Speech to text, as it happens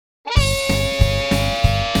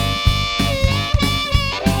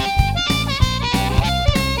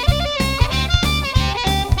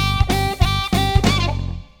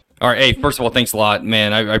All right. Hey, first of all, thanks a lot,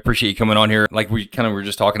 man. I appreciate you coming on here. Like we kind of were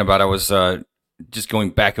just talking about, I was just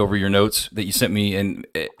going back over your notes that you sent me, and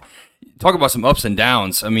talk about some ups and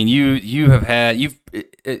downs. I mean, you have had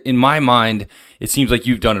in my mind, it seems like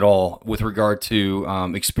you've done it all with regard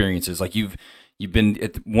to experiences. Like you've been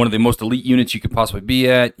at one of the most elite units you could possibly be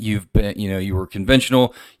at. You've been, you were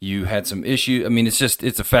conventional. You had some issues. I mean, it's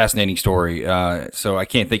a fascinating story. So I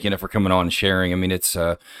can't thank you enough for coming on and sharing. I mean,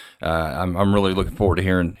 I'm really looking forward to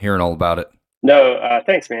hearing all about it. No,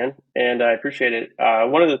 thanks, man, and I appreciate it.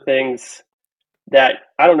 One of the things that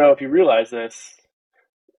I don't know if you realize this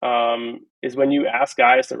is when you ask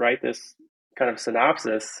guys to write this kind of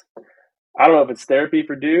synopsis. I don't know if it's therapy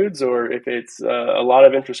for dudes or if it's a lot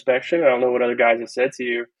of introspection. I don't know what other guys have said to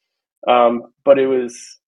you, but it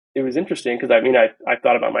was interesting because I mean I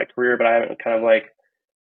thought about my career, but I haven't kind of like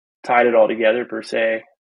tied it all together per se.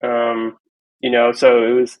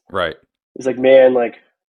 So Right. it's like, man, like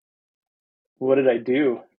what did I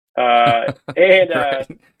do? And Right.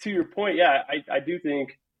 to your point, yeah, I do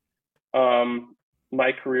think um,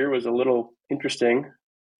 my career was a little interesting.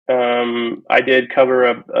 I did cover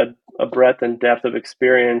a breadth and depth of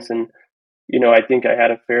experience, and I think I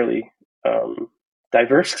had a fairly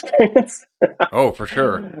diverse experience. Oh, for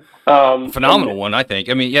sure. And Phenomenal one, I think.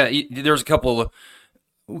 I mean, yeah, there's a couple of,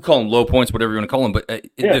 we call them low points, whatever you want to call them. But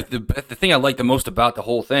yeah, the thing I like the most about the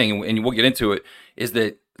whole thing, and we'll get into it, is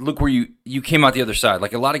that look where you came out the other side.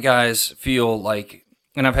 Like a lot of guys feel like,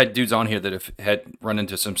 and I've had dudes on here that have had run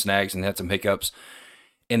into some snags and had some hiccups,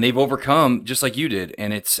 and they've overcome just like you did.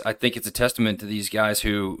 And I think it's a testament to these guys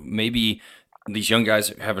who maybe these young guys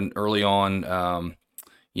have an early on,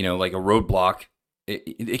 like a roadblock.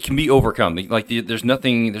 It can be overcome. Like there's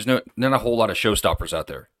nothing, there's not a whole lot of showstoppers out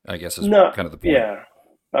there, I guess is no, kind of the point. yeah,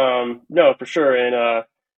 no, for sure. And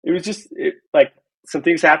it was just like some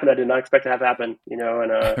things happened I did not expect to have happen. And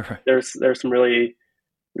Right. there's some really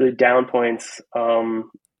down points.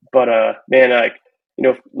 But man,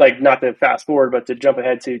 like not to fast forward, but to jump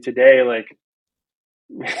ahead to today, like,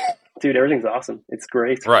 dude, everything's awesome. It's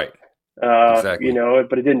great. Right. Exactly.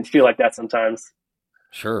 But it didn't feel like that sometimes.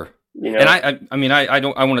 Sure. You And know, I mean, I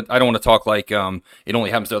don't want to talk like it only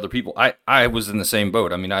happens to other people. I was in the same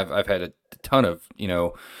boat. I mean, I've had a ton of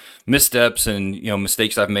missteps and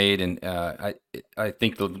mistakes I've made, and I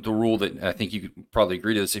think the rule that I think you could probably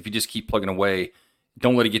agree to is if you just keep plugging away,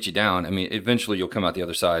 don't let it get you down. I mean, eventually you'll come out the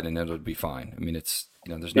other side and it'll be fine. I mean, it's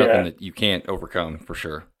there's nothing yeah. that you can't overcome for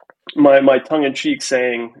sure. My tongue in cheek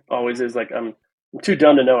saying always is like I'm too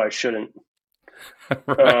dumb to know I shouldn't.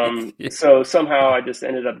 Right. Yeah. So somehow I just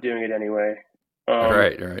ended up doing it anyway. Um,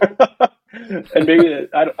 Right. Right. and maybe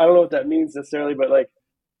I don't know what that means necessarily, but like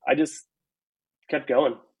I just kept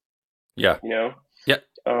going, Yeah. you know, Yeah.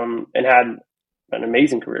 and had an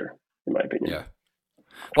amazing career in my opinion. Yeah.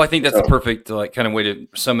 Well, I think that's the So perfect like kind of way to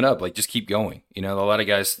sum it up. Like, just keep going. A lot of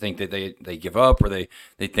guys think that they give up or they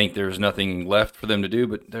think there's nothing left for them to do,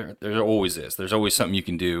 but there always is. There's always something you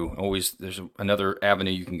can do. Always there's another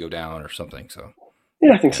avenue you can go down or something. So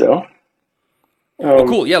yeah, I think yeah. so. Well, Um,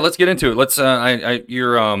 cool. Yeah, let's get into it. Let's.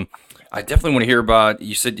 I definitely want to hear about.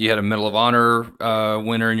 You said you had a Medal of Honor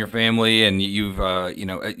winner in your family, and you've,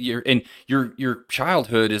 your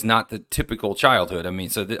childhood is not the typical childhood. I mean,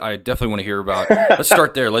 so I definitely want to hear about. Let's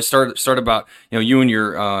start there. Let's start about you and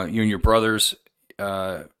your brothers.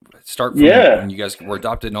 Uh, Start from yeah, when you guys were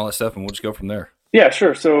adopted and all that stuff, and we'll just go from there. yeah,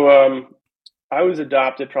 sure. So I was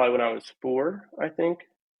adopted probably when I was 4, I think.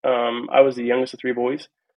 I was the youngest of 3 boys.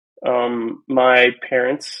 My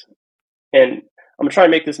parents, and I'm gonna try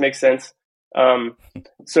and make this make sense. Um,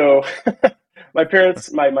 so my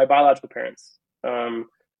parents, my biological parents,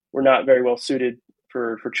 were not very well suited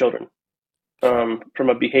for children Sure. from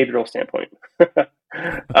a behavioral standpoint.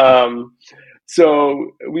 um,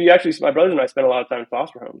 so we actually, my brothers and I spent a lot of time in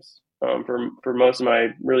foster homes for most of my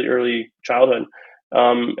really early childhood,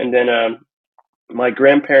 and then my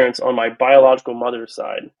grandparents on my biological mother's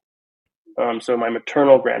side, so my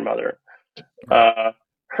maternal grandmother, Right. uh,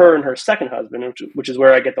 her and her second husband, which is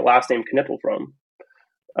where I get the last name Knippel from.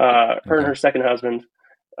 Her and Okay. her second husband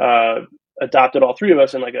uh, adopted all 3 of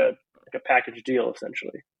us in like a package deal,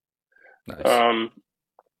 essentially. Nice. Um,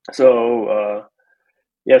 so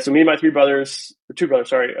yeah, so me and my 3 brothers, or 2 brothers,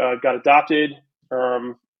 sorry, got adopted.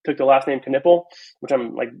 Took the last name Knippel, which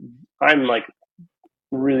I'm like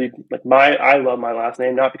really like I love my last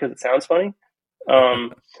name, not because it sounds funny,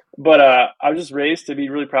 um, but I was just raised to be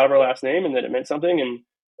really proud of our last name and that it meant something. And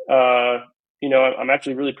I'm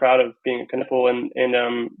actually really proud of being a Knippel,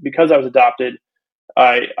 and because I was adopted,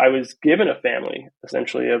 I was given a family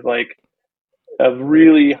essentially of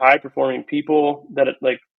really high performing people that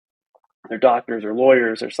like They're doctors, or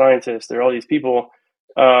lawyers, they're scientists, they're all these people.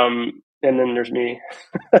 And then there's me.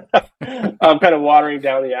 I'm kind of watering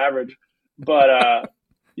down the average. But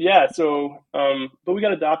yeah, but we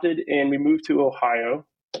got adopted and we moved to Ohio.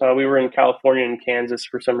 We were in California and Kansas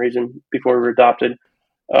for some reason before we were adopted.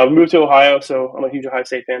 We moved to Ohio, so I'm a huge Ohio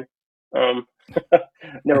State fan. Um,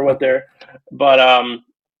 Never went there, but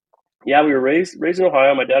yeah, we were raised in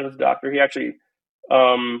Ohio. My dad was a doctor. He actually,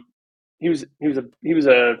 um, he was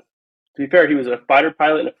a to be fair, he was a fighter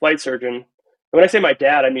pilot and a flight surgeon. And when I say my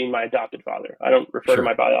dad, I mean my adopted father. I don't refer to my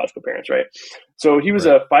Sure. biological parents, right? So he was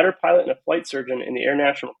Right. a fighter pilot and a flight surgeon in the Air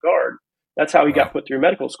National Guard. That's how he got Wow. put through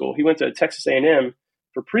medical school. He went to Texas A&M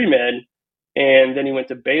for pre-med, and then he went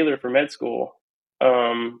to Baylor for med school.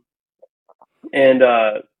 And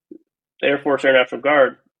The Air Force Air National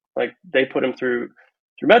Guard, like they put him through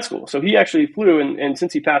med school. So he actually flew, and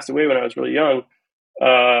since he passed away when I was really young,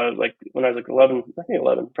 like when I was like 11, I think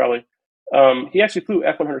 11 probably, he actually flew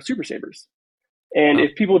F-100 Super Sabres. And Oh,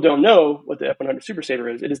 if people don't know what the F-100 Super Sabre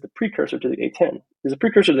is, it is the precursor to the A-10. It's a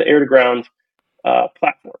precursor to the air-to-ground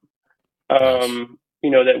platform, nice.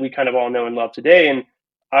 that we kind of all know and love today. And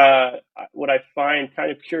what I find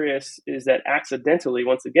kind of curious is that accidentally,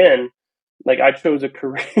 once again, like I chose a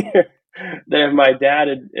career that if my dad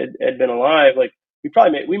had been alive, like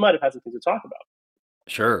we might have had some things to talk about,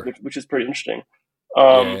 Sure. which is pretty interesting. Yeah.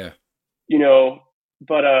 Um, Yeah. you know,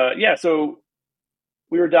 but yeah, so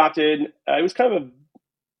we were adopted. It was kind of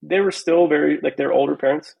they were still very like they're older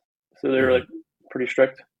parents, so they were Hmm. like pretty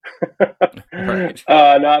strict, Right.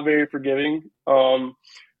 not very forgiving.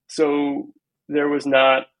 So there was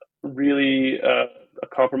not really a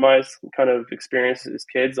compromise kind of experience as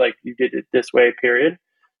kids. Like you did it this way, period.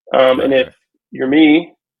 And Right. if Right. you're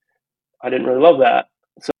me, I didn't really love that.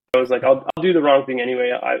 So I was like, I'll do the wrong thing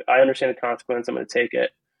anyway. I understand the consequence. I'm going to take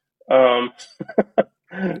it. Um,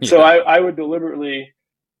 so Yeah. I would deliberately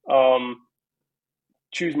um,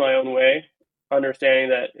 choose my own way, understanding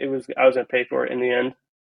that I was going to pay for it in the end.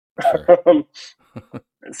 Sure. um,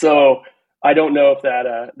 so I don't know if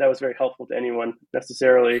that was very helpful to anyone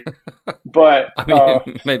necessarily, but I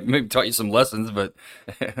mean, maybe taught you some lessons, but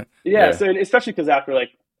yeah. yeah. So especially because after like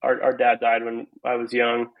our dad died when I was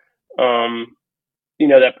young, um,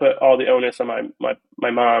 that put all the onus on my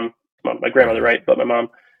mom, my grandmother, Hmm. right? But my mom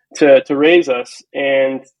to raise us,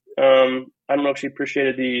 and I don't know if she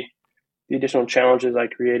appreciated the additional challenges I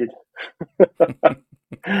created.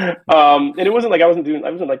 And it wasn't like I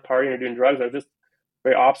wasn't like partying or doing drugs. I was just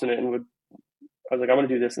very obstinate and I was like, I'm going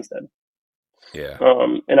to do this instead. Yeah.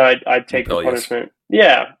 And I'd take the Rebellious. punishment.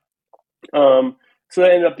 Yeah. Um, so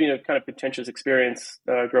that ended up being a kind of contentious experience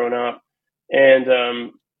growing up.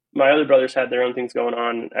 And my other brothers had their own things going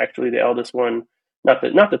on. Actually, the eldest one, not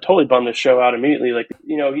to totally bum the show out immediately, like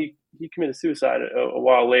he committed suicide a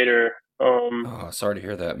while later. Oh, sorry to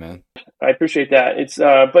hear that, man. I appreciate that. It's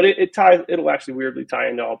but it ties. It'll actually weirdly tie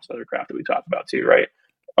into all this other crap that we talked about too, right?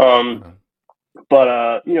 Um, Uh,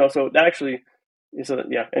 but so that actually, so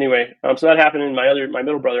yeah. Anyway, so that happened, and my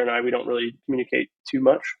middle brother and I, we don't really communicate too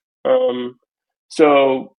much. Um,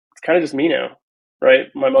 so it's kind of just me now, right?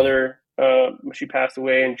 My yeah. mother, she passed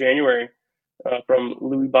away in January from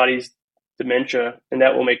Lewy body's dementia, and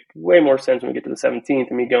that will make way more sense when we get to the 17th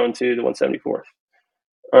and me going to the 174th.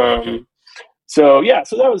 Okay. So yeah,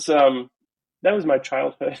 so that was my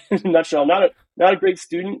childhood in a nutshell. Not a great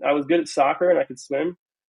student. I was good at soccer and I could swim,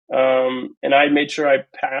 and I made sure I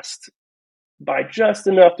passed by just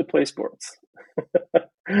enough to play sports.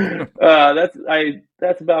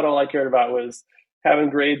 That's about all I cared about was having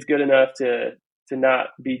grades good enough to not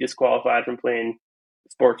be disqualified from playing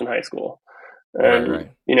sports in high school. Right. And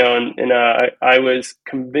Right. I was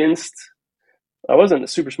convinced I wasn't a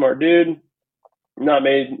super smart dude, not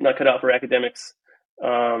cut out for academics,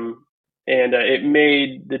 um, and it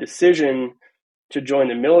made the decision to join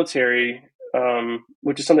the military,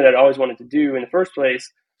 which is something I'd always wanted to do in the first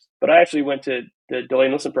place. But I actually went to the delayed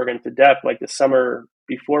enlistment program to DEP like the summer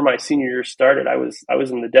before my senior year started. I was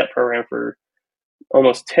in the DEP program for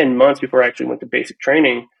almost 10 months before I actually went to basic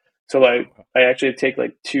training. So like I actually had to take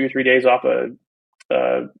like 2 or 3 days off of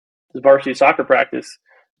uh, varsity soccer practice.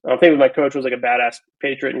 I think my coach was like a badass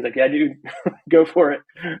patriot, and he's like, "Yeah, dude, go for it."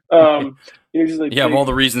 He was just like Yeah, of all big,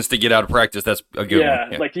 the reasons to get out of practice, that's a good one. yeah,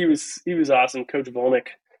 Yeah. like he was awesome, Coach Volnick.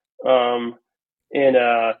 Um, and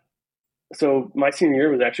So my senior year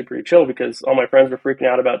was actually pretty chill because all my friends were freaking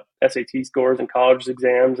out about SAT scores and college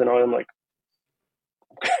exams, and I'm like,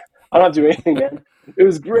 I'm not doing anything, man. It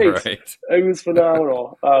was great. Right. It was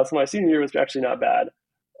phenomenal. So my senior year was actually not bad.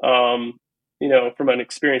 From an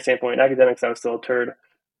experience standpoint, academics, I was still a turd.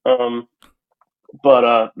 Um,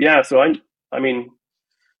 but yeah, so I mean,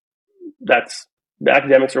 the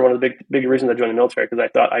academics are one of the big reasons I joined the military, because I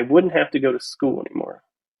thought I wouldn't have to go to school anymore.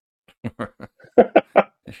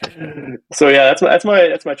 So yeah, that's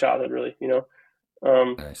my childhood, really.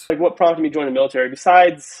 Nice. Like what prompted me to join the military,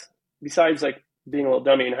 besides like being a little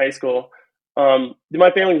dummy in high school.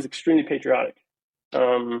 My family was extremely patriotic.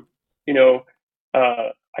 Um, you know,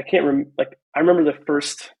 I can't remember. Like I remember the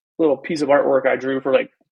first little piece of artwork I drew for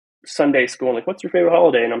like Sunday school. And like, what's your favorite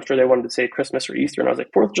holiday? And I'm sure they wanted to say Christmas or Easter, and I was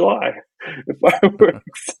like, 4th of July,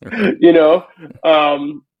 fireworks. Right. you know.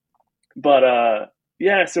 But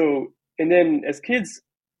yeah. So and then as kids,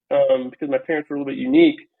 because my parents were a little bit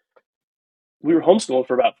unique, we were homeschooled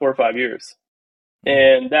for about 4 or 5 years,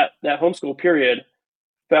 Mm. and that homeschool period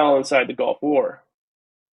fell inside the Gulf War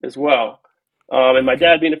as well. And my Okay.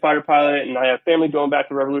 dad being a fighter pilot, and I have family going back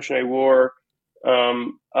to the Revolutionary War.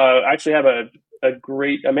 I actually have a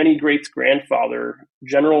many greats grandfather,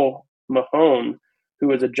 General Mahone, who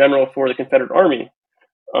was a general for the Confederate Army.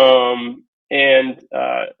 And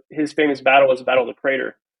his famous battle was the Battle of the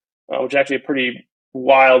Crater, which is actually a pretty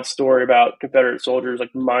wild story about Confederate soldiers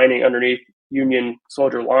like mining underneath Union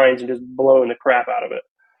soldier lines and just blowing the crap out of it.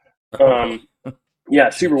 Oh, really? Yeah,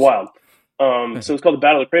 super Jeez. wild. So it's called the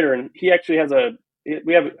Battle of the Crater, and he actually has I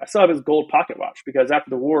still have his gold pocket watch, because after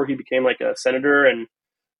the war he became like a senator and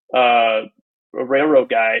a railroad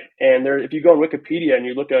guy. And there, if you go on Wikipedia and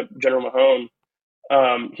you look up General Mahone,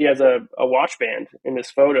 he has a watch band in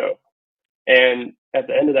this photo, and at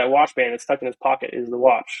the end of that watch band, it's tucked in his pocket, is the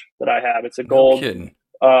watch that I have. No kidding.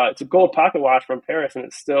 It's a gold pocket watch from Paris, and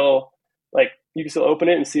it's still like you can still open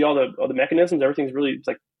it and see all the mechanisms. Everything's really, it's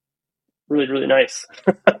like really really nice.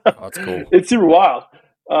 Oh, that's cool. It's super wild.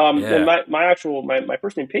 And Yeah. my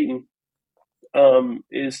first name Peyton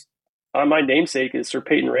is my namesake is Sir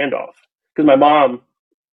Peyton Randolph, because my mom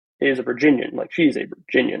is a Virginian, like she's a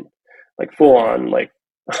Virginian, like full Right. on like.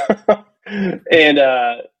 And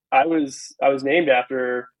I was named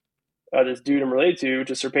after this dude I'm related to,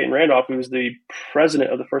 which is Sir Peyton Randolph, who was the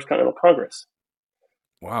president of the First Continental Congress.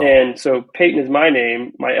 Wow. And so Peyton is my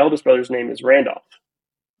name. My eldest brother's name is Randolph.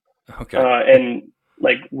 Okay. And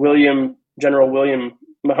like General William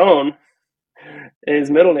Mahone,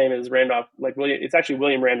 his middle name is Randolph. Like William, it's actually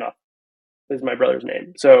William Randolph is my brother's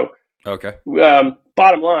name. So Okay.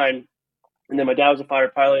 bottom line, and then my dad was a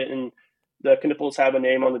fighter pilot, and the Knippels have a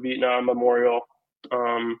name on the Vietnam Memorial.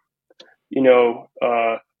 Um, you know,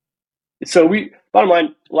 so bottom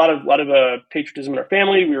line, a lot of patriotism in our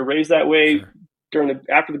family. We were raised that way. Sure.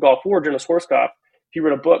 After the Gulf War, General Schwarzkopf, he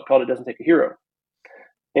wrote a book called "It Doesn't Take a Hero,"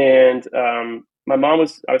 and I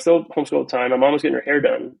was still homeschooled at the time. My mom was getting her hair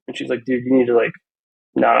done, and she's like, "Dude, you need to like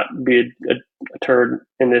not be a turd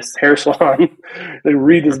in this hair salon. Like,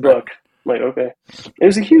 read this Right. book." I'm like, okay. It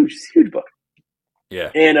was a huge book,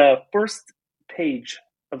 Yeah. and first page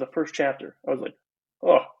of the first chapter, I was like,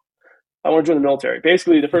 oh, I want to join the military.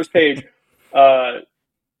 Basically, the first page,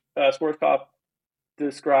 Schwarzkopf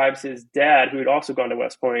describes his dad, who had also gone to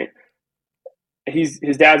West Point. His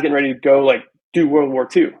dad's getting ready to go like do World War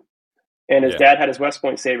II, and his Yeah. dad had his West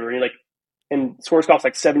Point saber, and Schwarzkopf's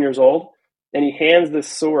like 7 years old, and he hands this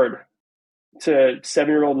sword to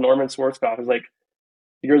 7-year-old Norman Schwarzkopf. He's like,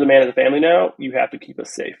 "You're the man of the family now. You have to keep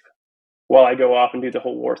us safe while I go off and do the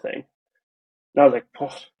whole war thing." And I was like,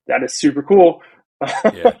 oh, that is super cool.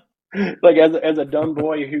 Yeah. Like as a dumb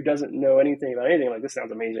boy who doesn't know anything about anything, like this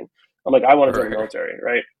sounds amazing. I'm like, I want to join the Right. military,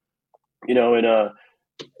 right?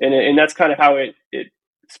 And that's kind of how it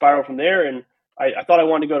spiraled from there. And I thought I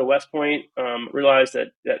wanted to go to West Point. Realized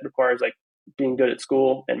that requires like being good at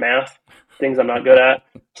school and math, things I'm not good at.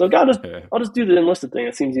 So Yeah. I'll just do the enlisted thing.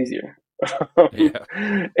 It seems easier. Yeah.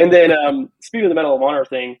 And then speaking of the Medal of Honor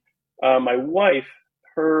thing, my wife,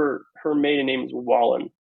 her maiden name is Wallen,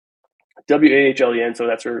 Wahlen. So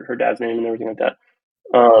that's her dad's name and everything like that.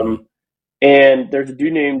 Mm. And there's a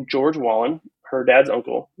dude named George Wallen, her dad's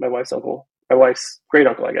uncle, my wife's great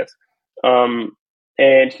uncle, I guess.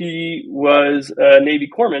 And he was a Navy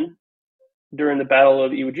corpsman during the Battle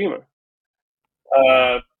of Iwo Jima,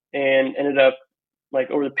 Wow. and ended up like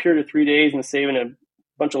over the period of 3 days and saving a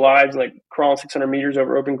bunch of lives, like crawling 600 meters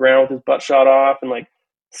over open ground with his butt shot off, and like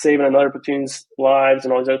saving another platoon's lives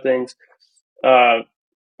and all these other things.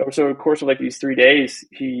 So, of course, of like these 3 days,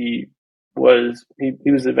 he was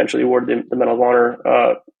eventually awarded the Medal of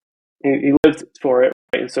Honor. He lived for it,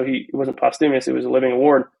 right? So it wasn't posthumous; it was a living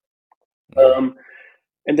award. Yeah.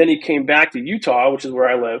 And then he came back to Utah, which is where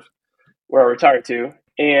I live, where I retired to,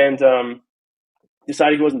 and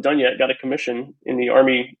decided he wasn't done yet. Got a commission in the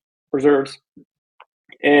Army Reserves,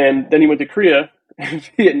 and then he went to Korea and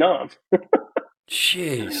Vietnam.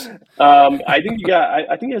 Jeez. I think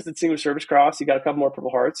I think he has the Distinguished Service Cross. He got a couple more Purple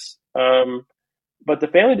Hearts. But the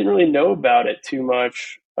family didn't really know about it too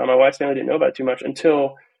much. My wife's family didn't know about it too much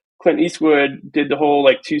until Clint Eastwood did the whole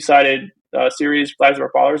like two-sided series, Flags of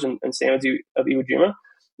Our Fathers and Sands of Iwo Jima. Yep.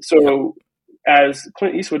 So as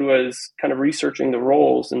Clint Eastwood was kind of researching the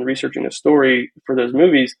roles and researching the story for those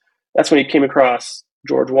movies, that's when he came across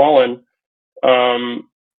George Wallen. And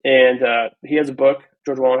he has a book.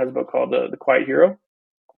 George Wallen has a book called The Quiet Hero.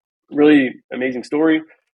 Really amazing story.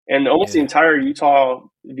 And almost the Yeah. entire Utah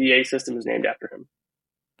VA system is named after him.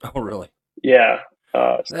 Oh, really? Yeah.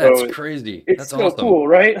 That's So crazy. it's That's so awesome. cool,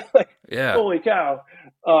 right? Like, Yeah. holy cow.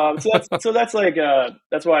 So that's like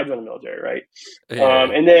that's why I joined the military, right? Yeah.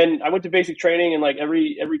 And then I went to basic training, and like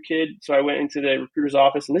every kid, so I went into the recruiter's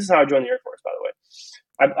office, and this is how I joined the Air Force, by the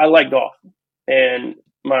way. I like golf, and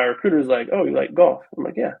my recruiter was like, "Oh, you like golf?" I'm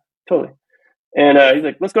like, "Yeah, totally." And he's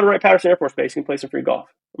like, "Let's go to Wright-Patterson Air Force Base. You can play some free golf."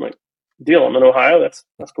 I'm like, "Deal. I'm in Ohio. That's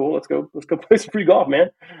cool. Let's go play some free golf,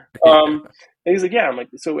 man." Yeah. And he's like, "Yeah." I'm like,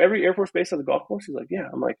 "So every Air Force base has a golf course?" He's like, "Yeah."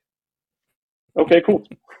 I'm like, "Okay, cool.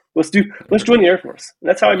 Let's join the Air Force." And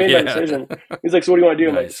that's how I made my Yeah. decision. He's like, "So what do you want to do?"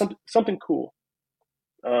 I'm like, Nice. Something cool."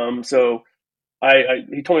 So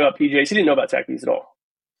he told me about PJs. He didn't know about TACPs at all.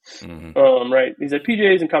 Hmm. Right. He said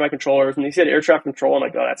PJs and combat controllers, and he said air traffic control. I'm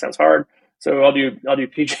like, "Oh, that sounds hard." So I'll do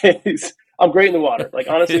PJs. I'm great in the water. Like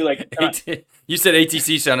honestly, like You said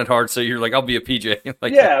ATC sounded hard, so you're like, I'll be a PJ.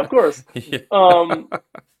 Like, yeah, of course. yeah. Um,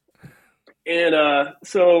 and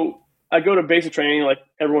so I go to basic training like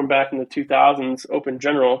everyone back in the 2000s, open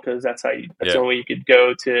general, because that's the Yeah. only way you could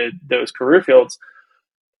go to those career fields.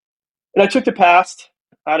 And I took the past.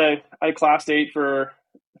 I had class date for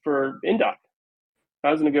INDOC.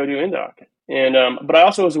 I was going to go do INDOC, and but I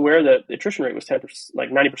also was aware that the attrition rate was 10%, like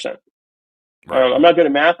 90%. Right. I'm not good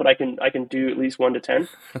at math, but I can do at least 1 to 10,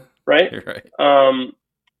 right? You're right. Um,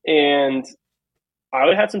 and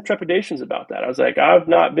I had some trepidations about that. I was like, I've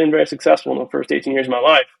not been very successful in the first 18 years of my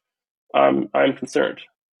life. I'm concerned.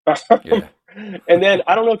 Yeah. And then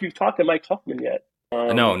I don't know if you've talked to Mike Huffman yet.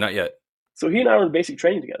 No, not yet. So he and I were in basic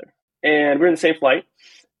training together, and we are in the same flight.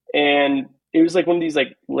 And it was like one of these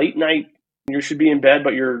like late night. You should be in bed,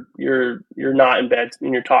 but you're not in bed,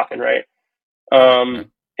 and you're talking, right? Okay.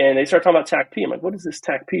 And they start talking about TAC-P. I'm like, what is this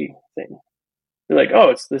TAC-P thing? They're like, oh,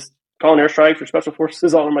 it's this call and airstrike for special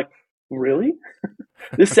forces. I'm like, really?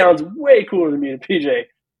 This sounds way cooler than being a PJ.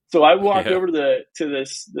 So I walked Yeah. over to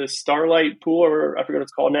this Starlight pool, or I forget what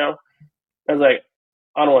it's called now. I was like,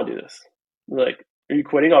 I don't want to do this. They're like, are you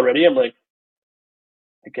quitting already? I'm like,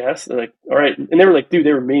 I guess. They're like, all right. And they were like, dude,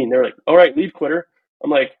 they were mean. They were like, all right, leave, quitter. I'm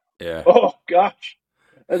like, Yeah. oh gosh,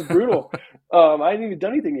 that's brutal. I hadn't even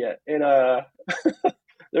done anything yet, and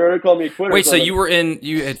they were calling me a quitter. Wait, So so I'm like,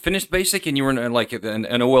 you had finished basic and you were in like an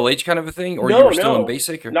OLH kind of a thing, or you no, were still in no.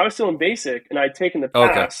 basic, And or? I was still in basic, and I'd taken the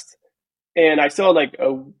Okay. past, and I still had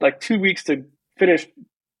like 2 weeks to finish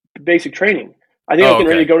basic training. I think I was Oh, getting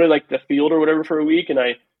ready to okay. go to like the field or whatever for a week, and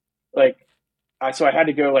like so I had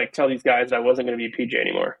to go like tell these guys that I wasn't going to be a PJ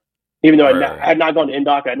anymore, even though Right, I right. had not gone to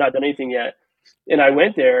INDOC, I had not done anything yet. And I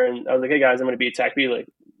went there, and I was like, "Hey guys, I'm going to be a TAC B." Like,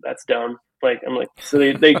 that's dumb. Like, I'm like, so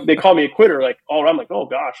they call me a quitter. Like, all I'm like, oh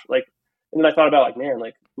gosh. Like, and then I thought about like, man,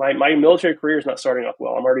 like my military career is not starting off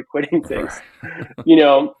well. I'm already quitting Right. things, you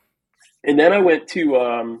know. And then I went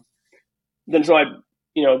to then so I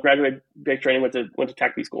graduated basic training, went to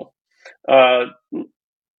TAC B school. Uh,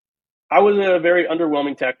 I was a very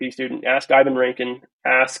underwhelming TAC B student. Ask Ivan Rankin.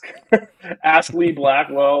 Ask ask Lee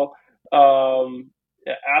Blackwell. Um,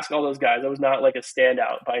 ask all those guys. I was not like a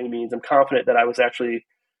standout by any means. I'm confident that I was actually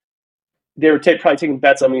they were probably taking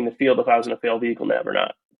bets on me in the field if I was going to fail vehicle nav or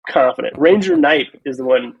not. Confident. Ranger Knipe is the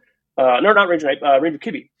one. No, not Ranger Knipe. Ranger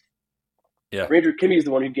Kibbe. Yeah. Ranger Kibbe is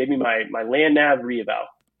the one who gave me my land nav reeval,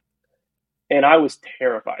 and I was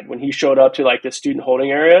terrified when he showed up to like the student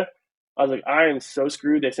holding area. I was like, I am so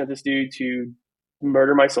screwed. They sent this dude to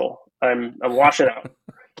murder my soul. I'm washing out,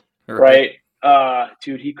 Right. right?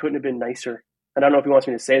 Dude, he couldn't have been nicer. I don't know if he wants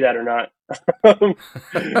me to say that or not. Probably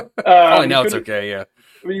He now it's couldn't. okay. Yeah.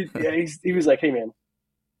 I mean, yeah, he was like, "Hey, man,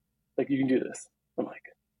 like you can do this." I'm like,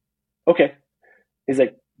 "Okay." He's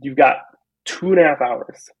like, "You've got 2.5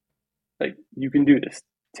 hours. Like you can do this.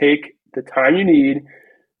 Take the time you need.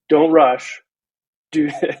 Don't rush. Do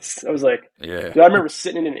this." I was like, Yeah. dude, I remember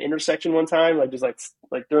sitting in an intersection one time, like just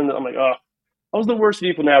like during the. I'm like, oh, I was the worst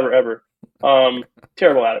vehicle navigator ever.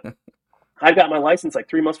 Terrible at it. I got my license like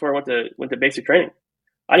 3 months before I went to basic training.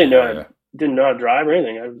 I Yeah. didn't know how to drive or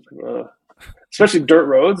anything. I was especially dirt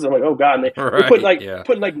roads. I'm like, oh god, and they Right. Yeah.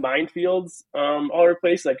 put like minefields all over the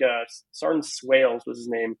place. Like Sergeant Swales was his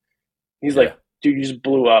name. He's Yeah. like, dude, you just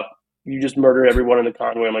blew up. you just murder everyone in the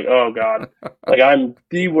convoy. I'm like, oh God, like I'm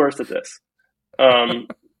the worst at this. Um,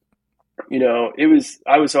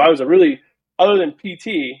 I was a really, other than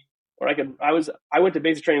PT, where I went to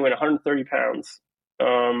basic training weighing 130 pounds.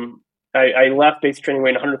 Um, I left basic training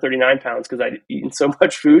weighing 139 pounds because I'd eaten so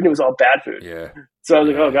much food and it was all bad food. Yeah. So I was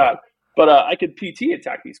like, Yeah. oh Yeah. God. But I could PT at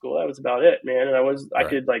TACP school. That was about it, man. And I Right.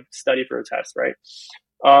 could like study for a test, right?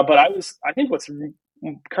 But I think what's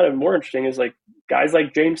kind of more interesting is like guys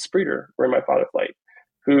like James Spreeder were in my father flight,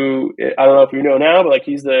 who I don't know if you know now, but like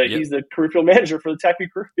Yep. he's the career field manager for the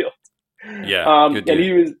TACP career field. Yeah. Good And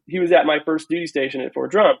dude. he was at my first duty station at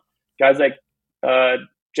Fort Drum. Guys like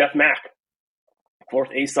Jeff Mack, fourth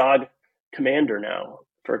ASOG commander now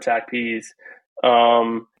for TACPs.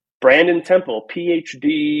 Brandon Temple,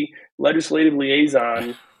 PhD, legislative liaison,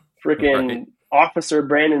 Right. freaking officer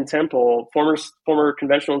Brandon Temple, former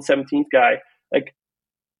conventional and 17th guy.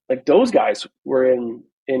 Like those guys were in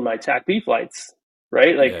my TACP flights,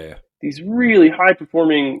 right? Like Yeah. Yeah. these really high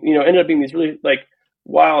performing, ended up being these really like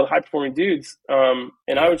wild high performing dudes. And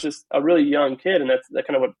I Yeah. was just a really young kid, and that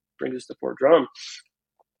kind of what brings us to Fort Drum.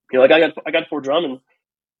 Like I got Fort Drum, and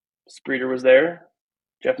Spreeder was there,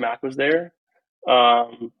 Jeff Mack was there.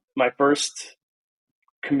 My first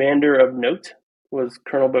commander of note was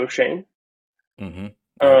Colonel Beauchesne. Mm-hmm.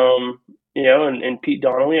 Yep. Um, and Pete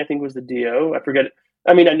Donnelly, I think, was the DO. I forget.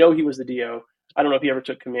 I mean, I know he was the DO. I don't know if he ever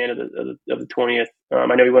took command of the 20th. I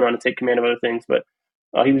know he went on to take command of other things, but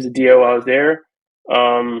he was the DO while I was there.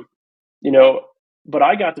 Um, you know, but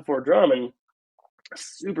I got to Fort Drum and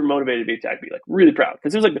super motivated to be attack, be like really proud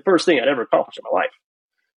because it was like the first thing I'd ever accomplished in my life.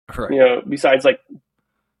 Right. Besides like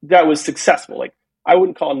that was successful. Like I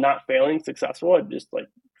wouldn't call not failing successful. I'd just like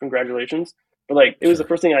congratulations, but like it was the Sure.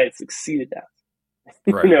 first thing I had succeeded at.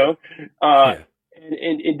 you Right. Right. know, uh, Yeah.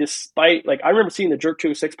 and despite like I remember seeing the Jerk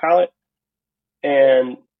 206 palette,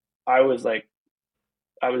 and I was like,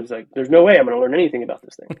 there's no way I'm going to learn anything about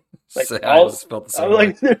this thing. Like I all, just felt the I same was way.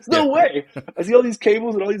 like, there's Yeah. no way. I see all these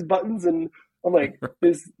cables and all these buttons, and I'm like,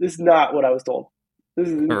 this is not what I was told. This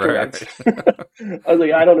is Right. incorrect. Right. I was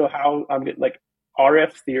like, I don't know how I'm getting like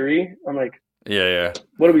RF theory. I'm like, Yeah.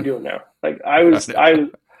 what are we doing now? Like Yeah. I was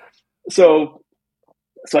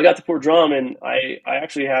so I got to Fort Drum, and I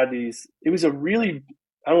actually had these. It was a really,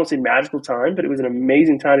 I don't want to say magical time, but it was an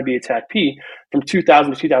amazing time to be a TACP from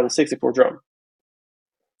 2000 to 2006 at Fort Drum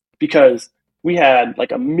because we had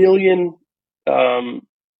like a million um,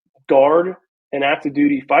 guard and active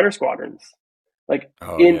duty fighter squadrons like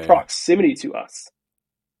Oh in yeah. Yeah. proximity to us.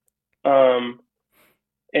 Um,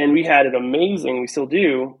 and we had an amazing, we still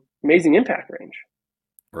do, amazing impact range.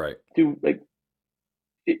 Right. Like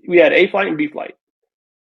we had A flight and B flight.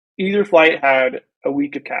 Either flight had a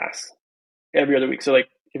week of CAS every other week. So like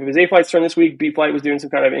if it was A flight's turn this week, B flight was doing some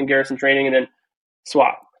kind of in garrison training, and then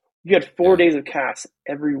swap. You had 4 days of CAS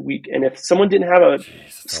every week, and if someone didn't have a Jeez,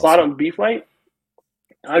 that's slot awesome. on B flight,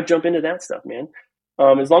 I'd jump into that stuff, man.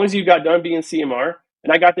 As long as you got done being CMR,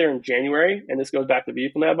 and I got there in January, and this goes back to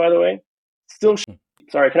vehicle nav, by the way. Still,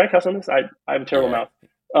 sorry, can I cuss on this? I have a terrible Yeah.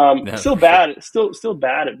 mouth. No, Still for sure. bad, still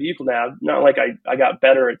bad at vehicle nav. Not like I got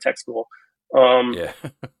better at tech school. Um, Yeah.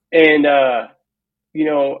 and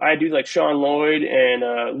I do like Sean Lloyd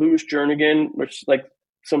and Louis Jernigan, which like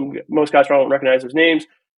most guys probably won't recognize those names.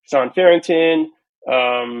 Sean Farrington,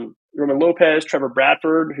 Roman Lopez, Trevor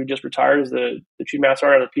Bradford, who just retired as the chief master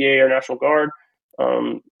sergeant of the PA Air National Guard.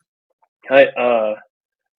 Um, I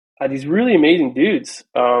had these really amazing dudes.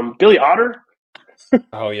 Billy Otter,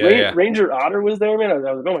 Oh yeah. Yeah. Ranger Otter was there, man. I was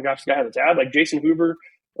like, oh my gosh, this guy has a tab. Like Jason Hoover,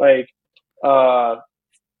 like uh,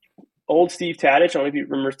 old Steve Tadich. I don't know if you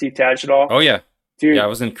remember Steve Tadich at all, Oh yeah. Yeah. I dude.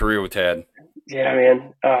 was in Korea with Tad. Yeah,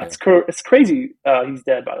 man. Yeah. It's crazy. He's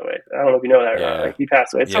dead, by the way. I don't know if you know that or not. Yeah. Like he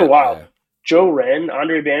passed away. It's so Yeah. wild. Yeah. Joe Wren,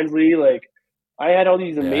 Andre Bansley. Like I had all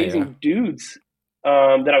these Yeah. Yeah. amazing dudes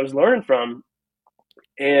that I was learning from,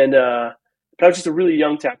 and but I was just a really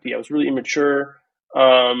young TACP. I was really immature.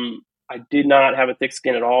 I did not have a thick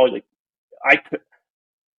skin at all. Like I could,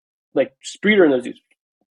 like Spreeder and those dudes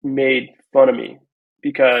made fun of me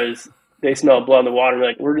because they smelled blood in the water. And they're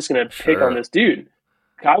like, we're just gonna pick on Sure. this dude.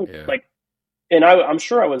 I would Yeah. like, and I'm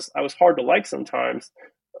sure I was hard to like sometimes.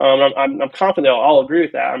 I'm confident they'll all agree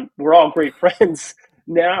with that. We're all great friends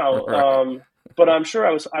now, Right. but I'm sure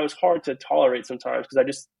I was hard to tolerate sometimes because I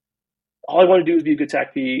just all I wanted to do was be a good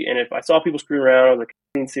tech P, and if I saw people screwing around, I was like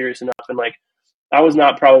being serious enough, and like I was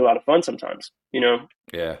not probably a lot of fun sometimes,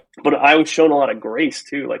 Yeah. But I was shown a lot of grace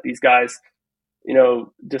too. Like these guys,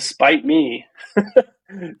 despite me,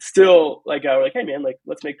 still like I was like, hey man, like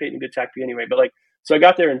let's make Peyton a good tech P anyway. But like, so I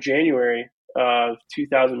got there in January of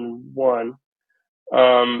 2001.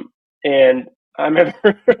 And I remember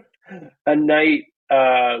a night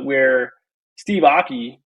where Steve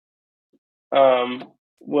Aki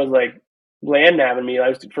was like land nabbing me. I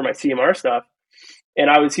was for my CMR stuff, and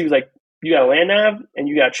he was like, "You got to land nav, and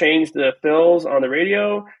you got to change the fills on the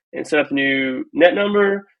radio, and set up the new net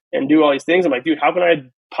number, and do all these things." I'm like, "Dude, how can I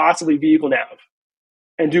possibly vehicle nav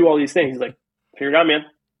and do all these things?" He's like, "Figure it out, man."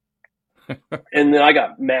 And then I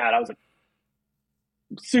got mad. I was like,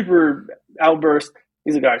 super outburst.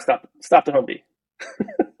 He's like, "All right, stop the Humvee."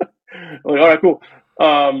 I'm like, "All right, cool."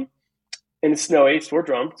 And it's snowy. It's Fort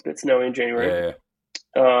Drum. It's been snowy in January.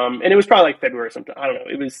 And it was probably like February or something. I don't know.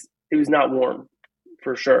 It was not warm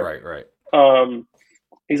for sure. Right.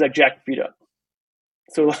 He's like, "Jack your feet up."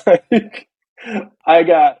 So like, I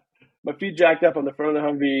got my feet jacked up on the front of the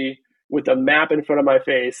Humvee with a map in front of my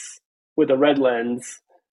face with a red lens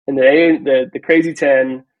and the crazy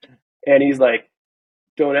 10. And he's like,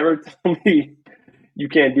 "Don't ever tell me you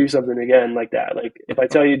can't do something again like that. Like if I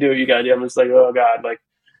tell you to do it, you gotta do it." I'm just like, "Oh God," like,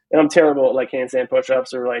 and I'm terrible at like handstand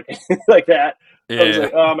push-ups or like like that. I was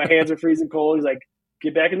like, "Oh, my hands are freezing cold." He's like,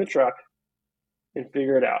 "Get back in the truck and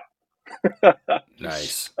figure it out."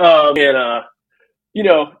 Nice. And you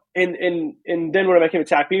know, and then when I became a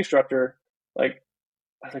TACP instructor, like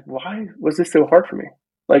I was like, "Why was this so hard for me?"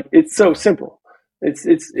 Like it's so simple.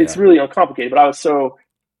 It's really uncomplicated, but I was so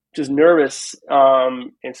just nervous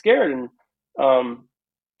and scared, and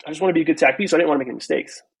I just want to be a good TACP, so I didn't want to make any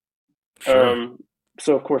mistakes. Sure.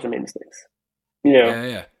 So of course I made mistakes. You know,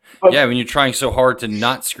 Yeah. but Yeah, when you're trying so hard to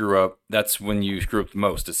not screw up, that's when you screw up the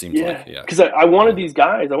most, it seems like. yeah, Yeah. because I wanted these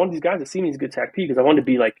guys. I wanted these guys to see me as a good TACP because I wanted to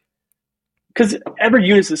be like, because every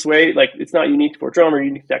unit's this way. Like it's not unique for drum or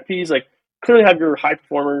unique to TACPs. Like clearly have your high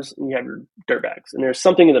performers and you have your dirtbags, and there's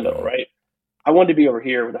something in the middle, right? I wanted to be over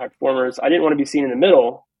here with the high performers. I didn't want to be seen in the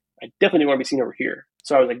middle. I definitely didn't want to be seen over here.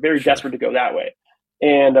 So I was like very Sure. desperate to go that way.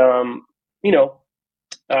 And you know,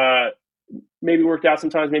 uh, maybe worked out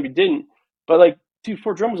sometimes, maybe didn't. But like, dude,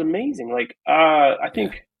 Fort Drum was amazing. Like, I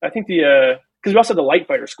think the because we also had the light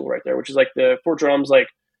fighter school right there, which is like the Fort Drum's like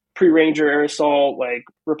pre-ranger, air assault, like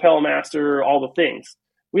rappel master, all the things.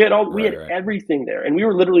 We had Right. everything there, and we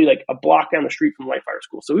were literally like a block down the street from light fighter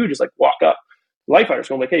school. So we would just like walk up light fighter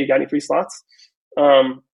school, like, "Hey, you got any free slots?"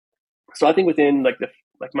 Um, so I think within like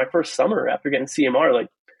my first summer after getting CMR, like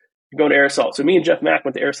going to air assault. So me and Jeff Mack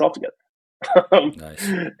went to air assault together. Nice.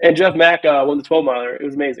 And Jeff Mack won the 12 miler. It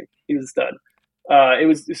was amazing. He was a stud. It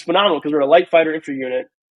was phenomenal because we're a light fighter infantry unit.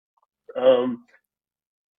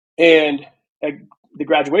 And at the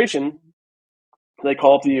graduation, they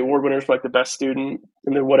call up the award winners for like the best student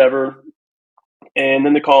and then whatever. And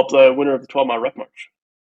then they call up the winner of the 12-mile rep march.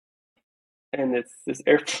 And it's this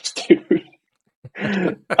Air Force dude.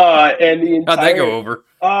 And How'd that go over?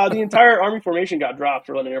 the entire Army formation got dropped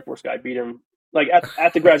for letting an Air Force guy beat him. Like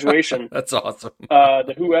at the graduation, That's awesome.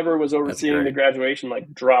 the whoever was That's overseeing the great. graduation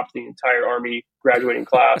like dropped the entire Army graduating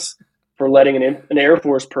class for letting an Air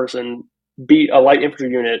Force person beat a light infantry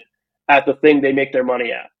unit at the thing they make their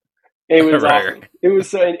money at. It was awesome. Right. It was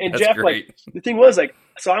so, and That's Jeff, like, great. the thing was like,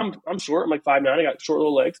 so I'm short. I'm like 5'9". I got short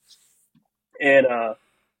little legs, and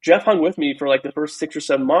Jeff hung with me for like the first 6 or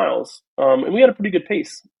 7 miles, and we had a pretty good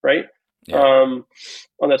pace, right? Yeah. On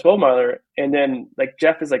that 12 miler, and then like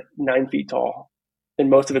Jeff is like 9 feet tall, and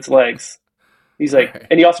most of its legs. He's like, Right.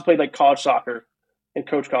 and he also played like college soccer and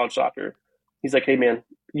coached college soccer. He's like, "Hey man,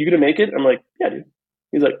 you gonna make it?" I'm like, "Yeah, dude."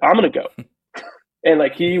 He's like, "I'm gonna go," and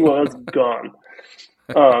like he was gone.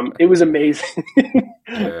 It was amazing.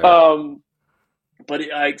 Yeah. But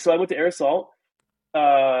so I went to air assault,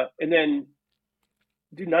 and then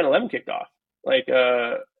dude, 9/11 kicked off. Like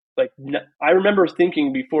I remember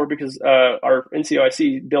thinking before because our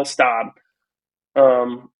NCOIC Bill Staub,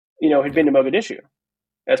 had been to Mogadishu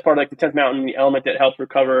as part of like the 10th Mountain, the element that helped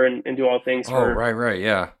recover and do all things Oh, for right.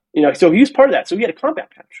 Yeah. So he was part of that. So he had a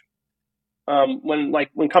combat patch.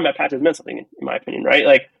 When combat patches meant something, in my opinion, right?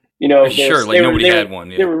 Like Sure. Like nobody had one.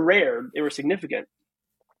 they Yeah. were rare, they were significant.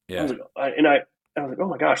 I Yeah. was like, I was like, oh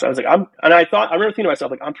my gosh. I was like, I remember thinking to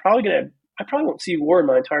myself, like, I probably won't see war in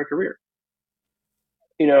my entire career.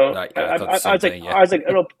 I thought the same thing. Yeah. I was like,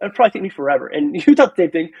 it'll probably take me forever. And you thought the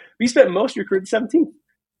same thing. We spent most of your career at the 17th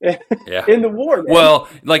Yeah. in the war, man. Well,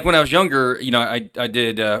 like when I was younger, I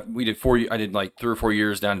did we did I did like 3 or 4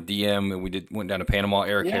 years down to DM, and went down to Panama.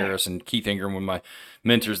 Eric Harris and Keith Ingram were my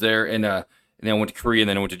mentors there, and then I went to Korea, and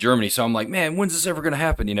then I went to Germany. So I'm like, man, when's this ever going to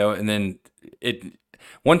happen? And then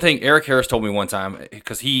one thing Eric Harris told me one time,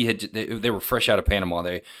 because they were fresh out of Panama.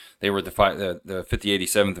 They were the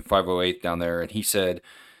 5087th and 508th down there, and he said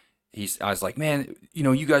I was like, man,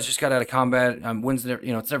 you guys just got out of combat. When's never,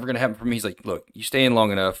 it's never gonna happen for me. He's like, look, you stay in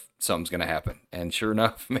long enough, something's gonna happen. And sure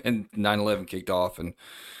enough, man, 9/11 kicked off, and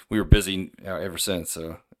we were busy ever since.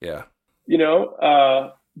 So yeah,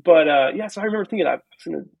 Yeah. So I remember thinking I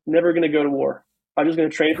was never gonna go to war. I'm just gonna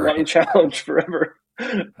train for Lightning right, Challenge forever.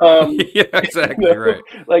 Um, yeah, exactly, right,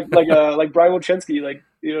 like Brian Wilczynski,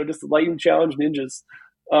 just Lightning Challenge ninjas.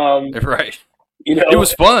 Um, right. you It know,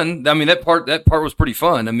 was fun. I mean, that part was pretty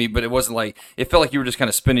fun. I mean, but it wasn't like it felt like you were just kind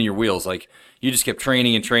of spinning your wheels. Like you just kept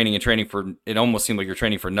training and training and training for. It almost seemed like you're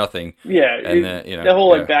training for nothing. yeah, And then that whole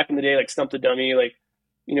like yeah, back in the day, like stump the dummy, Viz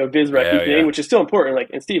yeah, Recce thing, yeah, which is still important. Like,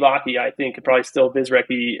 and Steve Aki, I think, could probably still Viz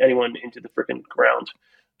Recce anyone into the freaking ground.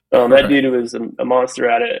 That right, dude was a monster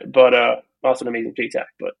at it, but also an amazing JTAC,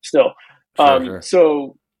 but still. sure, sure.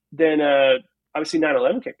 So then obviously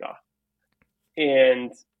 9/11 kicked off,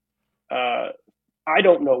 and uh, I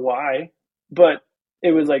don't know why, but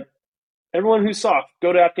it was like everyone who's soft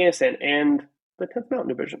go to Afghanistan and the 10th Mountain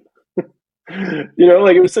Division.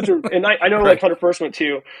 Like it was such a, and I know like Right, 101st went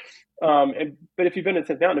too, but if you've been to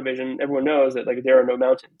 10th Mountain Division, everyone knows that like there are no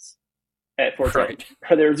mountains at Fort 10. right,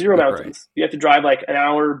 There are zero right, mountains. You have to drive like an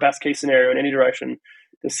hour, best case scenario, in any direction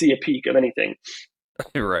to see a peak of anything.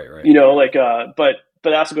 right, right.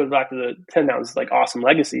 But it also goes back to the 10 Mountains like awesome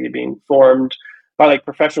legacy being formed by like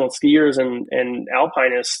professional skiers and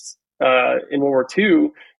alpinists in World War II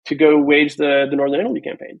to go wage the Northern Italy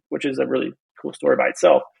campaign, which is a really cool story by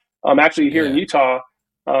itself. Actually, here in Yeah. Utah,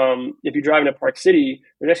 if you drive into Park City,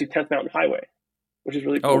 there's actually 10th Mountain Highway, which is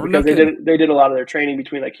really Oh, cool no because kidding. they did a lot of their training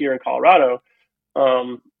between like here and Colorado.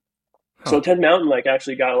 Um, Huh. so 10th Mountain like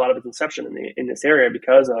actually got a lot of its inception in this area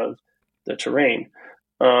because of the terrain.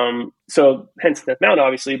 So hence 10th Mountain,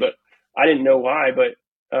 obviously, but I didn't know why, but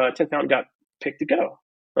 10th Mountain got picked to go.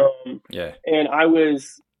 Yeah. And I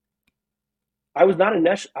was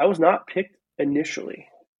not picked initially.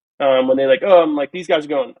 When they like, oh, I'm like, these guys are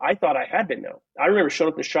going. I thought I had been though. I remember showing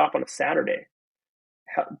up at the shop on a Saturday,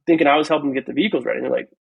 thinking I was helping get the vehicles ready. And they're like,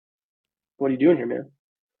 "What are you doing here, man?"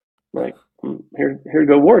 I'm like, "I'm here to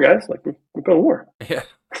go to war, guys. Like, we're going to war." Yeah.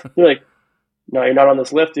 They're like, "No, you're not on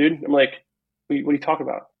this lift, dude." I'm like, what are you talking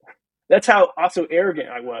about?" That's how also arrogant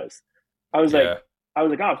I was. I was like, Yeah.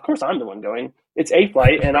 oh, of course I'm the one going. It's A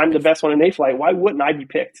flight, and I'm the Right. best one in A flight. Why wouldn't I be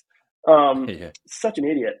picked? Yeah. Such an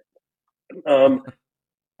idiot. Um,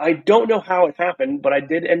 I don't know how it happened, but I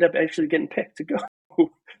did end up actually getting picked to go Oh,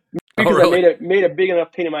 because I really? made a big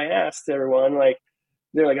enough pain in my ass to everyone. Like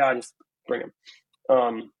they're like, "Ah, just bring him."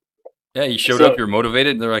 Um, Yeah, you showed up, so you're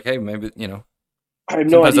motivated, and they're like, hey, maybe, I have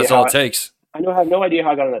no sometimes idea that's all how it takes. I have no idea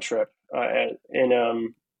how I got on that trip.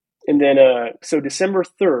 And then so December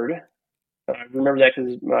 3rd, I remember that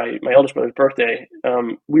because my eldest brother's birthday.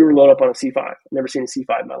 We were loaded up on a C5. I've never seen a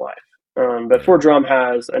C5 in my life. But Yeah. Fort Drum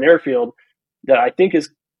has an airfield that I think is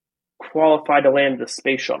qualified to land the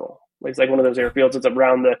space shuttle. It's like one of those airfields that's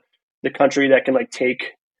around the country that can like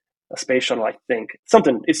take a space shuttle. I think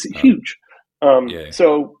something. It's Oh, huge. yeah.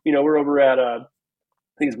 So we're over at I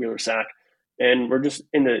think it's Wheeler Sac, and we're just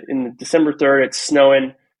in the December 3rd. It's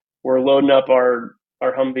snowing. We're loading up our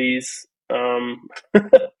Humvees. I'm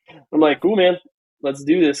like, cool, man. Let's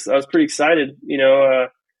do this. I was pretty excited.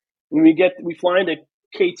 When we fly into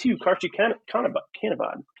K2, Karchi Kanabad,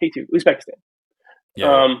 K2, Uzbekistan. Yeah.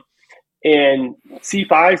 Yeah. Um, and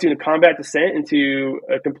C5 is doing a combat descent into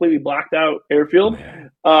a completely blacked out Oh, airfield. yeah.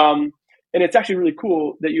 And it's actually really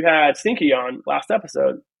cool that you had Stinky on last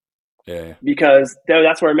episode Yeah. Yeah. because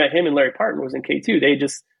that's where I met him and Larry Parton was in K2. They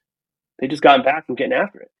just gotten back from getting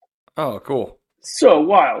after it. Oh, cool. So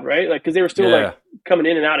wild, right? Like, because they were still like Yeah. coming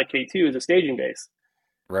in and out of K2 as a staging base.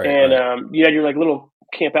 Right. And Right. you had your like little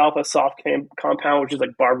Camp Alpha soft compound, which is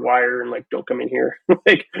like barbed wire and like don't come in here,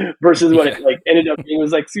 like versus what it Yeah. like ended up being. It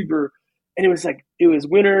was like super, and it was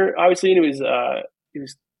winter obviously, and it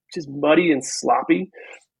was just muddy and sloppy.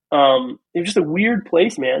 It was just a weird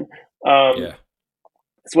place, man. Yeah.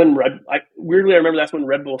 It's when weirdly I remember that's when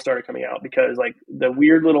Red Bull started coming out because like the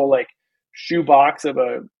weird little like shoe box of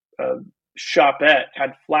a shopette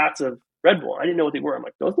had flats of Red Bull. I didn't know what they were. I'm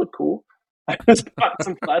like, those look cool. I just bought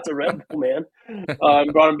some flats of Red Bull, man,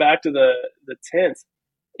 and brought them back to the tent.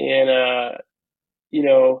 And you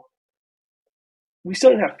know, we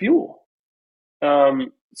still didn't have fuel.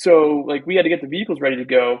 So like we had to get the vehicles ready to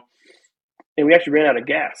go, and we actually ran out of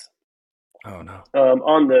gas Oh, no.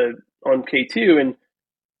 on K2, and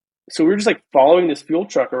so we were just like following this fuel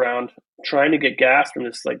truck around, trying to get gas from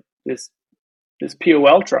this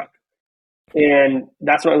POL truck, and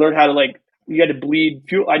that's when I learned how to like you had to bleed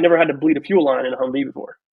fuel. I never had to bleed a fuel line in a Humvee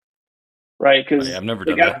before, right? Oh, yeah. Because I've never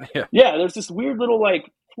they done got that. Yeah. yeah, there's this weird little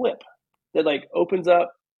like flip that like opens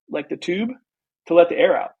up like the tube to let the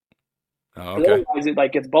air out. Oh, Because okay. otherwise it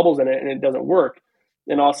like gets bubbles in it and it doesn't work.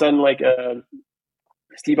 And all of a sudden, like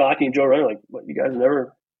Steve Aki and Joe Rogan are like, what, you guys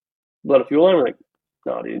never blood a fuel line? We're like,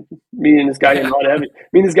 no, dude. Me and this guy named Yeah. Ron Evia.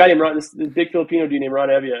 Me and this guy named Ron, this big Filipino dude named Ron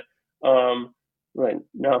Evia. We're like,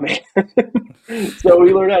 no, man. So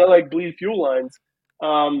we learned how to like bleed fuel lines.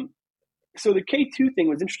 So the K2 thing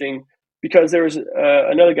was interesting because there was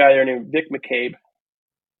another guy there named Vic McCabe.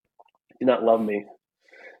 Did not love me.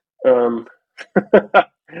 Um,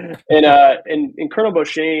 and Colonel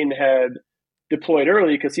Beauchesne had deployed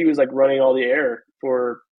early because he was like running all the air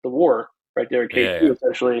for the war right there at K2 Yeah.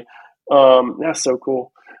 essentially. That's so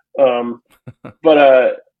cool.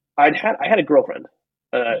 But I had a girlfriend.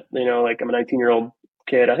 Like I'm a 19-year-old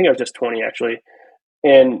kid. I think I was just 20 actually,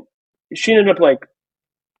 and she ended up like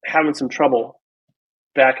having some trouble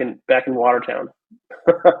back in Watertown.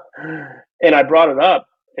 And I brought it up,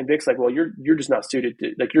 and Vic's like, "Well, you're just not suited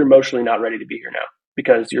to like you're emotionally not ready to be here now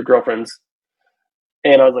because your girlfriend's."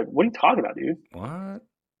 And I was like, "What are you talking about, dude?" What?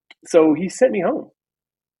 So he sent me home.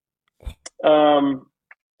 Um,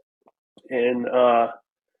 and I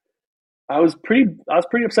was pretty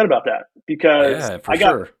upset about that because Yeah, for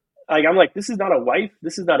sure. I'm like, this is not a wife,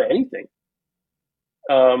 this is not anything.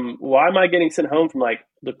 Why am I getting sent home from like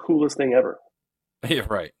the coolest thing ever? Yeah,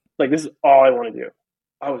 right. Like this is all I want to do.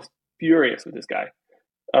 I was furious with this guy.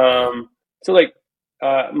 Yeah. So like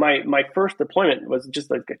my first deployment was just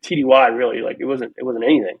like a TDY really, like it wasn't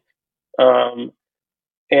anything. Um,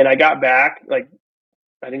 and I got back like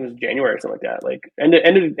I think it was January or something like that, like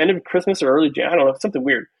end of Christmas or early Jan, I don't know, something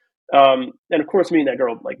weird. And of course me and that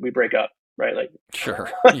girl like we break up, right? Like Sure.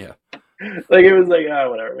 Yeah. like it was like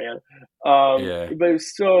whatever, man. Yeah. But it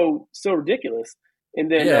was so ridiculous.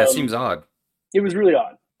 And then Yeah, it seems odd. it was really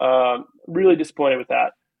odd. Really disappointed with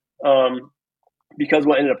that. Um, because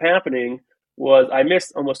what ended up happening was I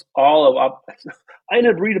missed almost all of. I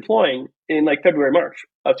ended up redeploying in like February, March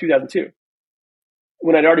of 2002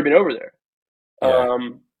 when I'd already been over there. Yeah.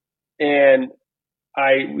 Um, and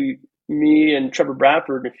me and Trevor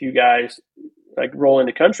Bradford and a few guys like roll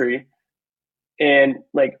into country, and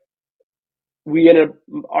like we ended up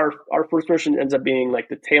our first mission ends up being like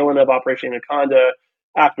the tail end of Operation Anaconda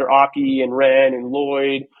after Aki and Wren and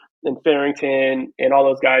Lloyd and Farrington and all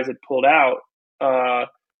those guys had pulled out.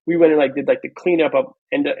 We went and like did like the cleanup of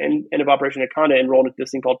end of Operation Anaconda and rolled into this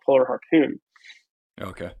thing called Polar Harpoon.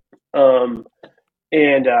 Okay. Um,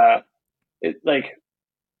 and it like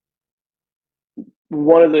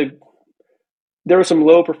one of the there were some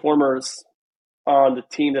low performers on the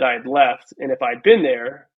team that I had left, and if I'd been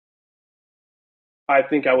there, I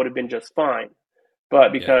think I would have been just fine. But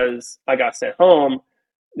Yeah. because I got sent home,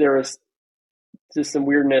 there was just some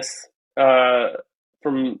weirdness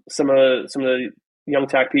from some of the young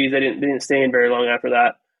TACPs. They didn't stay in very long after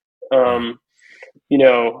that. Mm. Um, you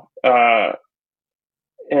know, and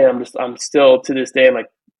I'm still to this day. I'm like,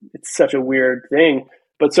 it's such a weird thing.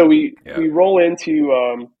 But so Yeah. we roll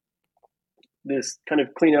into this kind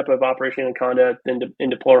of cleanup of Operation Anaconda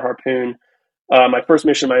into Polar Harpoon. My first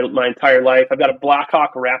mission my entire life. I've got a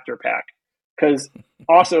Blackhawk Raptor pack because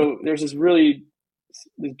also there's this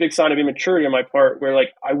big sign of immaturity on my part where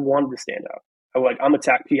like I wanted to stand out. I'm a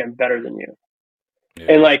TAC P. I'm better than you.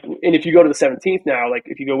 Yeah. And if you go to the 17th now, like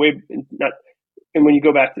if you go way not and when you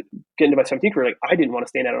go back to get into my 17th career, like I didn't want to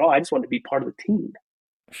stand out at all. I just wanted to be part of the team.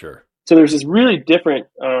 Sure. So there's this really different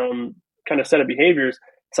kind of set of behaviors.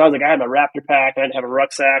 So I was like, I had my Raptor pack, and I had to have a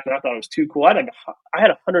rucksack, and I thought it was too cool. I had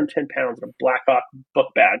 110 pounds in a Blackhawk book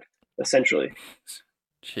bag, essentially.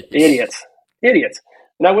 Jeez. Idiots, idiots.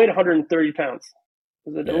 And I weighed 130 pounds.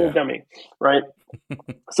 I was a little Yeah. dummy, right?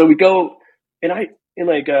 So we go, and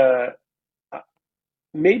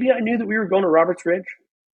maybe I knew that we were going to Roberts Ridge,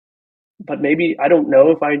 but maybe I don't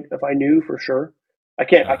know if I knew for sure. I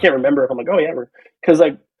Uh-huh. can't remember if I'm like, oh yeah, because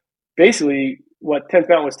like basically what 10th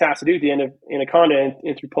Mountain was tasked to do at the end of Anaconda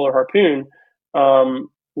and through Polar Harpoon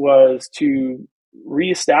was to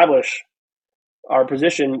reestablish our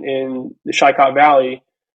position in the Shikot Valley,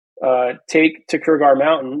 take to Kurgar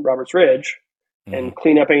Mountain, Roberts Ridge, Hmm. and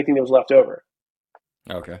clean up anything that was left over.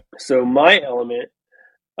 Okay. So my element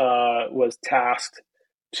was tasked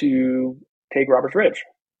to take Roberts Ridge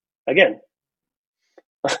again.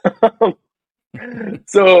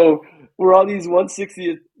 So we're all these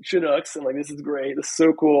 160th Chinooks, and like this is great. This is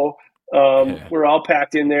so cool. Yeah. We're all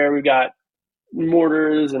packed in there. We got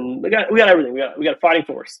mortars, and we got everything. We got a fighting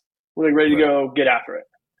force. We're like ready to Right. go get after it.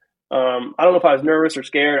 I don't know if I was nervous or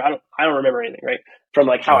scared. I don't remember anything right from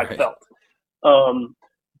like how I Right. felt. Um,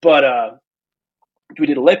 but we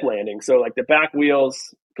did a lip landing, so like the back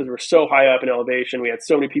wheels because we're so high up in elevation. We had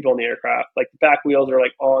so many people in the aircraft. Like the back wheels are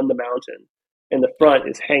like on the mountain, and the front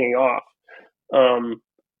is hanging off. And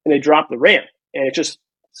they drop the ramp, and it's just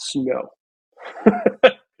snow,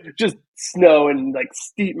 just snow and like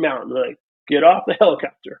steep mountain. They're like, get off the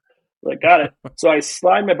helicopter. I'm like, got it. So I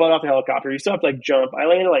slide my butt off the helicopter. You still have to like jump. I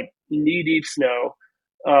land in like knee deep snow.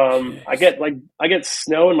 I get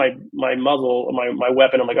snow in my muzzle, my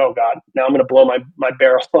weapon. I'm like, oh god, now I'm gonna blow my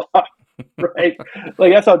barrel off, right?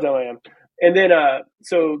 Like that's how dumb I am. And then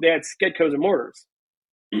so they had Skidco's and mortars.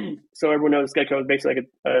 So everyone knows Skidco is basically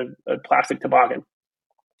like a plastic toboggan.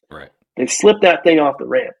 Right. They slip that thing off the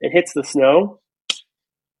ramp. It hits the snow.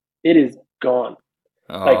 It is gone.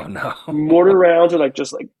 Oh Like no. mortar rounds are like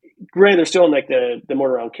just like granted they're still in like the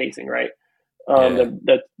mortar round casing, right?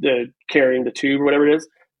 The carrying the tube or whatever it is.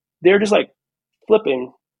 They're just like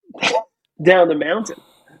flipping down the mountain.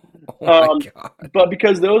 Oh my God. But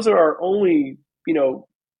because those are our only,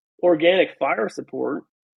 organic fire support,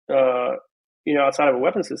 outside of a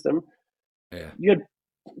weapon system, you had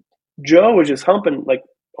Joe was just humping like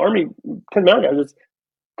Army 10 mountain guys just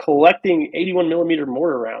collecting 81 millimeter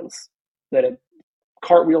mortar rounds that had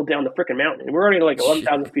cartwheeled down the freaking mountain. And we're already at like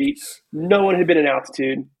 11,000 feet. No one had been in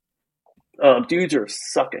altitude. Dudes are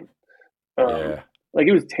sucking. Like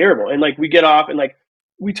it was terrible. And like we get off and like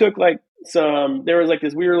we took like there was like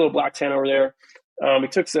this weird little black tent over there. We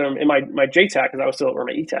took some in my JTAC because I was still, or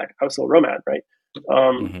my ETAC, I was still ROMAD, right?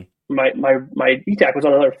 My ETAC was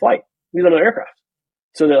on another flight. He was on another aircraft.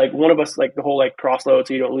 So that like one of us, like the whole like cross load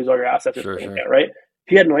so you don't lose all your assets or something like that, right?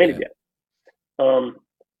 He hadn't landed yet.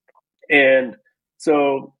 And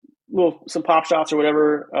so some pop shots or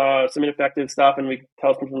whatever, some ineffective stuff, and we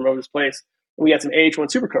telescope from over this place. And we had some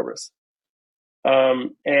AH-1 Super Cobras.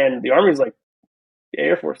 And the Army was like, the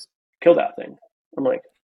Air Force killed that thing. I'm like,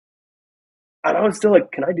 and I was still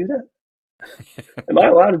like, can I do that? Am I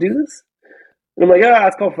allowed to do this? And I'm like,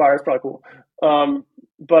 it's called fire. It's probably cool.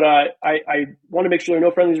 But I want to make sure there are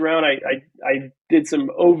no friendlies around. I did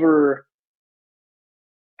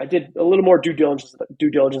I did a little more due diligence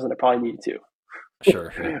than I probably needed to.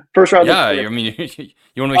 Sure. First round. Yeah, I mean,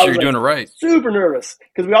 you want to make sure you're doing it right. Super nervous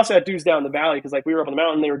because we also had dudes down in the valley because like we were up on the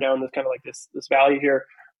mountain, they were down this kind of like this valley here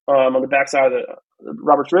on the backside of the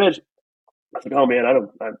Roberts Ridge. I was like, oh man,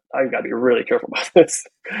 I got to be really careful about this.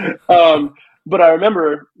 But I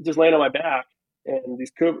remember just laying on my back and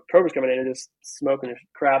these cobras coming in and just smoking the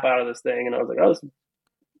crap out of this thing, and I was like, oh, this is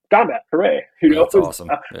combat, hooray! That's awesome.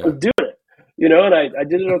 I was doing it, and I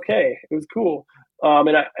did it okay. It was cool.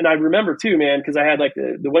 And I remember too, man, because I had like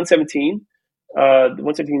the 117, the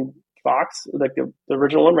 117 Fox, like the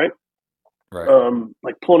original one, right? Right.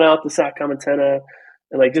 Like pulling out the SATCOM antenna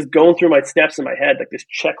and like just going through my steps in my head, like this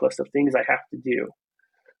checklist of things I have to do,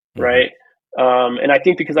 right? And I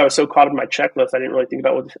think because I was so caught up in my checklist, I didn't really think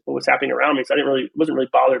about what was happening around me, so wasn't really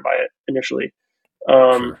bothered by it initially.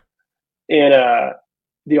 And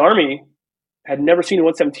the Army had never seen a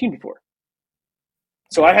 117 before.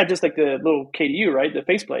 So I had just like the little KDU, right? The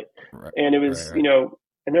faceplate. Right. And it was, and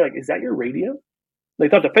they're like, is that your radio? They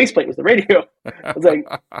thought the faceplate was the radio. I was like,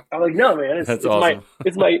 no, man, it's awesome.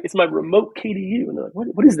 it's my remote KDU. And they're like,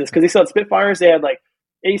 what is this? Because they saw Spitfires, they had like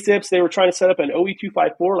ASIPs, they were trying to set up an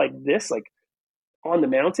OE254 like this, like on the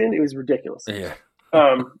mountain. It was ridiculous. Yeah.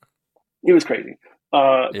 It was crazy.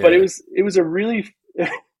 But it was a really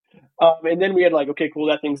and then we had like, okay, cool,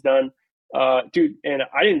 that thing's done. Dude, and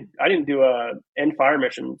I didn't do a end fire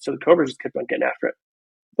mission, so the Cobras just kept on getting after it.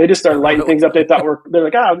 They just started lighting things up. They're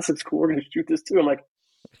like, this looks cool. We're gonna shoot this too. I'm like,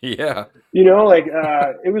 yeah,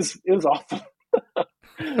 it was awful.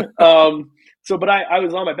 But I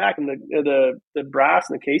was on my back, and the brass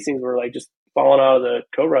and the casings were like just falling out of the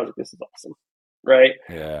Cobra. I was like, this is awesome, right?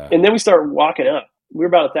 Yeah. And then we started walking up. We were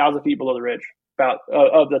about 1,000 feet below the ridge, about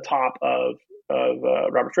of the top of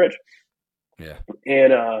Roberts Ridge. Yeah.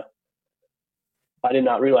 And I did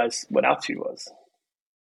not realize what altitude was.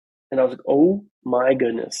 And I was like, oh my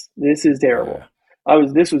goodness, this is terrible. Yeah.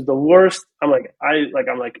 This was the worst. I'm I'm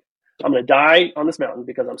going to die on this mountain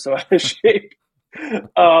because I'm so out of shape.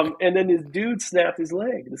 And then this dude snapped his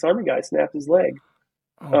leg. This Army guy snapped his leg.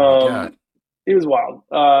 Oh my God. It was wild.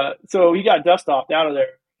 So he got dust offed out of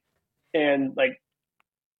there. And like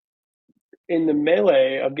in the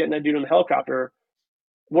melee of getting that dude on the helicopter,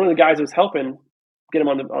 one of the guys that was helping get him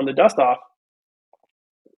on the dust off,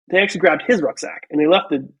 they actually grabbed his rucksack and they left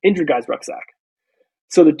the injured guy's rucksack.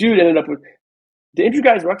 So the dude ended up with the injured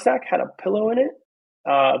guy's rucksack had a pillow in it,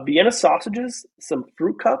 Vienna sausages, some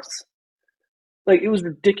fruit cups. Like it was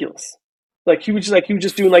ridiculous. Like he was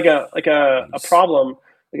just doing like a problem,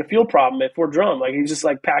 like a field problem at Fort Drum. Like he was just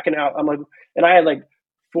like packing out. I'm like, and I had like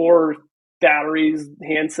 4 batteries,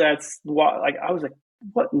 handsets. Like I was like,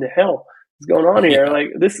 what in the hell is going on here? Yeah. Like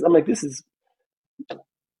this, I'm like, this is.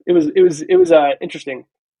 It was interesting.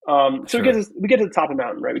 So Sure. we get to the top of the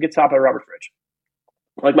mountain, right? We get to the top of Robert's Ridge.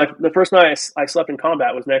 Like the first night I slept in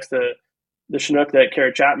combat was next to the Chinook that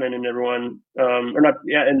carried Chapman and everyone, or not,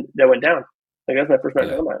 yeah, and that went down. Like that's my first night in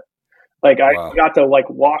Yeah. combat. Like I Wow. got to like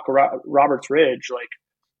walk Roberts Ridge, like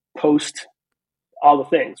post all the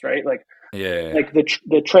things, right? Yeah. Like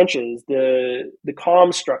the trenches, the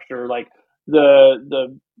comm structure, like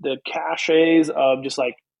the caches of just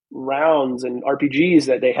like rounds and RPGs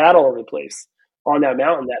that they had all over the place on that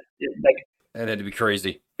mountain. Like That had to be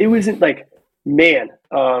crazy. it wasn't like man,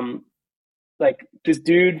 like this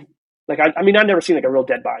dude. Like I mean I've never seen like a real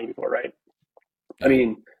dead body before, right? I Yeah.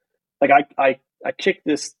 mean, like I kicked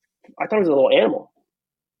this. I thought it was a little animal,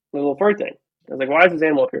 a little fur thing. I was like, why is this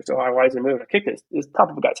animal up here so high? Why is it moving? I kicked this. It's top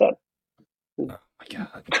of a guy's head. Oh my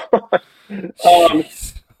God. um,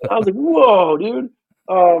 Jeez. I was like, whoa, dude.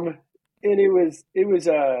 And it was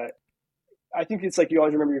I think it's like you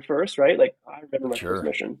always remember your first, right? Like I remember my first Sure.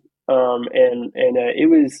 mission. And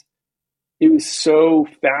it was so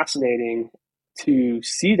fascinating to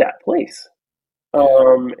see that place.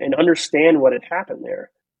 Yeah. And understand what had happened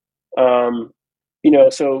there. Um, you know,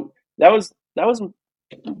 so that was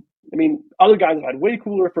I mean, other guys have had way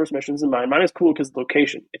cooler first missions than mine. Mine is cool because of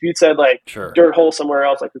location. If you'd said like Sure. dirt hole somewhere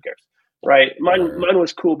else, like who cares? Right. Right. Right. Mine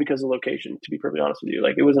was cool because of location, to be perfectly honest with you.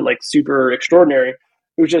 Like it wasn't like super extraordinary.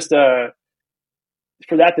 It was just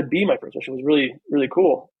for that to be my first mission was really, really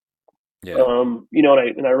cool. Yeah. You know,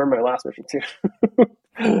 and I remember my last mission too.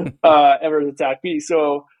 Ever as attack B.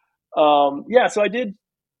 So yeah, so I did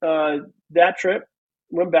that trip,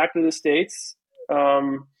 went back to the States.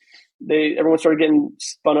 Um, everyone started getting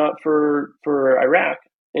spun up for Iraq,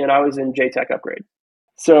 and I was in JTAC upgrade.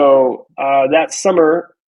 So that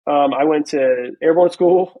summer, I went to airborne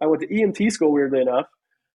school. I went to EMT school. Weirdly enough,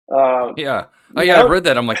 Yeah. Oh yeah, I've now read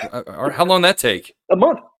that. I'm like, how long did that take? a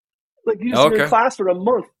month. Like Oh, you're in okay. class for a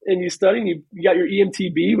month and you study and you got your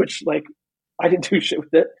EMTB, which like I didn't do shit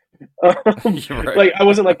with it. You're right. Like I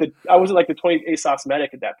wasn't like the 20 ASOS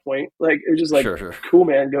medic at that point. Like it was just like Sure. Sure. cool,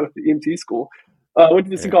 man, go to EMT school. I went to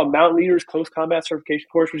this thing Yeah. called Mountain Leaders Close Combat Certification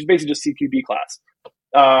course, which is basically just CQB class,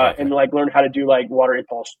 and Okay. like learn how to do like water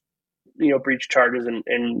impulse, breach charges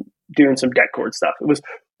and doing some deck cord stuff. It was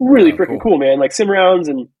really Oh, freaking cool. cool, man. Like sim rounds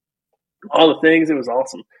and all the things. It was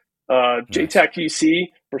awesome. Nice. JTAC QC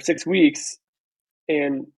for 6 weeks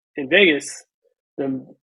in Vegas, the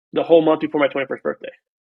the whole month before my 21st birthday.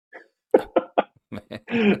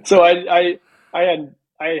 Man. So I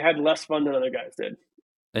had less fun than other guys did.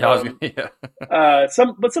 Yeah. Um, Yeah.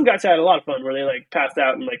 some guys had a lot of fun where they like passed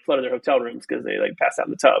out and like flooded their hotel rooms because they like passed out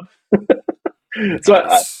in the tub. So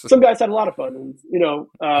Nice. some guys had a lot of fun, and,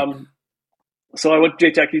 so I went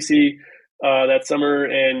to JTAC that summer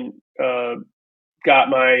and got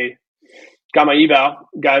my eval.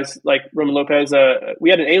 Guys like Roman Lopez. We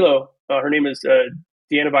had an ALO. Her name is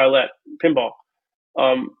Deanna Violet Pinball.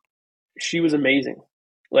 Um, she was amazing.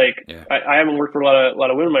 Like Yeah. I haven't worked for a lot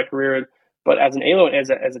of women in my career, but as an ALO, as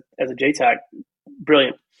a JTAC,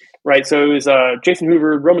 brilliant, right? So it was Jason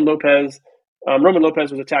Hoover, Roman Lopez. Roman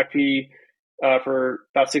Lopez was a TAC P for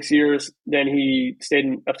about 6 years. Then he stayed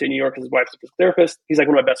in upstate New York because his wife's a physical therapist. He's like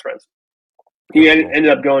one of my best friends. He Oh, cool. ended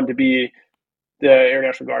up going to be the Air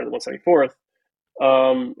National Guard of the 174th,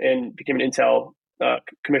 and became an Intel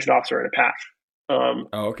commissioned officer at Apache.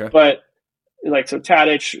 Oh, okay. But like so,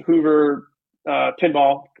 Tadich, Hoover,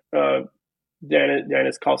 Pinball,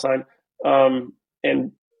 Dana's call sign,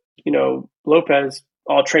 and Lopez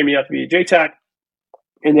all trained me up to be a JTAC,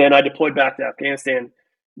 and then I deployed back to Afghanistan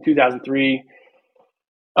in 2003.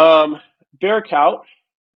 Barracout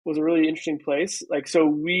was a really interesting place. Like so,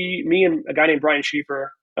 me and a guy named Brian Schieffer,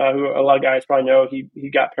 who a lot of guys probably know, he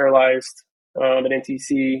got paralyzed at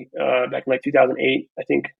NTC back in like 2008, I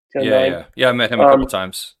think Yeah. 2009. Yeah. Yeah. I met him a couple Um,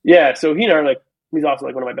 times. yeah, so he and I are like he's also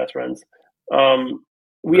like one of my best friends.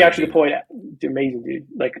 We Great actually dude. deployed amazing dude,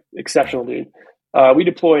 like exceptional dude. We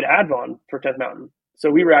deployed Advon for 10th Mountain, so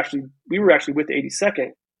we were actually with the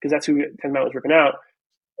 82nd because that's who 10th Mountain was ripping out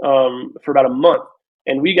for about a month,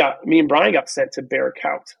 and me and Brian got sent to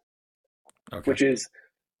Barracout, Okay. which is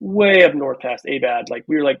way up north past Abad. Like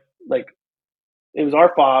we were like it was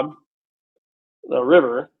our fob, the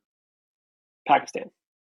river, Pakistan,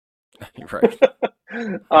 You're right.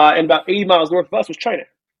 and about 80 miles north of us was China.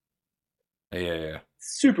 Yeah. Yeah.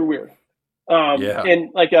 Super weird. Yeah. And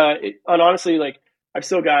like, and honestly, like I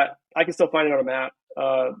can still find it on a map.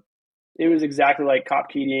 It was exactly like Cop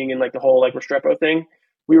Keating and like the whole like Restrepo thing.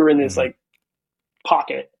 We were in this Hmm. like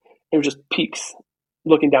pocket. It was just peaks.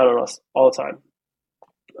 looking down on us all the time.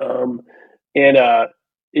 Um, and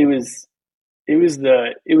it was it was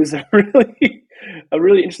a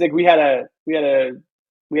really interesting. We had an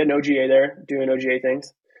OGA there doing OGA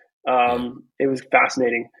things. Yeah. It was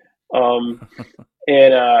fascinating, um,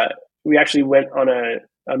 and we actually went on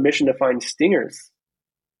a mission to find stingers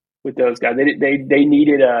with those guys. They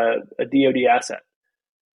needed a DoD asset,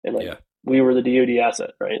 and like Yeah. we were the DoD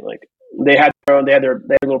asset, right? Like they had their own, they had a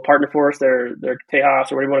little partner for us, their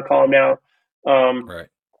Tejas or whatever you want to call them now, Right.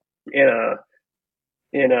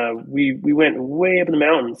 and we went way up in the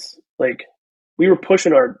mountains. Like we were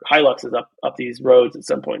pushing our Hiluxes up these roads at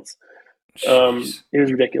some points. Jeez. It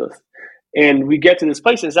was ridiculous. And we get to this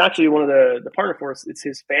place, and it's actually one of the partner for us. It's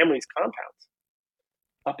his family's compounds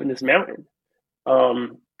up in this mountain,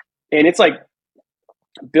 and it's like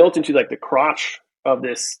built into like the crotch of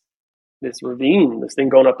this ravine, this thing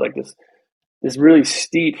going up like this really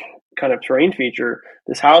steep kind of terrain feature.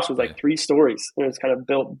 This house was Yeah. like 3 stories, and it was kind of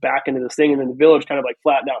built back into this thing, and then the village kind of like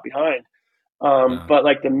flattened out behind. Wow. But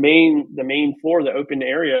like the main floor, the open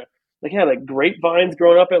area, like yeah, like grapevines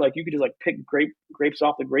growing up it. Like you could just like pick grapes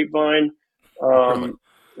off the grapevine. Really?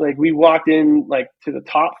 Like we walked in like to the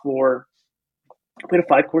top floor, we had a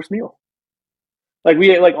 5 course meal. Like we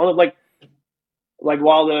had like on like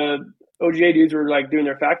while the OGA dudes were like doing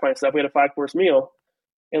their fact find stuff, we had a 5 course meal,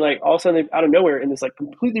 and like all of a sudden out of nowhere in this like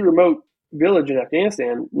completely remote village in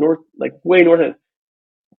Afghanistan, north like way north of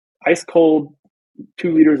ice cold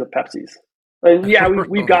 2 liters of Pepsis. And yeah, we've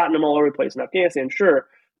Really? gotten them all over the place in Afghanistan, sure,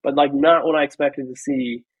 but like not what I expected to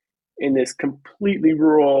see in this completely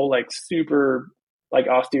rural, like super like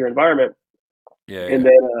austere environment. Yeah. And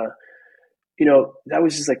Yeah. then that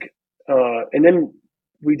was just like and then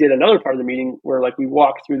we did another part of the meeting where like we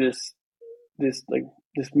walked through this like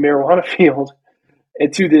this marijuana field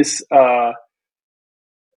into this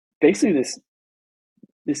basically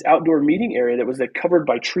this outdoor meeting area that was like covered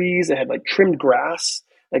by trees that had like trimmed grass,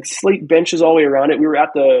 like slate benches all the way around it. We were at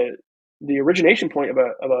the origination point of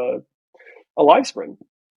a live spring.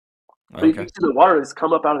 So you Okay. see the water that's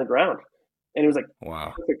come up out of the ground, and it was like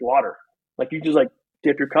Wow. perfect water. Like you just like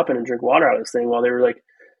dip your cup in and drink water out of this thing. While they were like,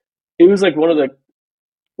 it was like one of the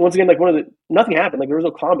once again like one of the nothing happened. Like there was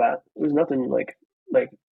no combat. It was nothing like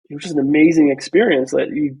it was just an amazing experience that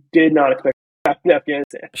you did not expect in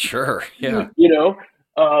Afghanistan. Sure. Yeah. You know,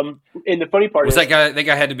 and the funny part Was is, that guy? That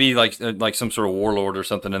guy had to be like some sort of warlord or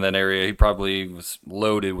something in that area. He probably was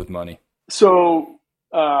loaded with money. so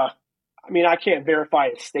I mean, I can't verify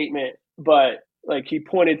his statement, but like he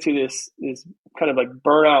pointed to this kind of like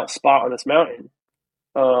burnout spot on this mountain.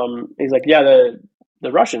 He's like, yeah,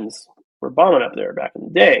 the Russians were bombing up there back in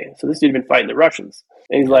the day. So this dude had been fighting the Russians,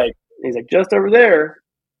 and Yeah. he's like just over there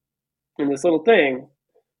in this little thing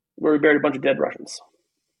where we buried a bunch of dead Russians.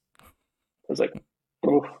 I was like,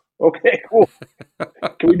 oh, okay, cool.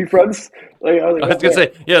 Can we be friends? Like, I was I like, was oh gonna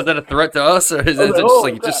man. say, yeah, is that a threat to us, or is I was it like, just oh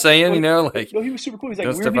like just crap. saying, Like, like no, he was super cool. He's like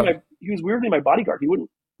don't step on? he was weirdly my bodyguard. He wouldn't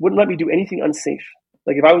let me do anything unsafe.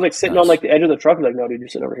 Like if I was like sitting on Nice. like the edge of the truck, he's like, no, dude, you're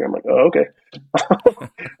sitting over here. I'm like, oh, okay.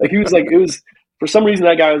 Like he was like, it was for some reason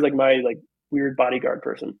that guy was like my like weird bodyguard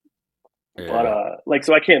person. But Yeah. like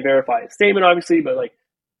so I can't verify his statement obviously, but like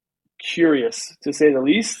curious to say the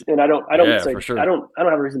least. And Yeah, for sure. I don't have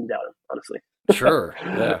a reason to doubt him, honestly. Sure.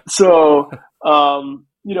 Yeah. So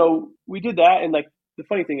we did that, and like the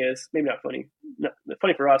funny thing is, maybe not funny,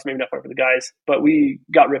 funny for us, maybe not funny for the guys, but we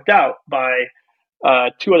got ripped out by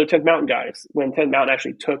 2 other 10th Mountain guys when 10th Mountain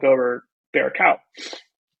actually took over Bear Cow.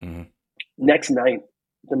 Hmm. Next night,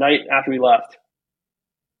 the night after we left,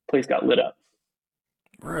 place got lit up.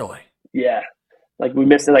 Really? Yeah, like we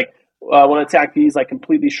missed it. Like one of the TACPs like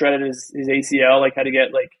completely shredded his ACL. Like had to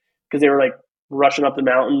get like because they were like rushing up the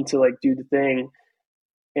mountain to like do the thing,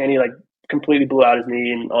 and he like completely blew out his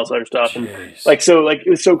knee and all this other stuff. And Jeez. like so, like it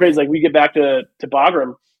was so crazy. Like we get back to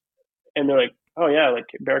Bagram, and they're like, "Oh yeah, like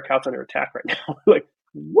Bear Cow's under attack right now." Like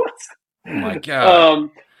what? Oh my God.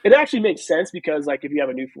 Um, it actually makes sense because like if you have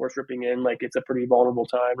a new force ripping in, like it's a pretty vulnerable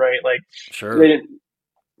time, right? Like they Sure. didn't.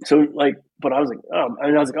 So like, but I was like,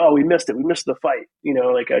 and I was like, oh, we missed it. We missed the fight. You know,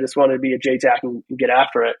 like I just wanted to be a JTAC and get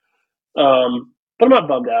after it. But I'm not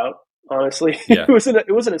bummed out, honestly. Yeah.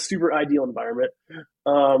 It wasn't a super ideal environment.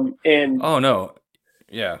 And Oh no.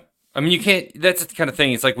 Yeah. I mean, you can't. That's the kind of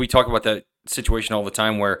thing. It's like we talk about that situation all the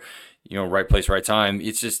time, where right place, right time.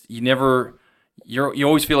 It's just you never. You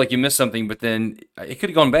always feel like you missed something, but then it could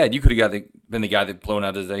have gone bad. You could have been the guy that blown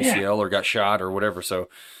out his yeah, ACL or got shot or whatever. So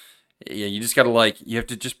yeah, you just got to you have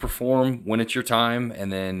to just perform when it's your time,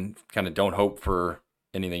 and then kind of don't hope for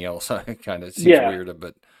anything else. It kind of seems yeah, weird,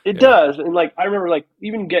 but it yeah. does. And like I remember, like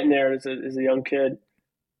even getting there as a young kid,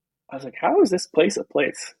 I was like, how is this place a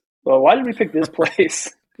place? Well, why did we pick this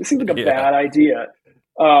place? This seems like a Yeah. bad idea.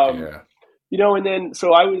 Um, Yeah. and then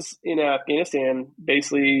so I was in Afghanistan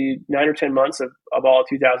basically 9 or 10 months of all of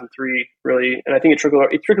 2003, really, and I think it trickled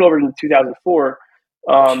over into 2004.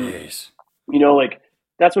 Um, Jeez. like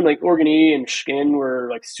that's when like Orkney and Skin were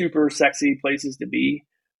like super sexy places to be.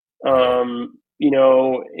 Yeah.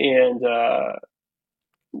 And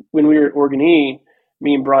when we were at Orkney,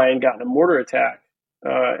 me and Brian got in a mortar attack,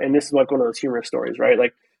 and this is like one of those humorous stories, right?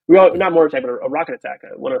 Like we all not mortar attack, but a rocket attack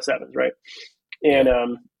at 107s, right? And Yeah.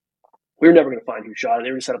 we were never going to find who shot it.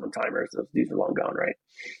 They were set up on timers. Those dudes are long gone, right?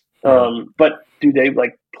 Mhm. But dude, they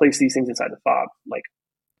like place these things inside the fob like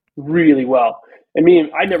really well. And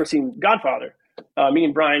I'd never seen Godfather. Me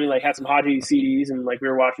and Brian like had some Haji CDs, and like we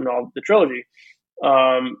were watching all the trilogy.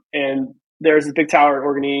 And there's this big tower at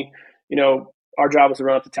Orkney. Our job was to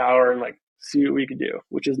run up the tower and like see what we could do,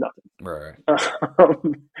 which is nothing. Right.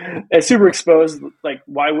 It's super exposed. Like,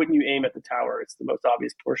 why wouldn't you aim at the tower? It's the most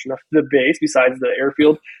obvious portion of the base, besides the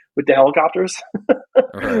airfield with the helicopters.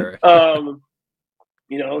 Right. um,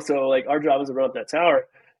 so like our job is to run up that tower,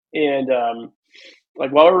 and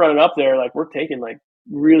like while we're running up there, like we're taking like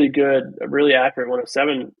really good, really accurate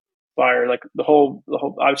 107 fire. Like the whole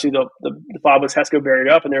obviously the fob was HESCO buried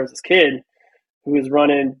up, and there was this kid who was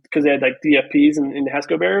running because they had like DFPs and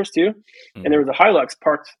HESCO barriers too, and there Mhm. was a Hilux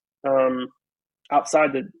parked outside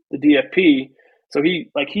the DFP. So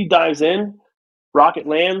he dives in, rocket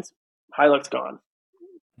lands, Hilux gone.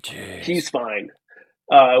 He's Jeez. fine.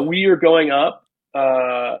 We are going up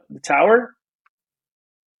the tower.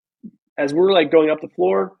 As we're like going up the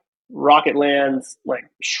floor, rocket lands, like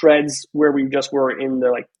shreds where we just were in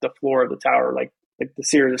the floor of the tower, like the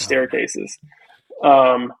series of Oh staircases.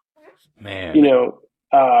 Um, you man. know,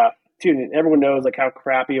 dude, everyone knows like how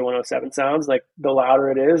crappy a 107 sounds. Like the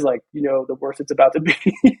louder it is, like the worse it's about to be.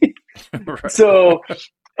 Right. So,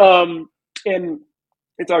 and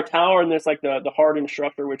it's our tower, and there's like the hard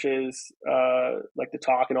instructor, which is like the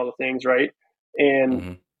talk and all the things, right? And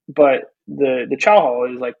Mhm. but the chow hall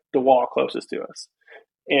is like the wall closest to us,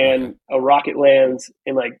 Okay. and a rocket lands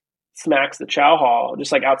and like smacks the chow hall,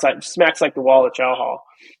 just like outside, smacks like the wall of the chow hall.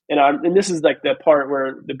 And this is like the part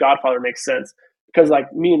where the Godfather makes sense, because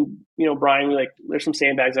like me and Brian, we like there's some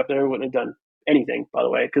sandbags up there. We wouldn't have done anything, by the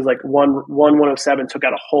way, because like one 107 took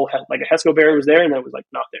out a whole like a HESCO barrier was there, and then it was like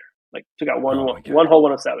not there. Like took out Oh my one god. whole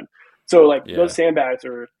 107. So like those Yeah. sandbags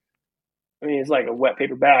are, I mean, it's like a wet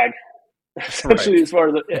paper bag essentially, Right. as far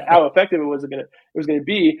as how effective it was gonna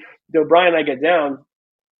be. Brian and I get down,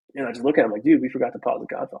 and I just look at him like, dude, we forgot to pause the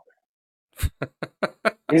Godfather.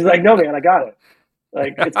 He's like, no, man, I got it.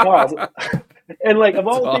 Like, it's paused. And like, of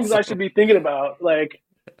That's all the things I awesome. should be thinking about, like,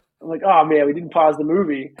 I'm like, oh man, we didn't pause the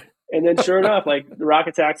movie. And then sure enough, like the rock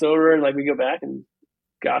attack's over, and like we go back, and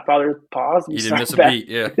Godfather paused, and we You didn't start miss a back. beat.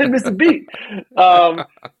 Yeah. We didn't miss a beat.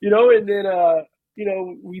 And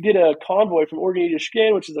then we did a convoy from Orkney to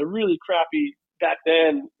Skin, which is a really crappy back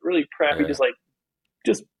then, really crappy, Yeah.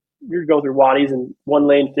 just we were going through wadis and one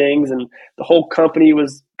lane things, and the whole company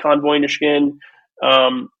was convoying to Skin.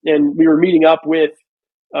 And we were meeting up with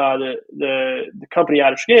the company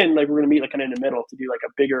out of Skin. Like we're going to meet like kind of in the middle to do like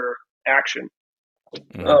a bigger action.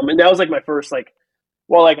 Mhm. And that was like my first like,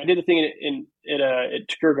 well, like I did the thing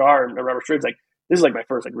at Kurgar and Rubber Strids. Like this is like my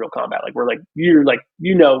first like real combat. Like we're like you're like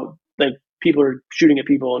like people are shooting at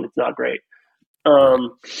people, and it's not great. Right.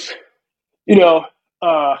 Um, you know,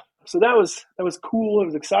 so that was cool. It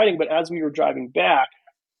was exciting. But as we were driving back,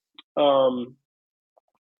 um,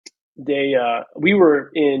 we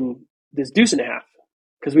were in this deuce and a half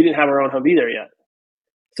because we didn't have our own Humvee there yet.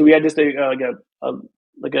 So we had just a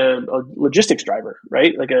logistics driver,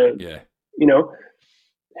 right? Like Yeah. you know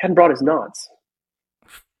hadn't brought his nods,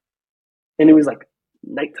 and it was like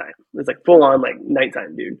nighttime. It was like full on like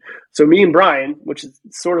nighttime, dude. So me and Brian, which is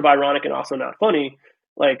sort of ironic and also not funny,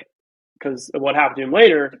 like because of what happened to him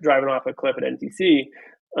later, driving off a cliff at NTC.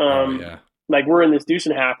 Oh Um, yeah. like we're in this deuce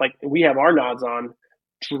and a half, like we have our nods on,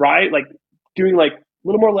 drive like doing like a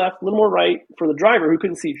little more left, a little more right for the driver who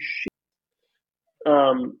couldn't see shit.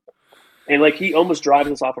 And like he almost drives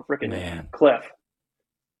us off a freaking Man. cliff.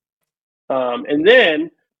 And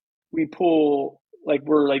then we pull like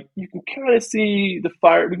we're like you can kind of see the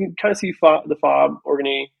fire. We can kind of see the fob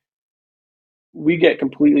Orkney. We get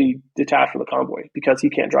completely detached from the convoy because he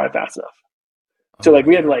can't drive fast enough. So Oh like my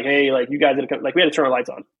we had to god. like, hey, like you guys didn't come, like we had to turn our lights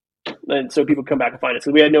on, and so people come back and find us.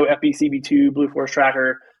 So we had no FBCB2 Blue Force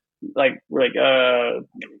tracker. Like we're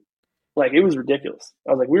like it was ridiculous.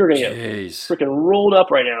 I was like, we were gonna get Jeez. freaking rolled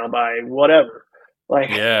up right now by whatever. Like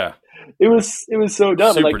Yeah. it was so dumb.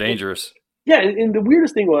 And Super like dangerous. yeah, and the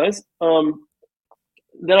weirdest thing was,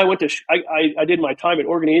 then I went to I did my time at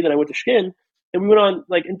Oregon E. Then I went to Skin, and we went on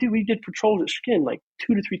like, and dude, we did patrols at Skin like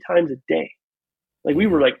 2 to 3 times a day. Like we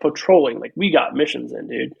were Mm-hmm. like patrolling, like we got missions in,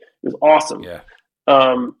 dude. It was awesome. Yeah.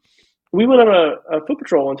 Um, we went on a foot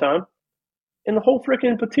patrol one time, and the whole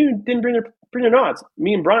freaking platoon didn't bring their knots.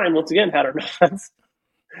 Me and Brian once again had our knots,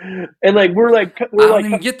 and like I we're don't like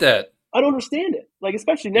even get that. I don't understand it. Like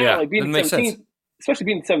especially now, Yeah, like being doesn't at make sense. 17, especially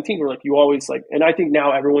being at 17, where like you always like, and I think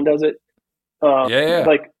now everyone does it. Yeah, yeah.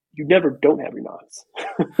 Like you never don't have your knots.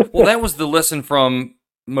 Well, that was the lesson from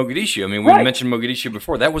Mogadishu. I mean, we Right. mentioned Mogadishu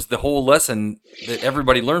before. That was the whole lesson that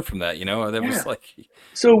everybody learned from that. You know, that Yeah. was like,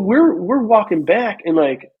 So we're walking back and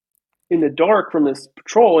like in the dark from this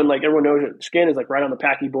patrol, and like everyone knows that Skin is like right on the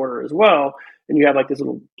Paki border as well. And you have like this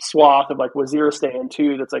little swath of like Waziristan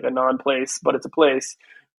too, that's like a non-place, but it's a place.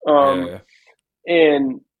 yeah,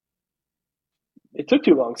 And it took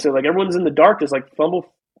too long. So like everyone's in the dark, just like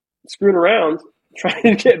screwing around, trying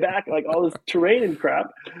to get back like all this terrain and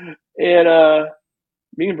crap. And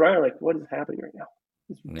me and Brian are like, what is happening right now?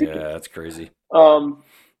 It's ridiculous. yeah. That's crazy. Um,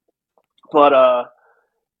 but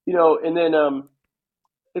you know, and then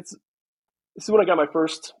it's this is when I got my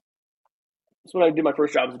first. This is when I did my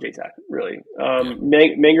first job as a JTAC. Really, Yeah,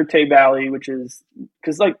 Mangerte Valley, which is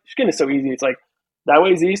because like Skin is so easy. It's like that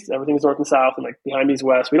way is east, everything's north and south, and like behind me is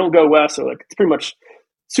west. We don't go west, so like it's pretty much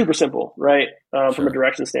super simple, right? From a sure.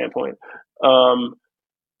 direction standpoint. Um,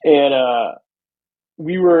 and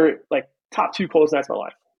we were like top two coldest nights of my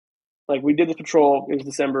life. Like we did the patrol. It was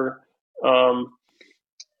December, and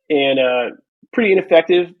pretty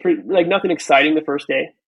ineffective. Like nothing exciting the first day.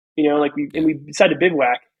 You know, like Yeah. we decided to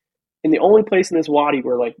bivouac in the only place in this wadi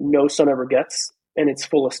where like no sun ever gets, and it's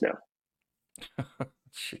full of snow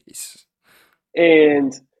Jeez.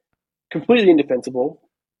 and completely indefensible.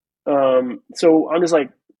 So I'm just like,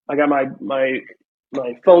 I got my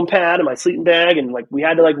foam pad and my sleeping bag, and like we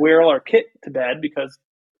had to like wear all our kit to bed because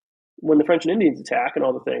when the French and Indians attack and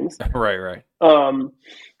all the things. Right, right. Um,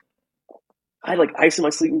 I had like ice in my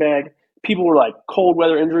sleeping bag. People were like cold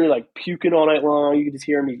weather injury, like puking all night long. You could just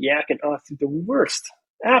hear me yakking. Oh, it's the worst.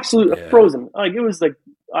 Absolute Yeah, frozen. Like it was like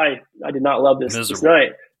I did not love this miserable.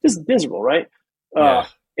 night. Just miserable, right? Uh,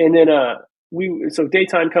 Yeah, and then we so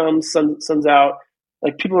daytime comes, sun's out.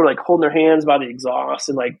 Like people are like holding their hands by the exhaust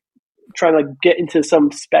and like trying to like get into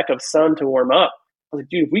some speck of sun to warm up. I was like,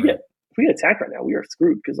 dude, right. if we get attacked right now, we are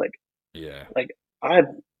screwed because Yeah, like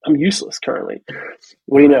I'm useless currently.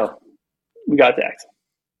 What do you right. know? We got attacked.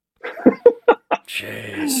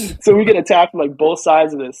 Jeez. So we get attacked from like both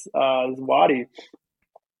sides of this wadi.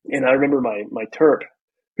 And I remember my terp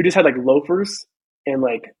who just had like loafers and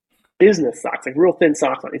like business socks, like real thin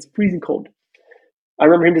socks on. It's freezing cold. I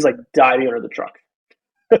remember him just like diving under the truck.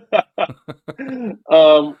 And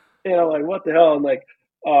I'm like, what the hell? I'm like,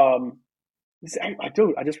 I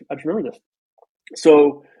just remember this.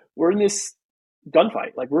 So we're in this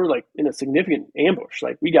gunfight. Like we're like in a significant ambush.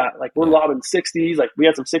 Like we got like we're Yeah. lobbing 60s. Like we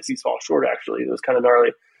had some 60s fall short actually. It was kind of gnarly.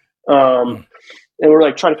 Um, Mm. and we're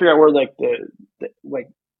like trying to figure out where like the like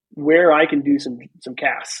where I can do some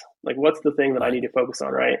casts. Like what's the thing that I Right. need to focus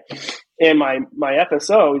on, right? And my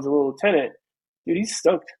FSO, he's a little lieutenant, dude. He's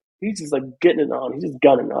stoked. He's just like getting it on. He's just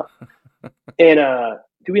gunning up. And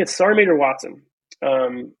dude, we had Sergeant Major Watson.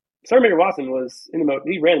 Sergeant Major Watson was in the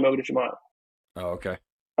he ran the Mogadishu Mile. Oh, okay.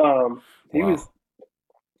 Um, he was, Wow.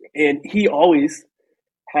 and he always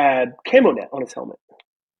had camo net on his helmet.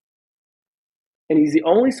 And he's the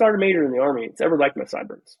only sergeant major in the army that's ever liked my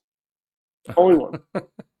sideburns. Only one.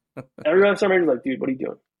 Every other sergeant major's like, dude, what are you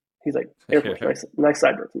doing? He's like, Air Force, nice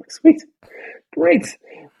sideburns. I'm like, sweet, great.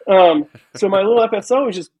 So my little FSO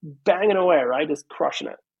is just banging away, right, just crushing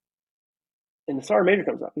it. And the sergeant major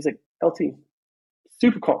comes up. He's like, LT,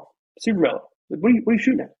 super calm, super mellow. Like, what are you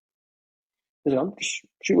shooting at? He's like, I'm just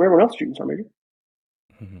shooting where everyone else is shooting, sergeant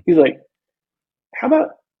major. Mhm. He's like, how about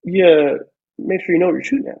you make sure you know what you're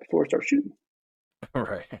shooting at before we start shooting?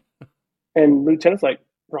 Right. And Lieutenant's like,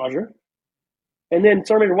 Roger. And then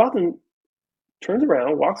Sergeant Major Watson turns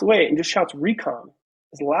around, walks away, and just shouts recon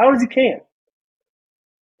as loud as he can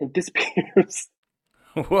and disappears.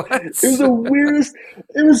 It was What? the weirdest.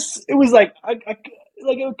 It was like I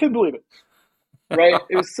couldn't believe it. Right?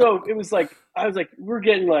 It was like I was like, we're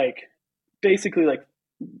getting like basically like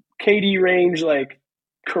KD range like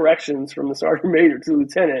corrections from the sergeant major to the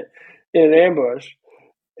lieutenant in an ambush.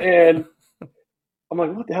 And I'm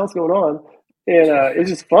like, what the hell's going on? And it's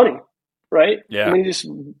just funny, right? And Yeah. then he just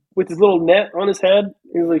with his little net on his head,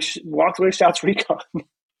 he like walks away, shouts recon.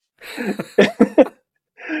 And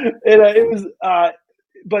it was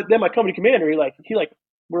but then my company commander, he like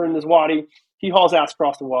we're in this wadi, he hauls ass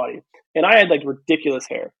across the wadi, and I had like ridiculous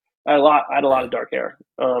hair. I had a lot Yeah. of dark hair.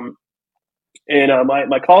 And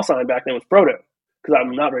my call sign back then was Frodo because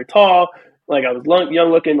I'm not very tall. Like I was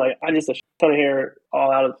young looking. Like I just a ton of hair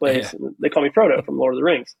all out of the Yeah. place. And they call me Frodo from Lord of the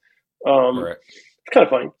Rings. Right. It's kind of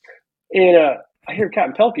funny. And I hear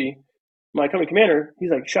Captain Pelkey, my company commander. He's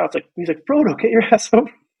like shouts like he's like Frodo, get your ass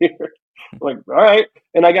over here. I'm like all right.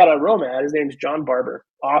 And I got a Romad. His name's John Barber.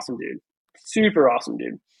 Awesome dude. Super awesome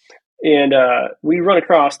dude. And we run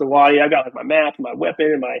across the wadi. I got like my map, my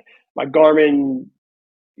weapon, and my Garmin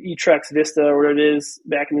Etrex Vista or whatever it is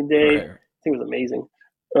back in the day. Right. I think it was amazing.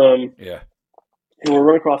 Yeah. And we're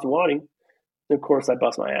running across the wadi. And of course, I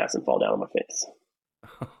bust my ass and fall down on my face.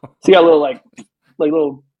 So you got little like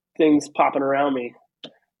little things popping around me,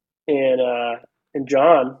 and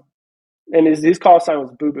John, and his call sign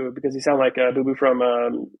was Boo Boo because he sounded like Boo Boo from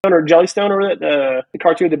or Jellystone or that the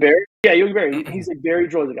cartoon the bear. Yeah, Yogi Bear. He's like very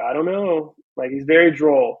droll. He's like I don't know, like he's very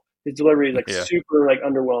droll. His delivery is like Yeah. super like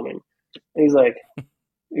underwhelming. And he's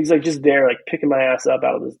like just there like picking my ass up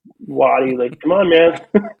out of this wadi. Like come on, man,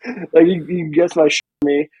 like he gets my shit on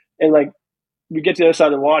me, and like we get to the other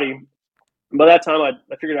side of the wadi. By that time, I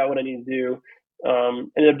figured out what I needed to do.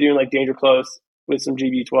 Ended up doing like danger close with some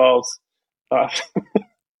GB12s.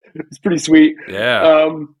 It's pretty sweet. Yeah.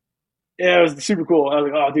 Yeah, it was super cool. I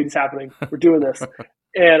was like, oh, dude, it's happening. We're doing this.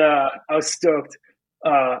 And I was stoked.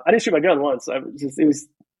 I didn't shoot my gun once. I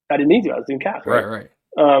didn't need to. I was doing CAS, right? Right.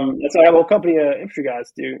 That's why I have a whole company of infantry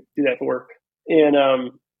guys do that for work. And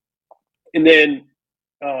then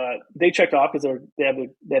they checked off because they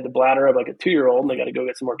had the bladder of like a 2-year-old, and they got to go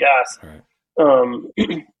get some more gas. Right.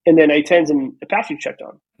 And then A10s and Apache checked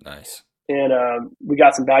on. Nice. And we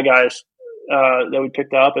got some bad guys that we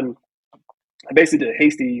picked up, and I basically did a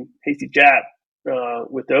hasty jab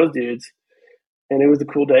with those dudes, and it was a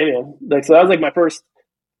cool day, man. Like so, that was like my first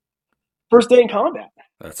day in combat.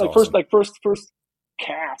 That's like awesome. first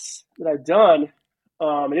CAS that I've done,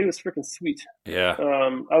 and it was freaking sweet. Yeah.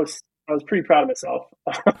 I was pretty proud of myself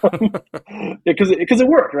because it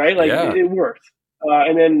worked, right? Like Yeah. it worked.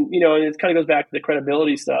 And then it kind of goes back to the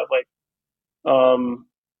credibility stuff. Like,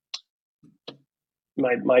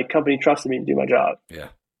 my company trusted me to do my job. Yeah.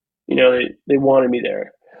 They wanted me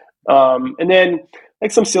there. And then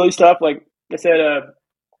like some silly stuff. Like I said,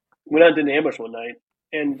 went out to an ambush one night,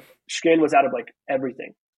 and skin was out of like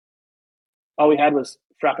everything. All we had was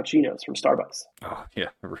frappuccinos from Starbucks. Oh yeah.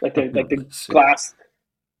 Like the glass,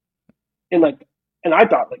 and I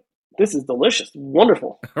thought like this is delicious,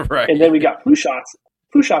 wonderful. Right. And then we got flu shots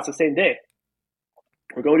the same day.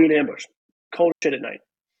 We're going to an ambush, cold shit at night,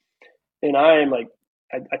 and I am like,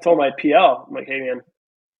 I told my PL, I'm like, hey man,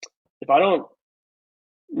 if I don't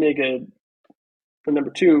make a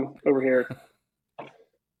number 2 over here,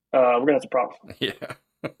 we're gonna have some problems. Yeah.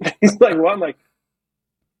 He's like, what? I'm like,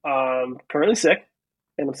 currently sick,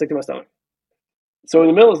 and I'm sick to my stomach. So in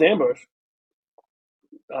the middle of the ambush,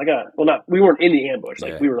 we weren't in the ambush,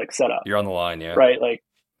 like we were like set up. You're on the line, yeah. Right, like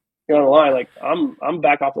you're on the line, like I'm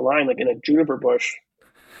back off the line, like in a juniper bush,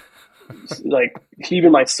 like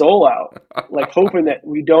heaving my soul out, like hoping that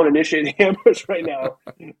we don't initiate the ambush right now,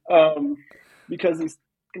 because these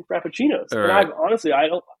frappuccinos. Right. And I've honestly,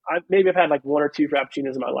 I've had like 1 or 2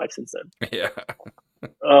 frappuccinos in my life since then. Yeah.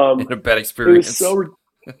 A bad experience.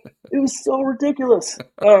 It was so ridiculous.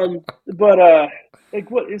 But like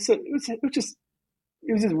what? It was just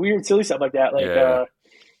weird, silly stuff like that. Like that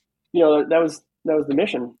was the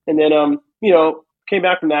mission. And then came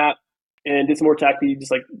back from that and did some more TACP.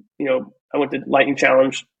 Just like I went to Lightning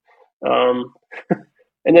Challenge, and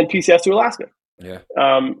then PCS to Alaska. Yeah.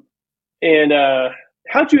 And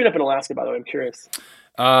how'd you end up in Alaska, by the way? I'm curious.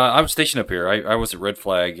 I was stationed up here. I was at Red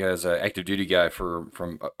Flag as an active duty guy from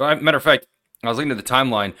matter of fact, I was looking at the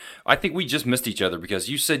timeline. I think we just missed each other because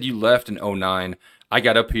you said you left in 2009. I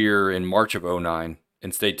got up here in March of 2009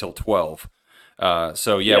 and stayed till 12.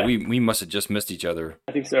 So yeah, we must have just missed each other.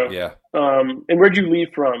 I think so. Yeah. And where'd you leave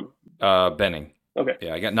from? Benning. Okay.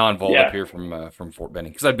 Yeah, I got non-vol up here from Fort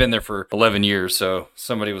Benning because I'd been there for 11 years. So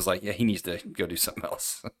somebody was like, yeah, he needs to go do something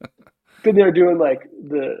else. Been there doing like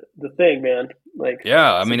the thing, man. Like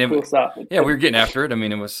I mean, cool stuff. Yeah, we were getting after it. I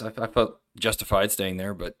mean, I felt justified staying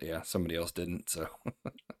there, but yeah, somebody else didn't. So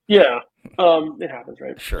yeah, it happens,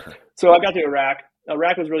 right? Sure. So I got to Iraq.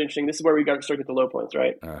 Iraq was really interesting. This is where we got to start with the low points,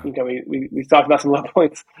 right? We talked about some low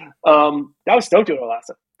points. I was stoked to go to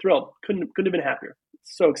Alaska. Thrilled. Couldn't have been happier.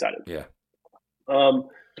 So excited. Yeah.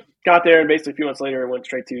 Got there and basically a few months later went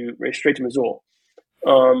straight to Mosul.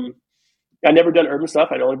 I'd never done urban stuff.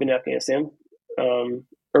 I'd only been in Afghanistan.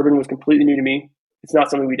 Urban was completely new to me. It's not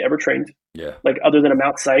something we'd ever trained. Yeah. Like other than a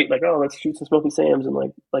mount site, like, oh, let's shoot some Smoky Sams, and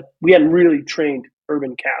like we hadn't really trained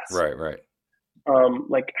urban casts. Right.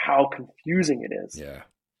 like how confusing it is. Yeah.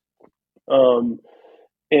 Um,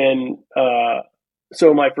 and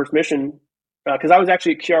so my first mission, because I was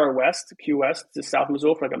actually at Q West, to South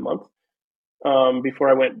Missoula for like a month before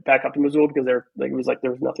I went back up to Missoula because it was like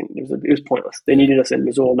there was nothing, it was pointless. They needed us in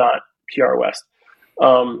Missoula, not QR West.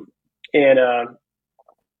 Um, and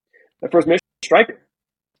my first mission, striker.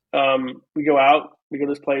 We go out, we go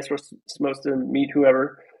to this place, we're supposed to meet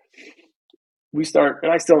whoever. We start,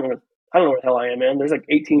 and I still don't know, I don't know where the hell I am, man. There's like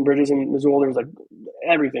 18 bridges in Missoula. There's like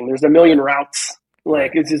everything. There's a million Yeah. routes.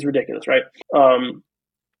 Like Right. it's just ridiculous, right? And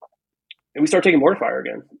we start taking mortar fire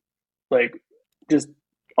again, like just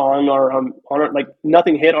on our like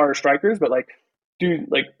nothing hit our strikers, but like dude,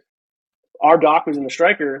 like our dock was in the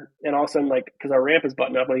striker, and all of a sudden, like because our ramp is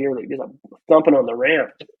buttoned up, I hear like just a thumping on the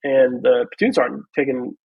ramp, and the platoon sergeant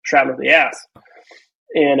taking shrapnel to the ass,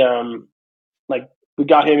 and like we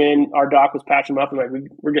got him in, our dock was patching him up, and like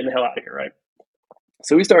we're getting the hell out of here, right?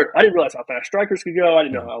 So we start. I didn't realize how fast strikers could go. I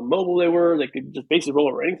didn't know how mobile they were. They could just basically roll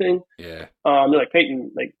over anything. Yeah. They're like,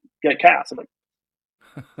 Peyton, like get cast. I'm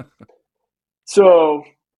like, so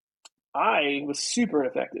I was super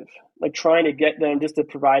ineffective, like trying to get them just to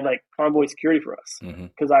provide like convoy security for us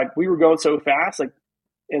because we were going so fast, like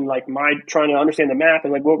and like my trying to understand the map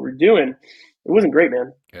and like what we're doing, it wasn't great,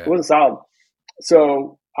 man. Yeah. It wasn't solid.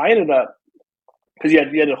 So I ended up because you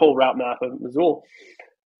had a whole route map of Missoula.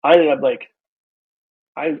 I ended up like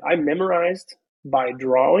I memorized by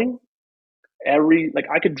drawing like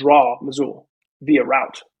I could draw Missoula via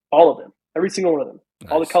route, all of them, every single one of them,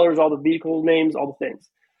 all the colors, all the vehicle names, all the things.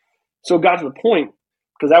 So it got to the point,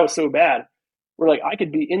 because that was so bad, where like I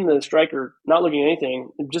could be in the striker, not looking at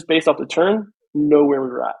anything, just based off the turn, know where we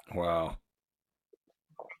were at. Wow.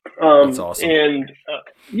 That's awesome. And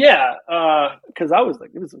yeah, because I was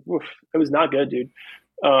like, it was not good, dude.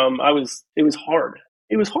 It was hard.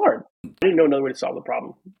 It was hard. I didn't know another way to solve the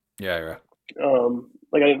problem. Yeah.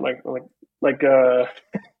 Like I didn't it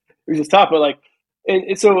was just tough, but like,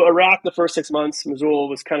 and so Iraq, the first 6 months, Missoula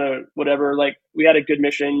was kind of whatever. Like we had a good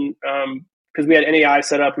mission because we had NAI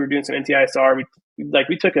set up. We were doing some NTISR.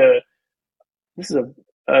 We took this is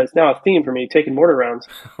it's now a theme for me, taking mortar rounds.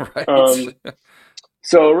 Right.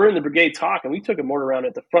 So we're in the brigade talk, and we took a mortar round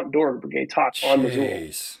at the front door of the brigade talk on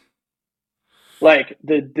Missoula. Like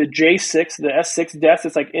the J6, the S6 desk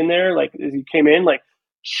that's like in there, like as you came in, like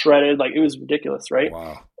shredded, like it was ridiculous, right?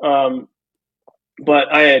 Wow. But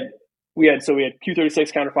we had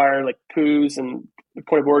Q-36 counterfire, like POOs and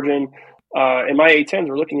point of origin, and my A-10s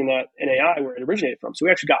were looking in that NAI where it originated from. So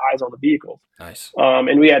we actually got eyes on the vehicle. Nice.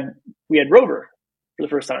 And we had Rover for the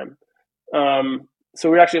first time. So we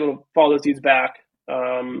were actually able to follow those dudes back,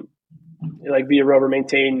 like via Rover,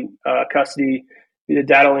 maintain custody via the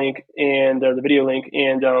data link and the video link,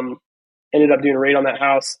 and ended up doing a raid on that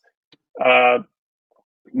house.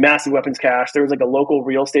 Massive weapons cache. There was like a local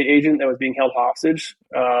real estate agent that was being held hostage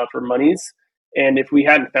for monies, and if we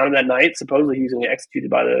hadn't found him that night, supposedly he was going to get executed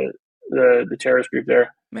by the terrorist group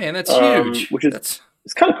there. Man, that's huge. Which is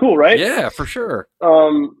it's kind of cool, right? Yeah, for sure.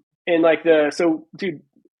 And like dude,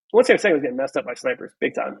 one thing I'm saying was getting messed up by snipers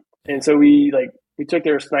big time, and so we took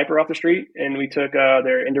their sniper off the street, and we took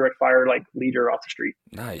their indirect fire like leader off the street.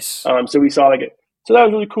 Nice. So we saw so that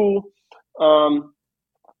was really cool.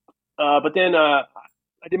 But then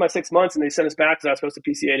I did my 6 months, and they sent us back because I was supposed to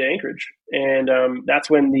PCA to Anchorage, and that's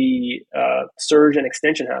when the surge and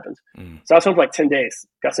extension happened. So I was home for like 10 days.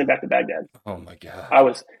 Got sent back to Baghdad. Oh my god!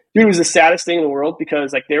 It was the saddest thing in the world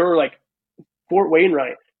because like they were like Fort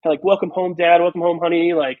Wainwright, like welcome home, Dad, welcome home,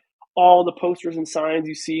 honey, like all the posters and signs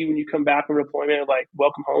you see when you come back from deployment, like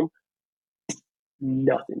welcome home.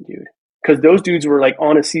 Nothing, dude, because those dudes were like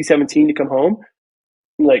on a C-17 to come home.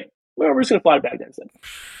 Like, well, we're just gonna fly to Baghdad instead.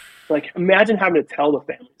 Like, imagine having to tell the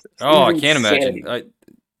families this. Oh, I can't imagine.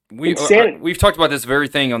 We've talked about this very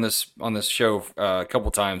thing on this show a couple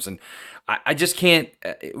times, and I just can't,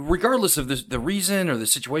 regardless of the reason or the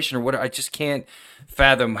situation or what, I just can't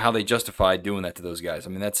fathom how they justify doing that to those guys. I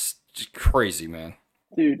mean, that's just crazy, man.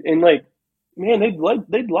 Dude, and like, man,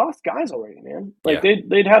 they'd lost guys already, man. Like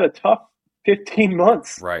they'd had a tough 15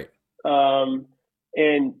 months, right?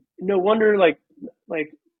 And no wonder, like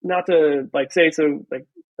not to like say so, like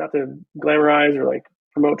not to glamorize or like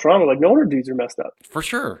promote trauma, like no wonder dudes are messed up. For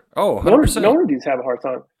sure. Oh, 100%. No wonder dudes have a hard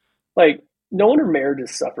time. Like no wonder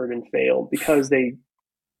marriages suffered and failed because they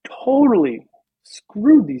totally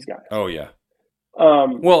screwed these guys. Oh yeah.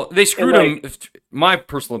 Well, they screwed him. My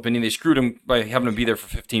personal opinion, they screwed him by having him be there for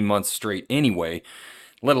 15 months straight anyway,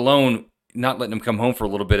 let alone not letting him come home for a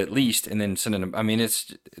little bit at least, and then sending him. I mean,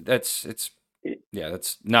 that's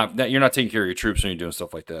not, you're not taking care of your troops when you're doing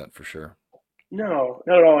stuff like that, for sure. no,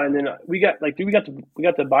 not at all. And then we got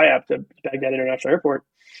the buy app to Baghdad International Airport,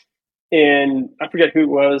 and I forget who it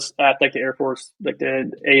was at like the Air Force, like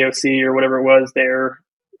the AOC or whatever it was there,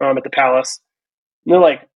 at the palace. And they're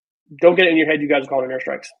like, "Don't get it in your head. You guys are calling in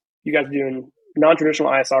airstrikes. You guys are doing non-traditional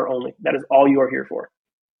ISR only. That is all you are here for."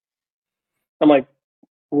 I'm like,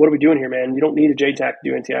 "What are we doing here, man? You don't need a JTAC to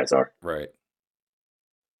do anti-ISR." Right.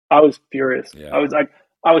 I was furious. Yeah.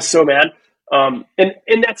 I was so mad. And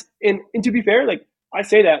to be fair, like I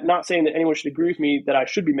say that, not saying that anyone should agree with me that I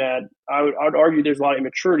should be mad. I would argue there's a lot of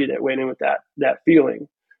immaturity that went in with that feeling.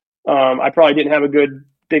 I probably didn't have a good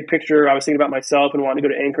big picture. I was thinking about myself and wanting to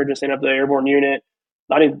go to Anchorage and stand up the airborne unit.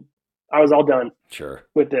 I didn't. I was all done Sure.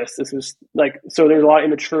 with this. This was like, so there's a lot of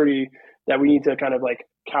immaturity that we need to kind of like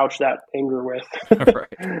couch that anger with.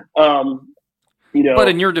 Right. um, you But know,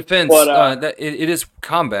 in your defense, but that it is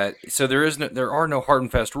combat, so there are no hard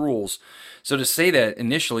and fast rules. So to say that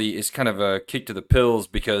initially is kind of a kick to the pills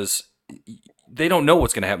because they don't know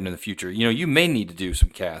what's going to happen in the future. You know, you may need to do some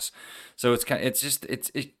casts, so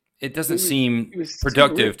it doesn't seem it was super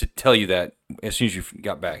productive weird. to tell you that as soon as you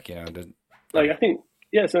got back. You know, Like I think,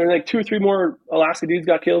 yeah. So like two or three more Alaska dudes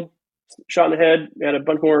got killed, shot in the head. We had a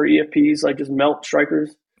bunch more EFPs like just melt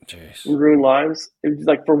strikers jeez, and ruin lives. It was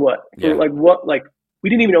like for what? For yeah, like what? Like we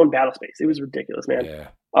didn't even own battle space. It was ridiculous, man.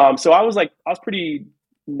 yeah, So I was pretty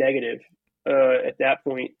negative at that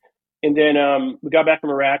point. And then we got back from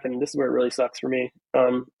Iraq, and this is where it really sucks for me,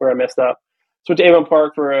 where I messed up. So went to Avon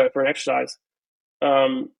Park for an exercise,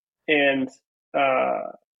 um, and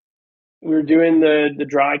uh, we were doing the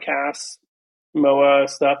dry cast MOA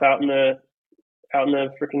stuff out in the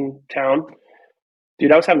freaking town.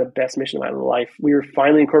 Dude, I was having the best mission of my life. We were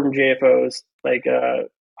finally incorporating JFOs. Like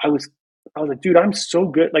I was I was like, dude, I'm so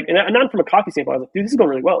good. Like, and not from a coffee sample. I was like, dude, this is going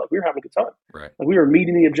really well. Like, we were having a good time. right, Like, we were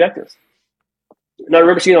meeting the objectives. And I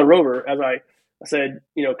remember seeing on Rover, as I said,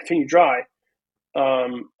 continue dry. I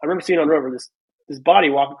remember seeing on Rover this body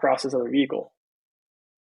walk across this other vehicle,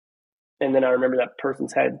 and then I remember that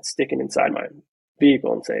person's head sticking inside my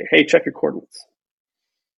vehicle and say, "Hey, check your coordinates."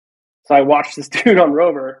 So I watched this dude on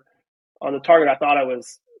Rover on the target I thought I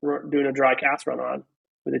was doing a dry cast run on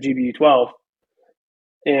with a GBU 12,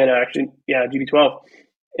 and actually, yeah, GB 12,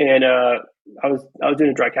 and I was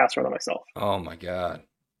doing a dry cast run on myself. oh my god,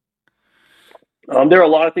 There are a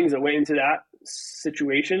lot of things that went into that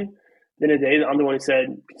situation. Then a day, I'm the one who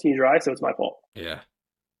said continue dry, so it's my fault. yeah,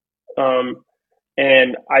 Um,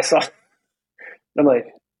 and I saw, I'm like,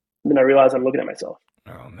 then I realized I'm looking at myself,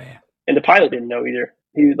 oh man, and the pilot didn't know either.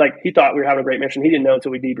 He thought we were having a great mission. He didn't know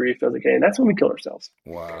until we debriefed. I was like, hey, and that's when we killed ourselves.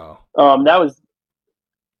 wow, That was,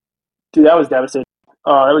 dude, that was devastating.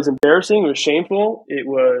 That was embarrassing. It was shameful. It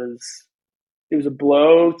was a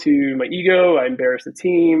blow to my ego. I embarrassed the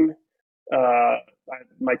team.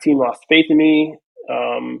 My team lost faith in me.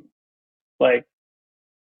 Like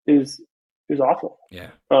it was awful. yeah,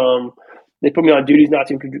 They put me on duties not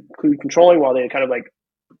to include controlling while they kind of like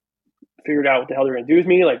figured out what the hell they're going to do with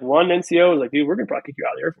me. Like one NCO was like, dude, we're going to probably kick you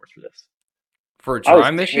out of the Air Force for this. for a I was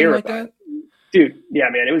dry mission like terrified, that, dude. Yeah,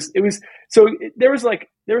 man. It was so there was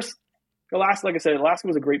Alaska. Like I said, Alaska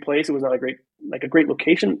was a great place. It was not a great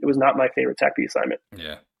location. It was not my favorite TACP assignment.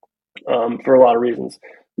 yeah, For a lot of reasons.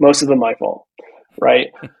 Most of them my fault, right?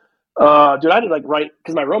 Dude, I had to like write,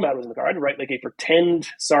 because my romad was in the car. I had to write like a pretend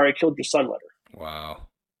 "sorry I killed your son" letter. wow,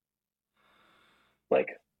 Like,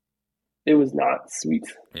 it was not sweet.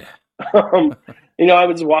 yeah, I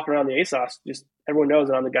would just walk around the ASOS. Just everyone knows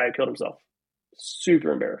that I'm the guy who killed himself.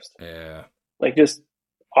 Super embarrassed. yeah, Like, just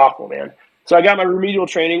awful, man. So I got my remedial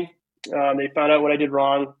training. They found out what I did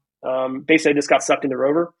wrong. Basically, I just got sucked into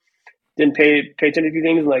Rover. Didn't pay attention to a few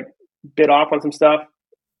things and like bit off on some stuff.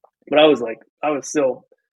 But I was still.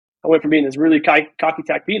 I went from being this really cocky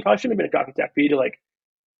TAC P, and probably shouldn't have been a cocky TAC P, to like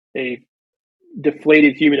a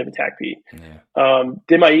deflated human of a TAC P. yeah,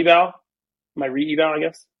 Did my eval, my re-eval, I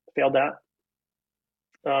guess. Failed that.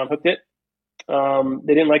 Hooked it.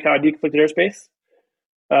 They didn't like how I deconflicted airspace,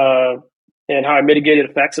 and how I mitigated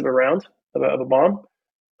effects of a round of a bomb.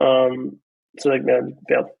 So like, man,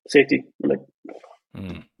 failed. Safety. I'm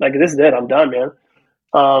like, this is it. I'm done,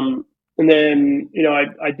 man. And then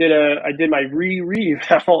I did my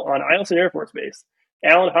re-eval on Eielson Air Force Base.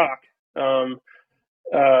 Alan Hawk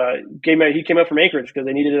he came up from Anchorage because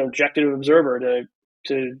they needed an objective observer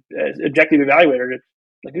to objective evaluator to,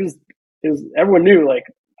 like, it was everyone knew like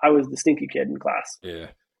I was the stinky kid in class, yeah,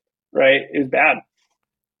 right? It was bad.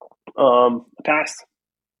 I passed.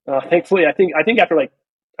 Thankfully, I think after like,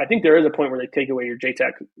 I think there is a point where they take away your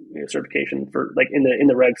JTAC certification for like in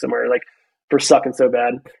the reg somewhere, like for sucking so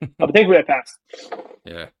bad. But thankfully I passed.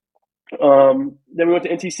 yeah. Then we went to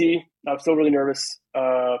NTC. I was still really nervous.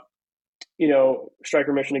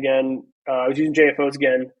 Striker mission again. I was using JFOs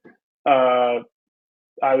again. I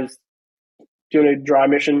was doing a dry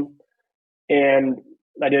mission, and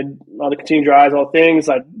I did all the continuing dries, all the things.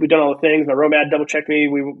 We'd done all the things. My Romad double checked me.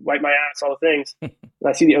 We wiped my ass, all the things. And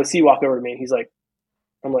I see the OC walk over to me. He's like,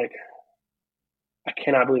 I'm like, I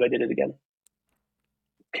cannot believe I did it again.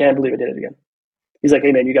 Can't believe I did it again. He's like,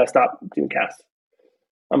 hey man, you gotta stop doing casts.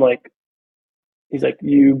 I'm like, he's like,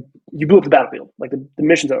 you blew up the battlefield. Like the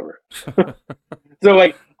mission's over. So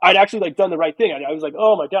like I'd actually like done the right thing. I was like,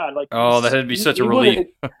 oh my god, like Oh, that'd be such a relief.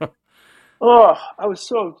 Oh, I was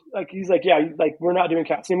so like he's like, yeah, like we're not doing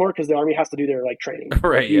casts anymore because the Army has to do their like training.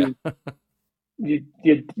 Right, like, yeah.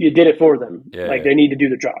 You did it for them. Yeah, like yeah. they need to do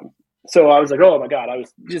the job. So I was like, oh my god, I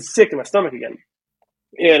was just sick to my stomach again.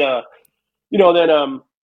 And then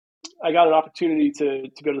I got an opportunity to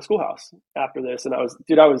go to the schoolhouse after this, and I was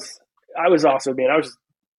also, man, I was just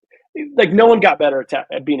like, no one got better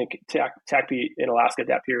at being a TACP in Alaska at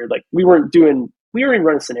that period. Like we weren't even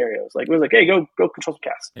running scenarios. Like it was like, hey, go control some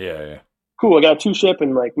casts. Yeah, yeah. Cool. I got a 2-ship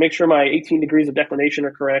and like make sure my 18 degrees of declination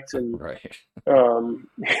are correct, and Right.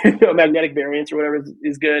 magnetic variance or whatever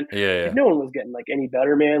is good. Yeah, yeah. Like, no one was getting like any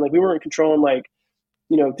better, man. Like we weren't controlling like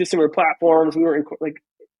dissimilar platforms. We weren't like,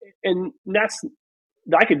 and that's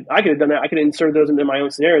I could have done that. I could have inserted those into my own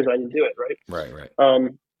scenarios, but I didn't do it. Right, right.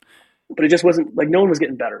 But it just wasn't like, no one was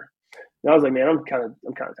getting better. And I was like, man, I'm kind of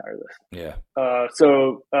tired of this. Yeah.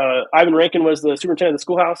 So Ivan Rankin was the superintendent of the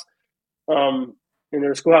schoolhouse. And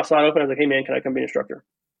their schoolhouse slot open. I was like, hey man, can I come be an instructor?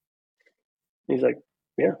 And he's like,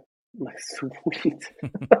 yeah. I'm like, sweet.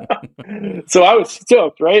 So I was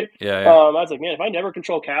stoked, right? Yeah, yeah. I was like, man, if I never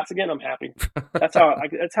control cast again, I'm happy. This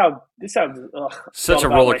sounds Such a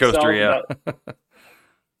roller coaster, yeah.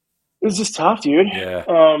 It was just tough, dude. Yeah.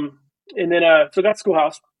 And then so I got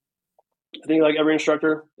schoolhouse. I think like every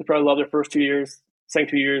instructor, they probably love their first 2 years.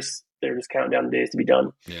 Second 2 years, they're just counting down the days to be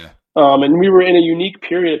done. Yeah. And we were in a unique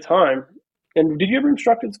period of time. And did you ever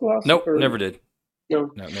instruct at schoolhouse? Nope, never did.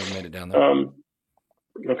 No, never made it down there.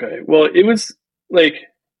 Okay. Well, it was like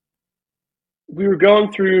we were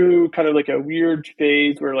going through kind of like a weird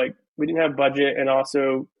phase where like we didn't have budget, and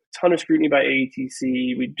also a ton of scrutiny by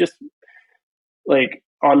AETC. We just like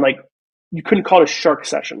on like, you couldn't call it a shark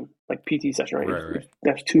session, like PT session, right? Right.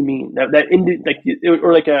 That's too mean. That ended like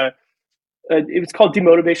or like it was called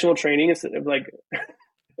demotivational training instead of like it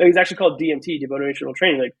was actually called DMT, demotivational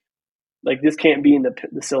training. Like this can't be in the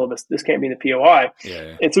syllabus. This can't be in the POI.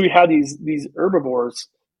 Yeah. And so we had these herbivores,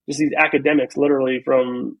 just these academics, literally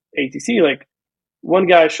from ATC. Like one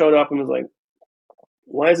guy showed up and was like,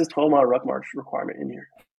 "Why is this 12-mile ruck march requirement in here?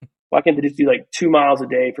 Why can't they just do like 2 miles a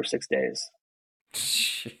day for 6 days?"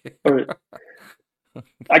 Or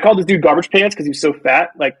I called this dude garbage pants because he was so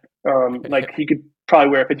fat. Like he could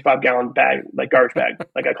probably wear a 55-gallon bag, like garbage bag.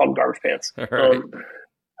 Like I called him garbage pants. Right.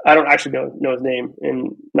 I don't actually know his name,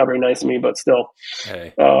 and not very nice to me, but still.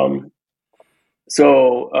 Hey. Chief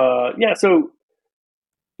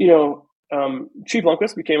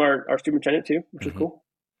Lundquist became our superintendent too, which is cool.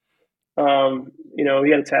 He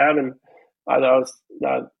had a tab, and I thought it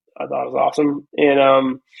was awesome.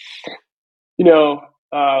 And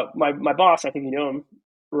my boss, I think you know him,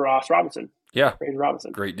 Ross Robinson. Yeah. Ray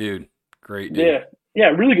Robinson. Great dude. Yeah,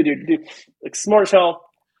 really good dude. Like smart as hell.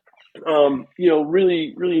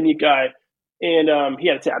 Really, really unique guy. And he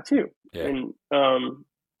had a tab too. Yeah. And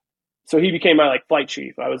so he became my like flight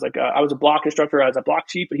chief. I was a block instructor. I was a block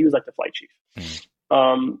chief, but he was like the flight chief.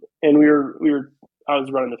 Mm-hmm. And I was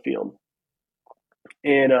running the field.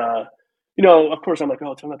 And of course I'm like,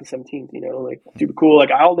 oh, tell me about the 17th, like super cool.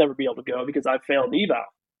 Like I'll never be able to go because I failed eval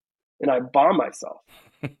and I bombed myself.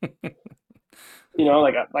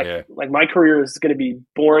 Like my career is going to be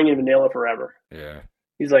boring and vanilla forever. Yeah.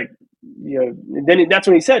 He's like, then that's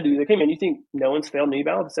when he said, dude, like, hey man, you think no one's failed an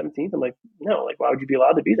eval at the 17th? I'm like, no, like, why would you be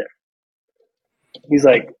allowed to be there? He's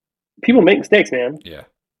like, people make mistakes, man. Yeah.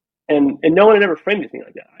 And no one had ever framed anything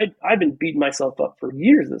like that. I've been beating myself up for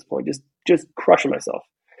years at this point, just crushing myself.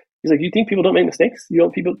 He's like, you think people don't make mistakes? You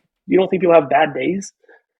don't think people have bad days?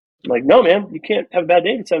 I'm like, no, man, you can't have a bad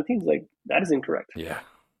day at 17th. He's like, that is incorrect. Yeah.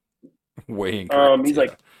 Way incorrect.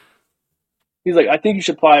 He's like, I think you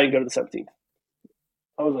should apply and go to the 17th.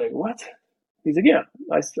 I was like, what? He's like, yeah,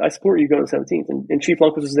 I support you going to the 17th. And Chief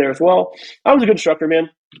Lundquist was there as well. I was a good instructor,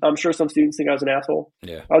 man. I'm sure some students think I was an asshole.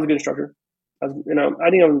 Yeah. I was a good instructor. I think I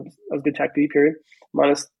was a good tech B, period,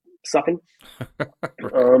 minus sucking. So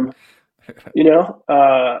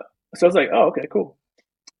I was like, oh, okay, cool.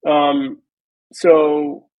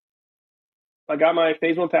 So I got my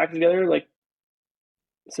phase 1 package together, like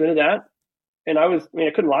submitted that. and I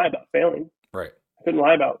couldn't lie about failing. Right. I couldn't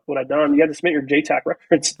lie about what I'd done. You had to submit your JTAC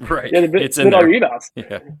records. Right. You had to It's in submit all there. your evals.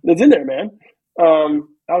 Yeah. That's in there, man.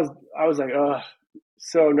 I was like,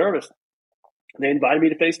 so nervous. They invited me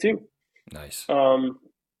to phase two. Nice. And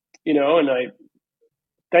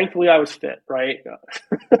thankfully I was fit, right?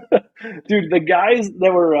 Dude, the guys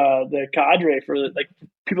that were the cadre for like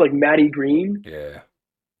people like Matty Green, Yeah.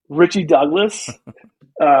 Richie Douglas,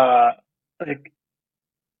 uh, like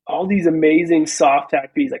all these amazing soft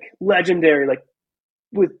tack P's, like legendary, like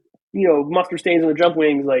with mustard stains on the jump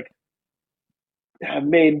wings, like have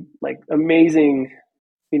made like amazing,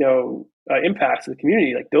 impacts to the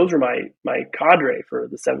community. Like those were my cadre for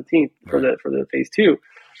the 17th for Right. the phase two.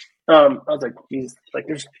 I was like, geez, like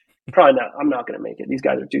there's probably not. I'm not going to make it. These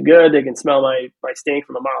guys are too good. They can smell my stink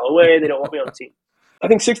from a mile away. They don't want me on the team. I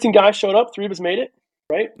think 16 guys showed up. 3 of us made it.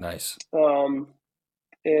 Right. Nice. And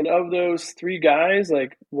of those 3 guys,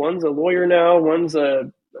 like one's a lawyer now, one's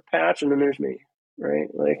a patch, and then there's me. Right.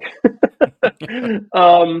 Like, and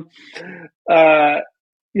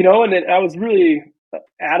then I was really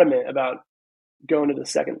adamant about going to the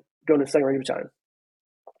second Ranger battalion.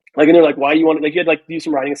 Like, and they're like, why do you want to, like, you had like do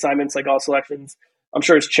some writing assignments, like all selections. I'm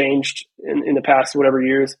sure it's changed in the past, whatever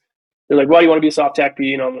years. They're like, why do you want to be a soft tac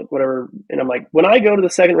P? And I'm like, whatever. And I'm like, when I go to the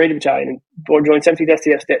second Ranger battalion or join 17th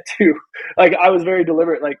STS Det 2, like I was very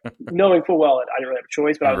deliberate, like knowing full well that I didn't really have a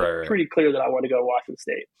choice, but I was like, pretty clear that I wanted to go to Washington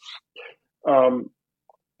State.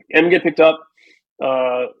 And get picked up,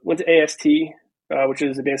 went to AST, which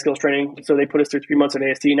is advanced skills training. So they put us through 3 months at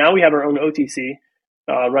AST. Now we have our own OTC,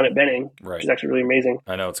 run at Benning, which is actually really amazing.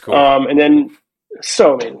 I know, it's cool. And then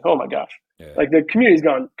so amazing. Oh my gosh. Yeah. Like the community's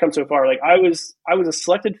come so far. Like I was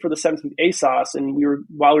selected for the 17th ASOS, and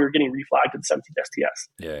while we were getting reflagged to the 17th STS.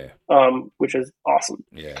 Yeah. Which is awesome.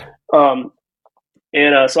 Yeah.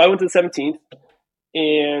 So I went to the 17th,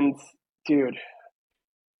 and dude,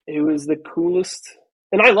 it was the coolest.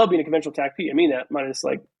 And I love being a conventional TAC P. I mean that, minus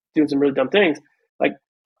like doing some really dumb things. Like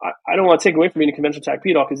I don't want to take away from being a conventional TAC P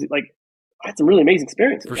at all, because like I had some really amazing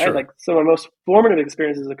experiences. For right? sure. Like some of my most formative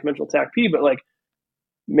experiences as a conventional TAC P. But like,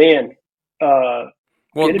 man. Well,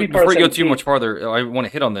 before you go too much farther, I want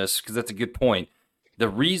to hit on this because that's a good point. The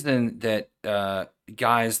reason that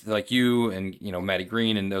guys like you and Matty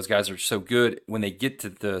Green and those guys are so good when they get to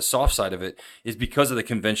the soft side of it is because of the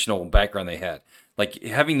conventional background they had. Like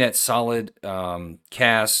having that solid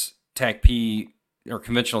CAS, TAC P, or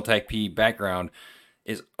conventional TAC P background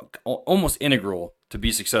is almost integral to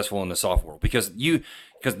be successful in the soft world, because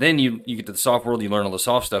then you get to the soft world, you learn all the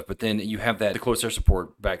soft stuff, but then you have the close air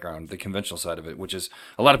support background, the conventional side of it, which is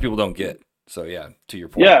a lot of people don't get. So yeah, to your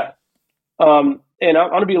point. Yeah. And I'm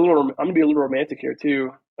gonna be a little romantic here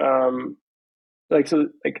too.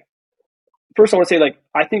 First I want to say, like,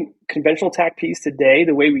 I think conventional TAC Ps today,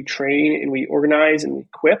 the way we train and we organize and we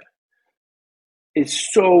equip, is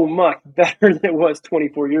so much better than it was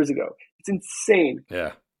 24 years ago. It's insane.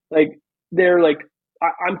 Yeah. Like they're like,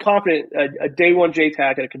 I'm confident a day one JTAC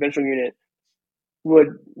at a conventional unit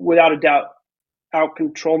would, without a doubt, out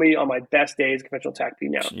control me on my best days conventional TAC P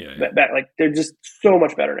now. Yeah. Like they're just so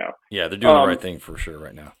much better now. Yeah, they're doing the right thing for sure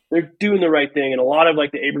right now. They're doing the right thing, and a lot of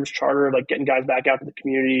like the Abrams charter, like getting guys back out to the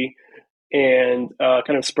community and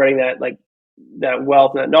kind of spreading that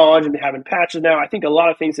wealth and that knowledge and having patches now. I think a lot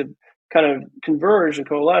of things have kind of converged and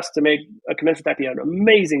coalesced to make a conventional TAC P an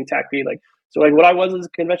amazing TAC P. Like, so like what I was as a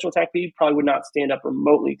conventional TAC P probably would not stand up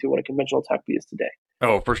remotely to what a conventional TAC P is today.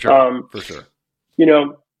 Oh, for sure. For sure.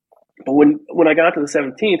 But when I got to the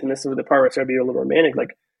 17th, and this is the part where I started being a little romantic,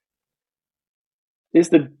 like, it's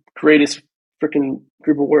the greatest freaking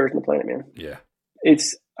group of warriors on the planet, man. Yeah.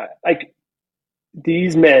 It's like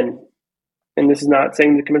these men, and this is not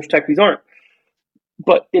saying the conventional TAC Ps aren't,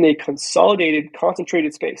 but in a consolidated,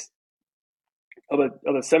 concentrated space of a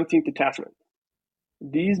 17th detachment,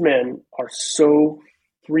 these men are so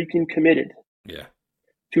freaking committed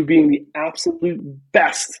to being the absolute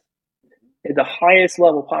best at the highest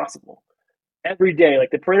level possible every day. Like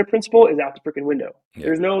the Pareto principle is out the freaking window. Yeah.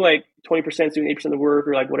 There's no like 20% doing 8% of the work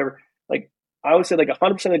or like whatever. Like I would say like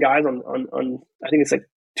 100% of the guys on I think it's like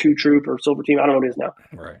 2 Troop or Silver Team. I don't know what it is now.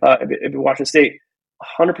 Right. If you're Washington State,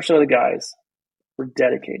 100% of the guys were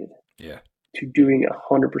dedicated to doing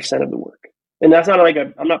 100% of the work. And that's not like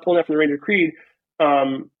I'm not pulling that from the Ranger Creed,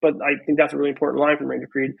 but I think that's a really important line from the Ranger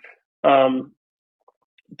Creed.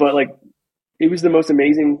 But like it was the most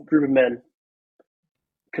amazing group of men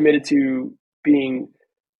committed to being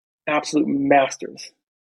absolute masters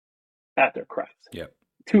at their craft. Yeah.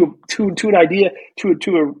 To an idea, to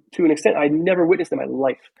an extent I never witnessed in my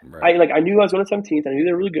life. Right. I knew I was going to 17th. I knew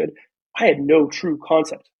they were really good. I had no true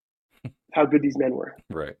concept of how good these men were.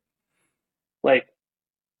 Right. like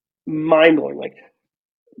mind blowing. Like,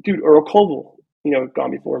 dude, Earl Colville,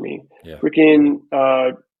 gone before me. Yeah. Freaking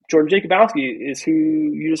Jordan Jacobowski is who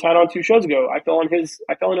you just had on 2 shows ago. I fell in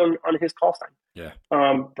on his call sign. Yeah.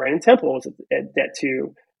 Brandon Temple was at that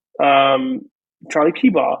too. Charlie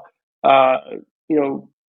Keebaugh,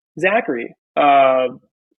 Zachary,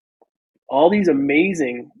 all these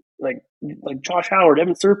amazing, like Josh Howard,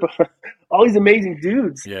 Evan Serpa, all these amazing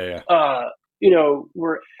dudes. Yeah.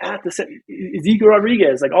 Were at the Ezekiel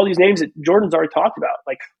Rodriguez, like all these names that Jordan's already talked about,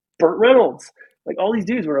 like Burt Reynolds, like all these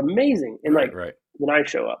dudes were amazing. And Right. then I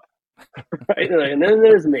show up, right? And then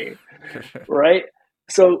there's me, right?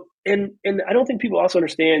 So, and I don't think people also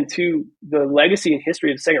understand too the legacy and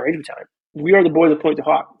history of the Second Ranger Battalion. We are the boys of Point to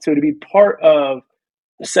Hawk. So to be part of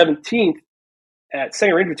the 17th at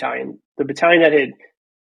Second Ranger Battalion, the battalion that had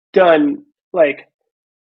done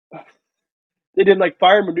they did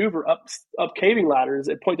fire maneuver up caving ladders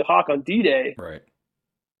at Point to Hawk on D-Day. Right.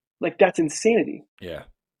 That's insanity. Yeah.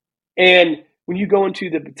 And when you go into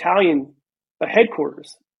the battalion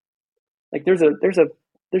headquarters, there's a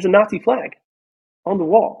Nazi flag on the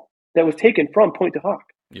wall that was taken from Point to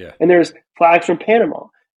Hawk. Yeah. And there's flags from Panama.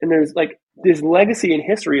 And there's this legacy and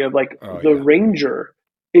history of Ranger.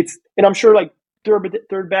 And I'm sure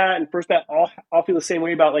third bat and first bat all feel the same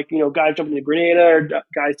way about guys jumping to Grenada or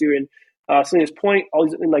guys doing Salinas Point, all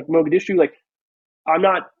these in Mogadishu. I'm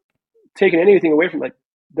not taking anything away from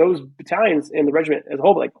those battalions and the regiment as a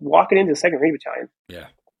whole, but walking into the Second Ranger Battalion, yeah,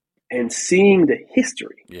 and seeing the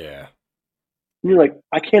history, yeah, and you're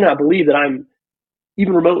I cannot believe that I'm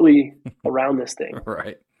even remotely around this thing,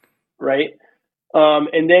 right?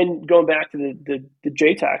 And then going back to the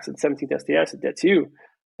JTACs at 17th STS at Det2,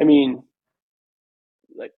 I mean,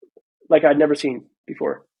 like I'd never seen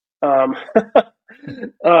before.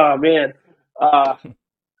 Oh man.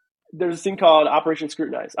 There's this thing called Operation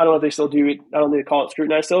Scrutinize. I don't know if they still do it. I don't think they call it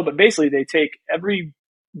Scrutinize still, but basically they take every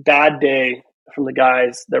bad day from the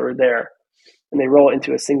guys that were there and they roll it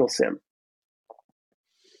into a single sim.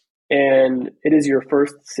 And it is your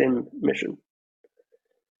first sim mission.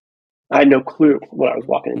 I had no clue what I was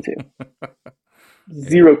walking into.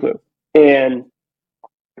 Zero clue. And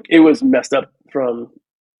it was messed up from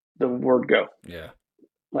the word go. Yeah.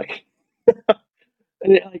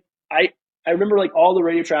 I remember all the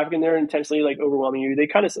radio traffic in there intentionally overwhelming you. They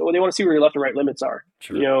kind of they want to see where your left and right limits are,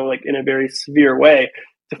 sure. In a very severe way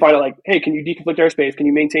to find out hey, can you deconflict airspace? Can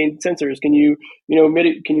you maintain sensors? Can you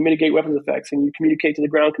can you mitigate weapons effects? Can you communicate to the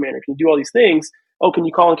ground commander? Can you do all these things? Oh, can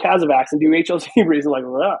you call in CASEVACs and do HLC briefs?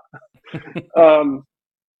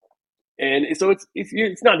 And so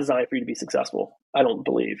it's not designed for you to be successful, I don't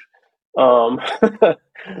believe. And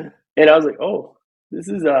I was oh, this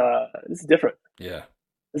is different. Yeah.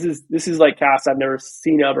 This is CAS I've never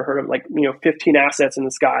seen of or heard of. 15 assets in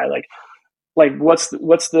the sky. What's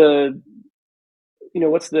the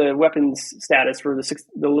weapons status for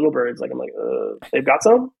the little birds? They've got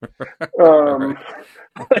some.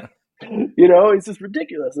 It's just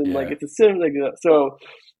ridiculous, and it's a sim so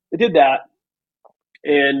they did that.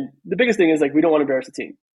 And the biggest thing is we don't want to embarrass the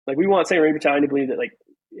team. We want St. Ranger Battalion to believe that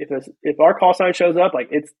if our call sign shows up,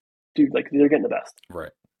 it's they're getting the best.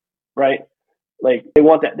 Right. They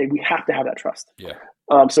want that. We have to have that trust. Yeah.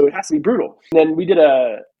 So it has to be brutal. And then we did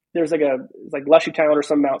there's Leshy Town or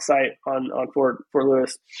some mount site on Fort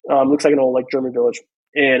Lewis. Looks like an old German village.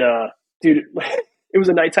 And dude, it was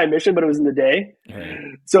a nighttime mission, but it was in the day.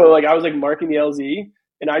 Mm-hmm. So I was marking the LZ,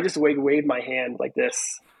 and I just waved my hand like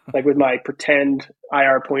this, with my pretend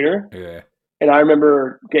IR pointer. Yeah. And I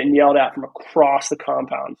remember getting yelled at from across the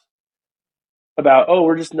compound about, oh,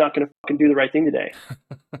 we're just not going to fucking do the right thing today.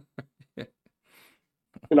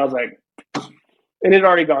 And I was and it had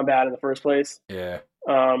already gone bad in the first place. Yeah.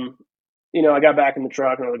 I got back in the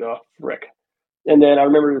truck and I was oh, frick. And then I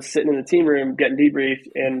remember sitting in the team room getting debriefed,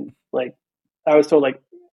 and I was told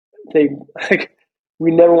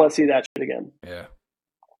we never want to see that shit again. Yeah.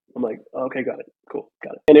 I'm okay, got it. Cool,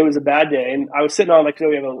 got it. And it was a bad day. And I was sitting on so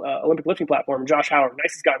we have an Olympic lifting platform. Josh Howard,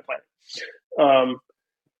 nicest guy on the planet.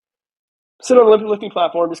 Sitting on the Olympic lifting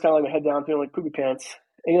platform, just kind of my head down, feeling like poopy pants.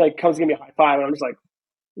 And he comes to give me a high five, and I'm just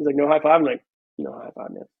he's no high five. I'm no high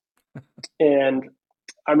five, man. And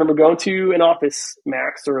I remember going to an office,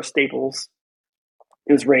 Max or a Staples.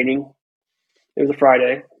 It was raining. It was a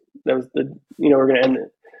Friday. That was we're gonna end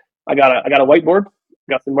it. I got a whiteboard,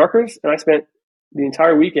 got some markers, and I spent the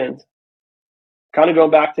entire weekend kind of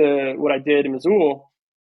going back to what I did in Missoula,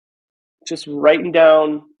 just writing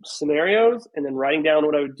down scenarios and then writing down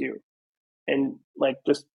what I would do. And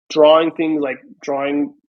just drawing things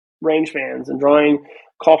drawing range fans and drawing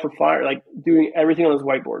call for fire, doing everything on this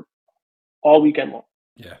whiteboard all weekend long.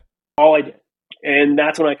 Yeah. All I did. And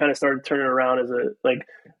that's when I kind of started turning around as I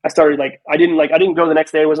didn't go the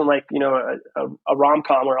next day. It wasn't like, a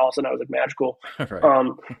rom-com where all of a sudden I was like magical.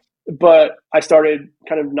 Right. But I started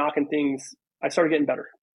kind of knocking things. I started getting better.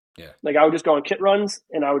 Yeah. Like I would just go on kit runs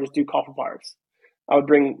and I would just do call for fires. I would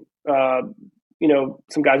bring,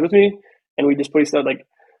 some guys with me, and we just put stuff like, I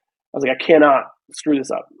was like, I cannot screw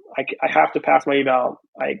this up. I have to pass my eval.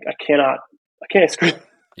 I can't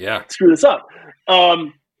screw this up.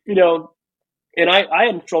 And I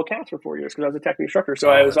had controlled cats for 4 years because I was a technique instructor. So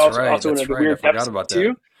I was that's also right. in That's a right. I weird forgot deficit about that.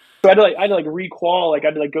 too. So I had to like re-qual, like I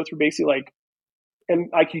had to like go through basically like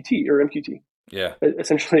IQT or MQT. Yeah.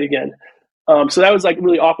 Essentially again. So that was like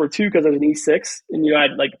really awkward too because I was an E6 and I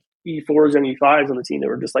had like E4s and E5s on the team that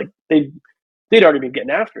were just like they'd already been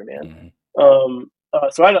getting after it, man. Mm-hmm.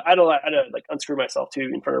 So I had to like unscrew myself too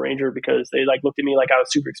in front of Ranger because they like looked at me like I was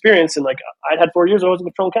super experienced and like I'd had 4 years I wasn't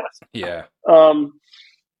controlling cats. Yeah.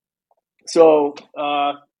 So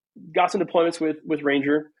got some deployments with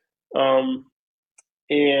Ranger, and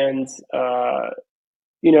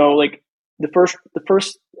like the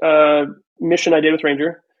first mission I did with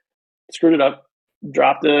Ranger, screwed it up,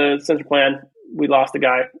 dropped the sensor plan. We lost the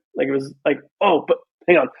guy. Like it was like, oh, but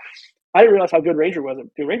hang on, I didn't realize how good Ranger was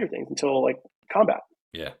at doing Ranger things until like combat.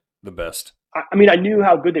 Yeah, the best. I mean, I knew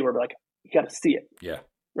how good they were, but like you got to see it. Yeah,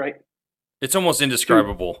 right. It's almost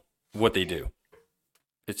indescribable what they do.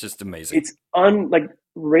 It's just amazing. It's like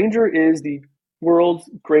Ranger is the world's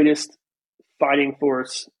greatest fighting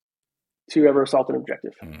force to ever assault an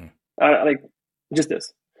objective. Mm-hmm. Like just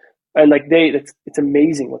this, and like it's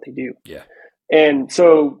amazing what they do. Yeah. And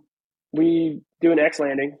so we do an X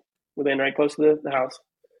landing. We land right close to the house.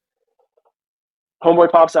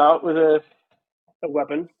 Homeboy pops out with a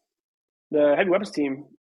weapon. The heavy weapons team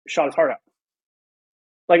shot his heart out.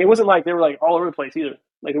 Like it wasn't like they were like all over the place either.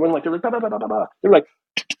 Like it wasn't like they were like, bah, bah, bah, bah, bah. They were like,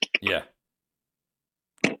 yeah,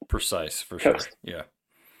 precise for toast. Sure. Yeah,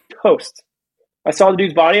 toast. I saw the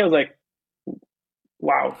dude's body. I was like,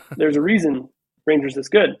 wow, there's a reason Ranger's this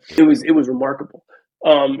good. It was remarkable.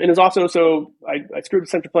 And it was also, so I screwed the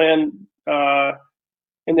center plan,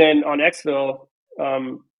 and then on exfil,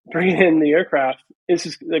 bringing in the aircraft, it's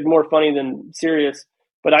just like more funny than serious.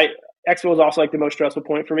 But exfil was also like the most stressful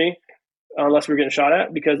point for me, unless we were getting shot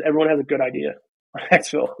at, because everyone has a good idea on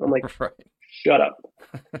exfil. I'm like, right. Shut up.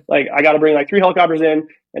 Like I got to bring like 3 helicopters in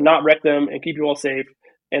and not wreck them and keep you all safe.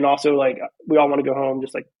 And also like we all want to go home.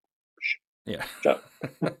 Just like, shh, yeah, shut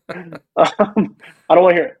up. I don't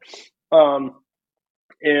want to hear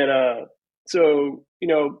it. So,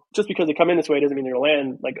 just because they come in this way doesn't mean they're going to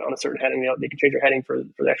land like on a certain heading. They can change their heading for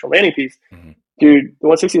the actual landing piece. Mm-hmm. Dude, the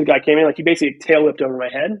 160th guy came in, like he basically tail whipped over my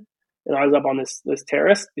head, and I was up on this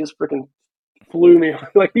terrace. He just freaking flew me,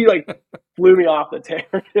 like he like flew me off the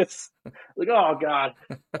terrace. Like, oh God.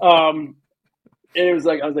 And it was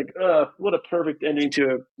like, I was like, what a perfect ending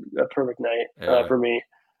to a perfect night for me.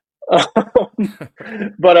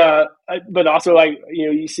 But also like,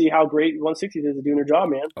 you see how great 160th is at doing their job,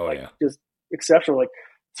 man. Oh, like yeah. Just exceptional. Like,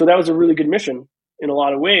 so that was a really good mission in a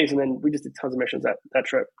lot of ways. And then we just did tons of missions that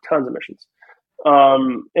trip, tons of missions.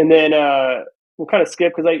 And then we'll kind of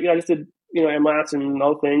skip because I just did, MLATs and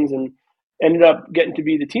all things and ended up getting to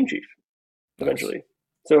be the team chief eventually. Nice.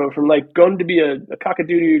 So from like going to be a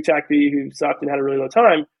cock-a-doodle TAC-B who sucked and had a really low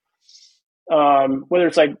time, whether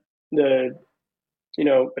it's like the,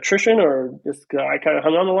 attrition or just I kind of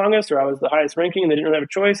hung on the longest or I was the highest ranking and they didn't really have a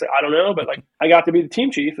choice. I don't know, but like I got to be the team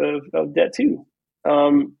chief of Det 2.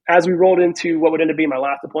 As we rolled into what would end up being my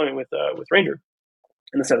last deployment with Ranger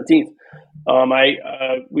in the 17th.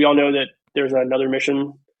 We all know that there's another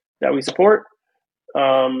mission that we support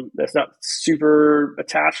that's not super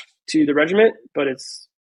attached to the regiment, but it's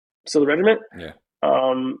still the regiment. Yeah.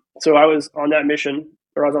 So I was on that mission,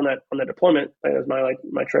 or I was on that deployment. Like, it was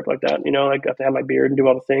my trip like that. I got to have my beard and do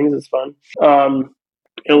all the things. It's fun. A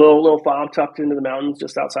little fob tucked into the mountains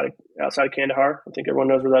just outside of Kandahar. I think everyone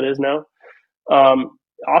knows where that is now.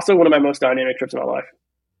 Also, one of my most dynamic trips in my life.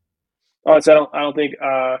 So I don't think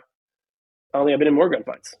I've been in more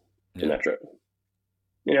gunfights in that trip.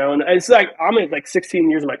 And it's like I'm in like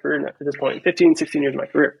 16 years of my career at this point, 15, 16 years of my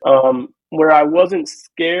career, where I wasn't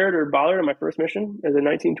scared or bothered on my first mission as a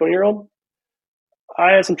 19, 20-year-old.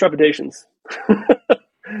 I had some trepidations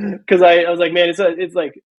because I was like, man, it's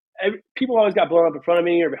like people always got blown up in front of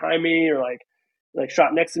me or behind me or like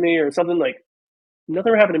shot next to me or something. Like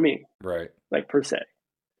nothing ever happened to me, right? Like per se.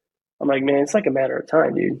 I'm like, man, it's like a matter of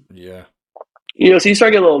time, dude. Yeah. So you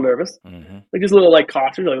start getting a little nervous, like just a little like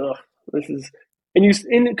cautious, like, oh, this is. And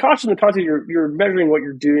in caution, the concept, you're measuring what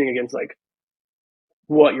you're doing against like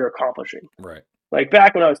what you're accomplishing. Right. Like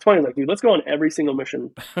back when I was 20, I was like, dude, let's go on every single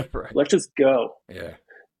mission. Right. Let's just go. Yeah.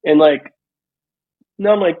 And like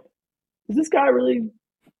now I'm like, is this guy really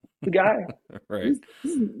the guy? Right.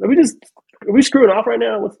 Are we screwing off right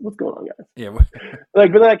now? What's going on, guys? Yeah.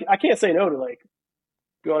 Like, but like I can't say no to like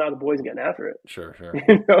going out with the boys and getting after it. Sure. Sure.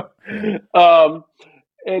 You know? Yeah.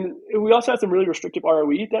 And we also had some really restrictive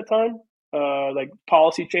ROE at that time, like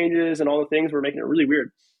policy changes and all the things were making it really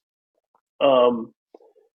weird.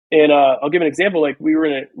 And I'll give an example. Like we were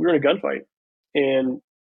in a gunfight, and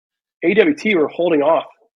AWT were holding off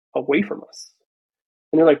away from us,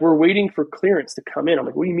 and they're like, "We're waiting for clearance to come in." I'm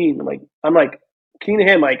like, "What do you mean?" I'm like, keying to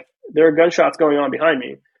him, like there are gunshots going on behind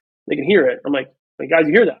me. They can hear it. I'm like, guys,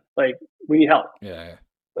 you hear that? Like, we need help. Yeah.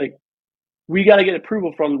 Like, we got to get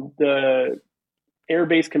approval from the air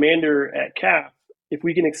base commander at CAF if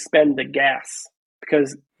we can expend the gas,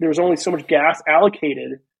 because there's only so much gas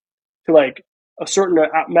allocated to like a certain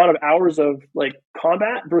amount of hours of like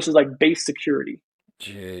combat versus like base security.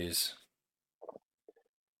 Jeez.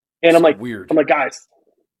 And So weird. I'm like, guys,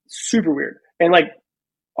 super weird. And like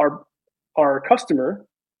our customer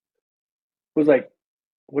was like,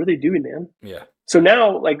 what are they doing, man? Yeah. So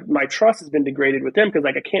now like my trust has been degraded with them because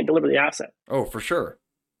like I can't deliver the asset. Oh, for sure.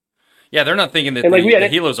 Yeah, they're not thinking that And like the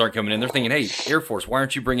helos aren't coming in. They're thinking, hey, Air Force, why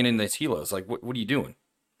aren't you bringing in these helos? Like, what are you doing?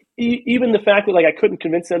 Even the fact that like I couldn't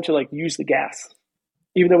convince them to like use the gas,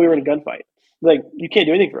 even though we were in a gunfight. Like, you can't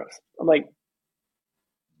do anything for us. I'm like,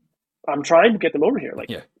 I'm trying to get them over here.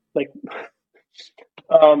 Like, Yeah. like,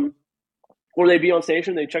 or they'd be on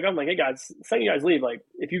station, they check out. I'm like, hey guys, the second you guys leave, like,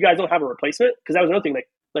 if you guys don't have a replacement, because that was another thing,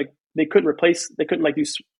 like they couldn't like do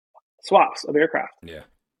swaps of aircraft. Yeah.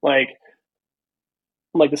 Like,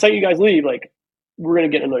 I'm like, the second you guys leave, like, we're gonna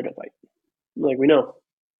get another gunfight. I'm like, we know.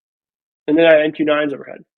 And then I had MQ9s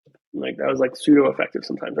overhead. Like that was like pseudo effective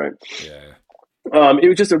sometimes, right? Yeah. It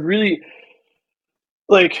was just a really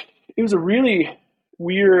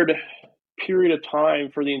weird period of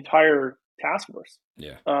time for the entire task force.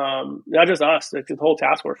 Yeah. Not just us, it's the whole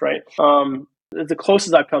task force, right? It's the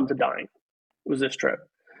closest I've come to dying was this trip.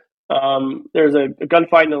 There's a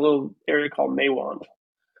gunfight in a little area called Maywand,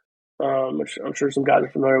 which I'm sure some guys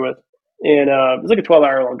are familiar with. And it was like a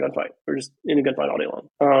 12-hour long gunfight. We're just in a gunfight all day long.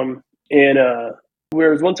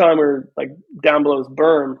 There was one time we were like down below this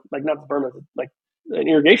berm, like not the berm, like an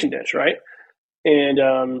irrigation ditch, right?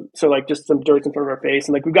 And so like just some dirt in front of our face,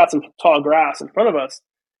 and like we've got some tall grass in front of us.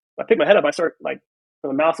 I pick my head up, I start like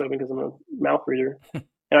my mouth's open because I'm a mouth breather, and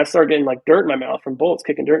I start getting like dirt in my mouth from bullets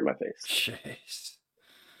kicking dirt in my face. Jeez.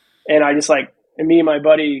 And I just like, and me and my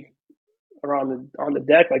buddy are on the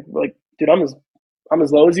deck, like dude, I'm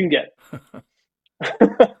as low as you can get.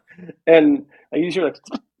 And I usually like,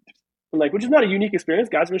 I'm like, which is not a unique experience.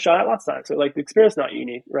 Guys have been shot at lots of times, so like the experience is not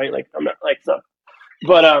unique, right? Like I'm not like so,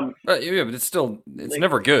 but yeah, but it's like,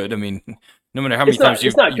 never good. I mean, no matter how many times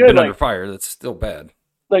you've good, been like, under fire, that's still bad.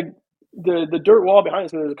 Like the dirt wall behind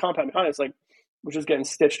us, there's a compound behind us, like we're just getting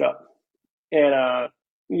stitched up, and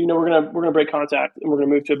we're gonna break contact and we're gonna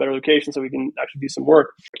move to a better location so we can actually do some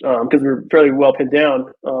work because we're fairly well pinned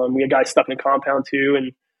down. We had guys stuck in a compound too,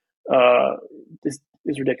 and this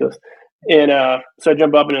is ridiculous. And so I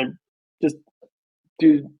jump up and I just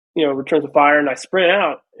do returns of fire, and I sprint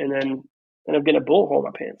out, and then end up getting a bullet hole in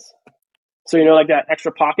my pants. So like that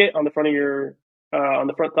extra pocket on the front of your on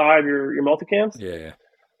the front thigh of your multicams. Yeah.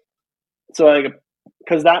 So like,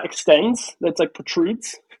 because that extends, that's like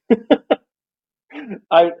protrudes.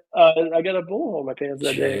 I got a bullet hole in my pants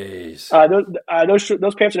that day.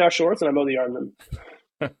 Those pants are now shorts, and I mow the yard in them.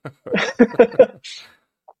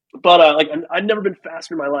 But like I'd never been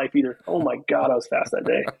faster in my life either. Oh my god, I was fast that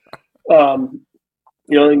day.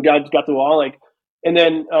 And God got the wall, like, and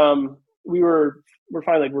then we're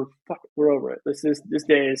finally like we're over it. This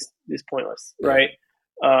day is pointless, right?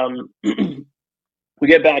 We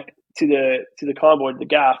get back to the convoy, the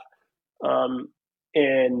gaff,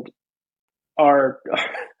 and our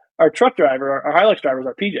truck driver, our Hilux driver, is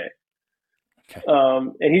our PJ. Okay.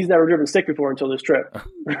 And he's never driven stick before until this trip,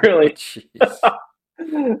 really. It's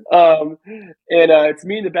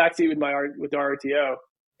me in the backseat with the RTO,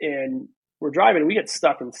 and we're driving, and we get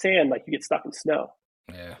stuck in sand like you get stuck in snow.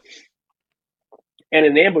 Yeah. And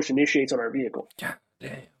an ambush initiates on our vehicle. Yeah.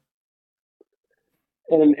 Damn.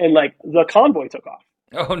 And like the convoy took off.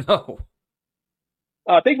 Oh no.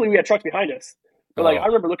 Thankfully we had trucks behind us. But like I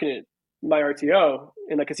remember looking at my RTO,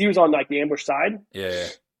 and like, cause he was on like the ambush side. Yeah.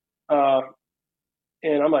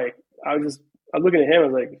 And I'm like, I'm looking at him. I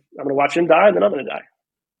was like, I'm gonna watch him die, and then I'm gonna die.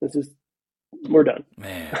 We're done.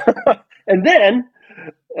 Man. And then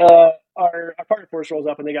our partner force rolls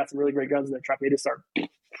up, and they got some really great guns in their truck. They just start,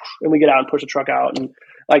 and we get out and push the truck out, and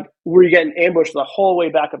like we're getting ambushed the whole way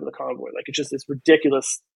back up to the convoy. Like it's just this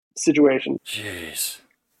ridiculous situation. Jeez.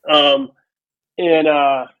 And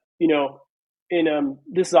you know, and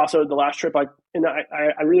this is also the last trip. I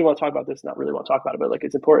really want to talk about this. Not really want to talk about it, but like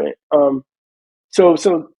it's important. So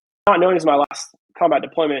not knowing it's my last combat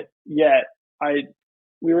deployment yet,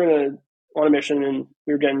 we were on a mission and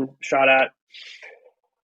we were getting shot at.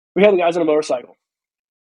 We had the guys on a motorcycle,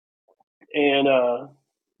 and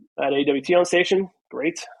at AWT on station,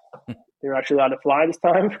 great. They were actually allowed to fly this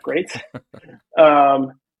time, great.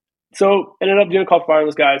 So ended up doing a call for fire on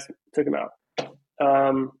those guys, took them out.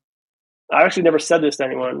 I actually never said this to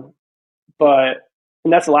anyone, and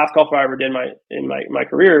that's the last call for fire I ever did in my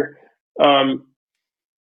career.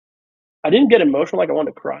 I didn't get emotional like I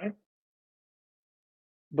wanted to cry,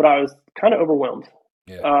 but I was kind of overwhelmed.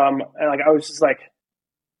 Yeah. And like I was just like,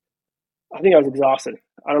 I think I was exhausted.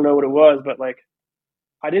 I don't know what it was, but like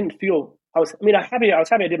I didn't feel. I was happy I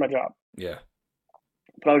did my job. Yeah.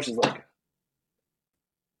 But I was just like,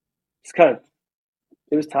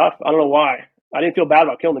 it was tough. I don't know why. I didn't feel bad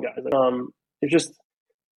about killing the guys. It's just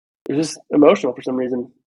emotional for some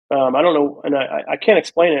reason. I don't know, and I can't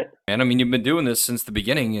explain it. And I mean, you've been doing this since the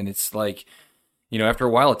beginning, and it's like, after a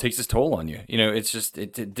while, it takes its toll on you. It's just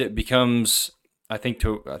it becomes. I think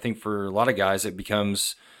for a lot of guys, it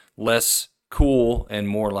becomes less cool and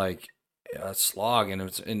more like a slog, and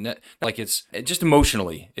it's just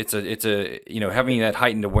emotionally. It's a having that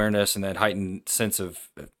heightened awareness and that heightened sense of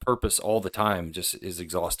purpose all the time just is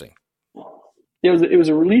exhausting. It was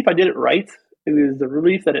a relief I did it right. It was the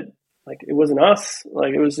relief that it wasn't us.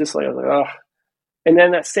 Like it was just like I was like, oh. And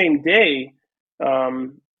then that same day,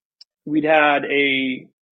 we'd had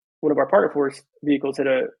one of our partner force vehicles hit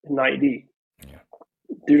an IED. Yeah.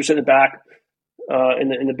 They were sitting in the back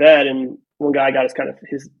in the bed, and one guy got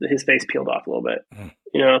his face peeled off a little bit,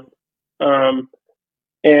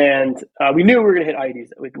 and we knew we were going to hit IEDs.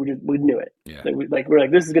 We knew it. Yeah. We're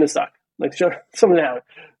like, this is going to suck. Like, show something to happen.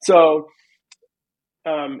 So,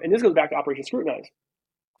 and this goes back to Operation Scrutinize,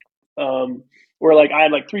 where like I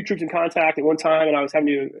had like 3 troops in contact at one time, and I was having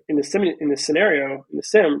to in the sim,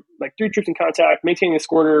 like 3 troops in contact, maintaining a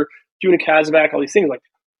squirter, doing a CASEVAC, all these things. Like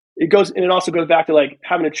it also goes back to like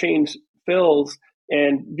having to change fills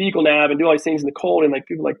and vehicle nav and do all these things in the cold, and like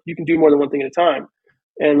people like you can do more than one thing at a time,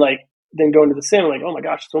 and like then go into the sim like, oh my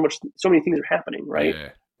gosh, so many things are happening, right? Yeah.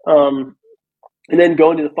 And then go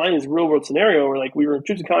into finding this real world scenario where like we were in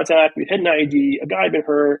troops in contact, we'd hit an IED, a guy had been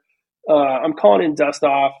hurt, I'm calling in dust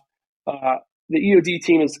off, the EOD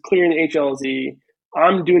team is clearing the HLZ,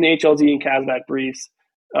 I'm doing the HLZ and CASEVAC briefs,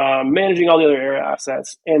 managing all the other area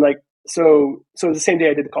assets, and like so the same day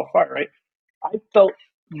I did the call for fire, right? I felt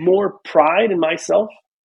more pride in myself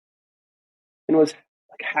and was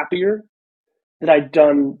like happier that I'd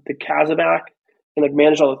done the CASEVAC and like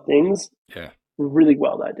managed all the things really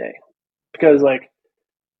well that day, because like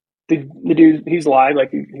the dude, he's alive,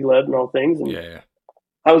 like he lived and all things, and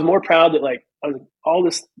I was more proud that like I was like,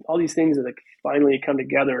 all these things that like finally come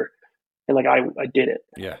together, and like I did it.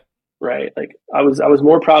 Yeah. Right. Like I was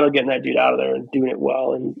more proud of getting that dude out of there and doing it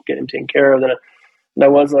well and getting him taken care of than I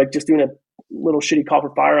was like just doing a little shitty call for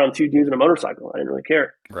fire on 2 dudes on a motorcycle. I didn't really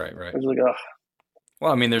care. Right. I was like, ugh.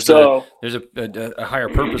 Well, I mean, there's a higher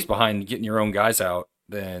purpose behind getting your own guys out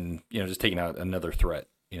than just taking out another threat.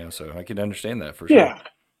 So I can understand that for sure. Yeah.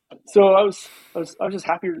 So I was just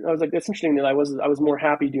happy. I was like, that's interesting that I was more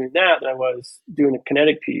happy doing that than I was doing the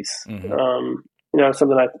kinetic piece. Mm-hmm.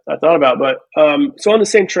 Something I thought about. But so on the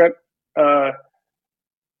same trip, I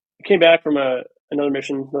came back from another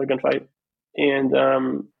mission, another gunfight, and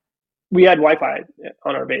we had Wi-Fi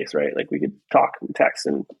on our base, right? Like we could talk and text,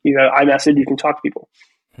 and iMessage, you can talk to people.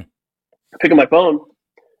 I pick up my phone,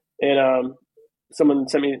 and someone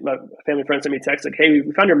my family friend sent me a text like, hey,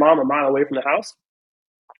 we found your mom a mile away from the house.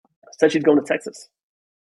 Said she's going to Texas.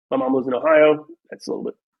 My mom lives in Ohio. That's a little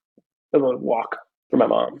bit of a walk for my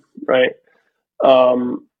mom, right?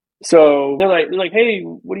 So they're like, hey,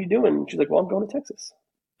 what are you doing? She's like, well, I'm going to Texas.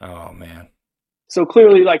 Oh man. So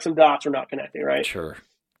clearly, like some dots are not connecting, right? Sure.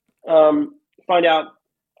 Find out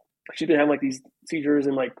she's been having like these seizures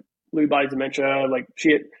and like Lewy body dementia. Like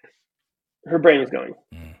her brain was going.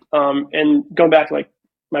 And going back to like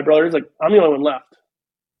my brothers, like I'm the only one left.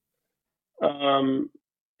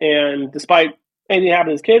 And despite anything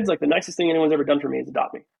happening as kids, like the nicest thing anyone's ever done for me is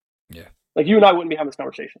adopt me. Yeah. Like you and I wouldn't be having this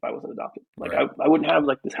conversation if I wasn't adopted. Like right. I wouldn't have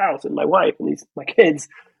like this house and my wife and my kids.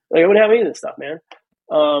 Like I wouldn't have any of this stuff, man.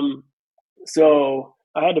 So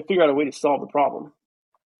I had to figure out a way to solve the problem.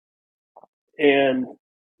 And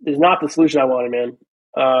it's not the solution I wanted, man.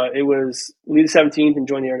 It was leave the 17th and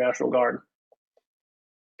join the Air National Guard.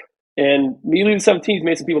 And me leaving the 17th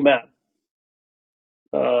made some people mad.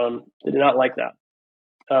 They did not like that.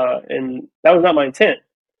 And that was not my intent,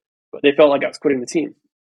 but they felt like I was quitting the team.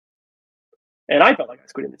 And I felt like I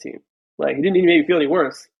was quitting the team. Like, it didn't even make me feel any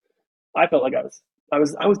worse. I felt like I was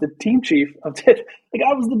the team chief of like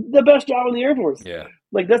I was the best job in the Air Force. Yeah.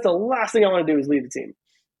 Like, that's the last thing I want to do is leave the team.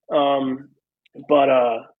 But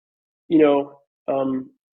you know,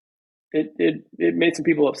 it made some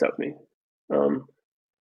people upset with me.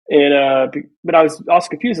 But I was also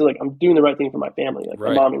confused. Like, I'm doing the right thing for my family. Like,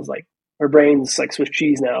 Right. my mom is like, her brain's like Swiss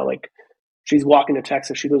cheese now. Like, she's walking to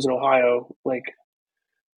Texas. She lives in Ohio. Like,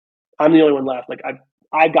 I'm the only one left. Like,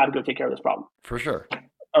 I've got to go take care of this problem. For sure.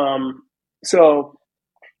 So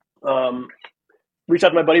reached out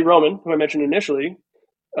to my buddy Roman, who I mentioned initially,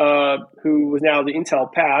 who was now the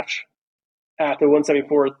Intel patch at the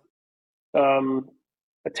 174th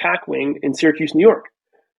attack wing in Syracuse, New York,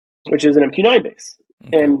 which is an MQ-9 base.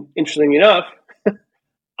 Okay. And interestingly enough,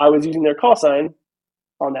 I was using their call sign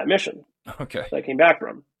on that mission. Okay. That I came back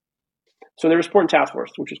from. So they were supporting task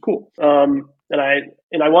force, which is cool. And I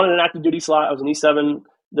wanted an active duty slot. I was an E7.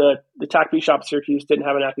 The TAC-B shop at Syracuse didn't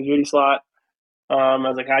have an active duty slot. I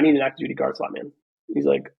was like, I need an active duty guard slot, man. He's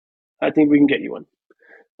like, I think we can get you one.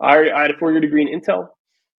 I had a 4-year degree in Intel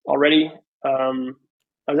already. I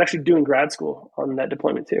was actually doing grad school on that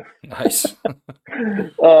deployment too. Nice.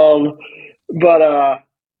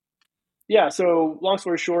 Yeah, so long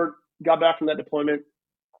story short, got back from that deployment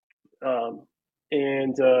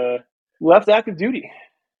and left active duty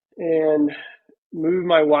and moved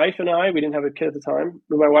my wife and I, we didn't have a kid at the time,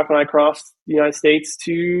 moved my wife and I across the United States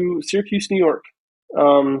to Syracuse, New York.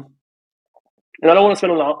 And I don't want to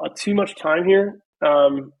spend too much time here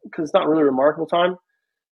because it's not really a remarkable time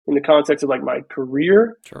in the context of like my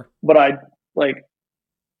career. Sure. But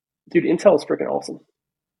dude, Intel is freaking awesome.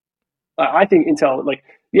 I think Intel, like,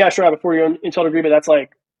 yeah, sure, I have a 4-year Intel degree, but that's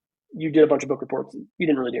like, you did a bunch of book reports. You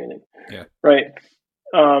didn't really do anything. Yeah. Right.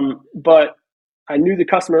 But I knew the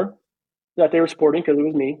customer that they were supporting because it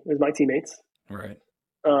was me, it was my teammates. Right.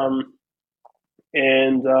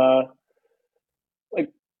 Like,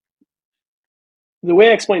 the way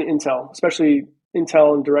I explain Intel, especially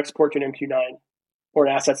Intel and direct support to an MQ-9 or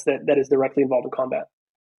assets that is directly involved in combat,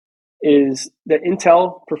 is that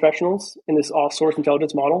Intel professionals in this all-source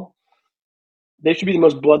intelligence model, they should be the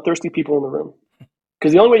most bloodthirsty people in the room.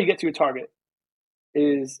 Because the only way you get to a target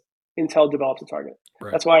is Intel develops a target.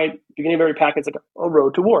 Right. That's why beginning of every packet's like a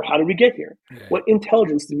road to war. How did we get here? Yeah. What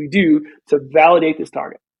intelligence did we do to validate this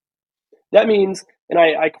target? That means, and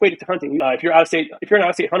I equate it to hunting. If you're an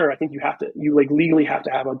out-of-state hunter, I think you like legally have to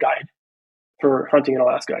have a guide for hunting in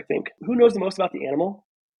Alaska. I think. Who knows the most about the animal?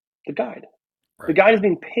 The guide. Right. The guide is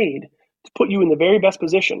being paid to put you in the very best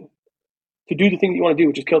position to do the thing that you want to do,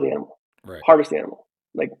 which is kill the animal, right. Harvest the animal,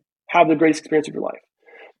 like have the greatest experience of your life.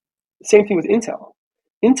 Same thing with Intel.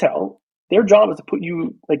 Intel, their job is to put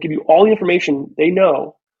you, like, give you all the information they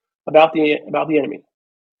know about the enemy,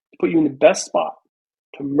 to put you in the best spot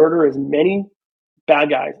to murder as many bad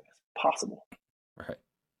guys as possible. Right.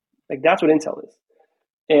 Like, that's what Intel is.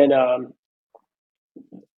 And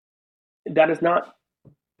that is not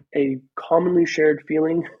a commonly shared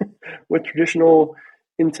feeling with traditional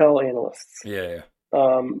Intel analysts. Yeah.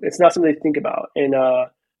 It's not something they think about. And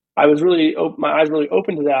I was really my eyes really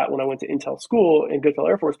open to that when I went to Intel school in Goodfellow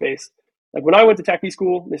Air Force Base. Like, when I went to TAC-B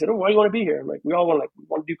school, they said, "Oh, why do you want to be here?" I'm like, we all want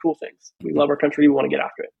to do cool things. We love our country. We want to get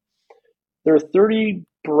after it. There are 30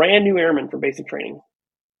 brand new airmen for basic training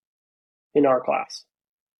in our class.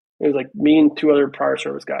 It was like me and 2 other prior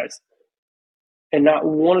service guys. And not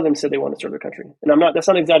one of them said they want to serve their country. And that's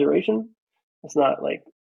not an exaggeration. It's not like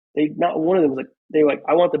not one of them was like,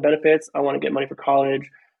 I want the benefits. I want to get money for college.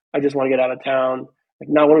 I just want to get out of town. Like,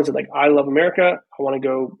 not one of them said, like, I love America. I want to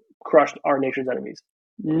go crush our nation's enemies.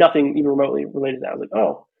 Nothing even remotely related to that. I was like,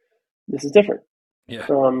 oh, this is different. Yeah.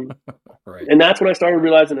 Right. And that's when I started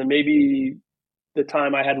realizing that maybe the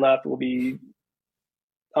time I had left I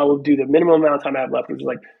will do the minimum amount of time I have left, which is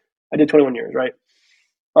like, I did 21 years, right?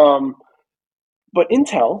 But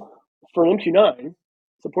Intel for an MQ-9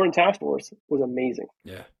 supporting task force was amazing.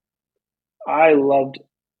 Yeah. I loved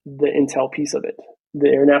the Intel piece of it. The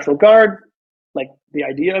Air National Guard, like, the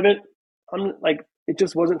idea of it, it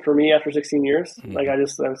just wasn't for me after 16 years. Mm-hmm. Like, I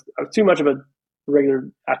was too much of a regular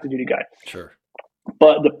active duty guy. Sure.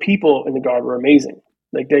 But the people in the Guard were amazing.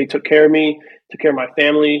 Like, they took care of me, took care of my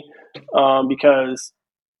family, because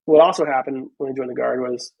what also happened when I joined the Guard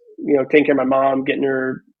was, taking care of my mom, getting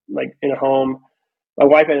her, like, in a home. My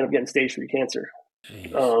wife ended up getting stage 3 cancer.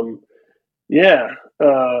 Jeez. Yeah.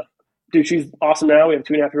 Dude, she's awesome now. We have a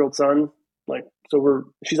 2.5-year-old son, like, So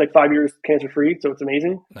she's like 5 years cancer free. So it's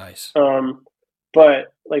amazing. Nice.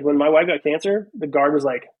 But like when my wife got cancer, the guard was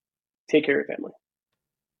like, take care of your family.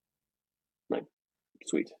 Like,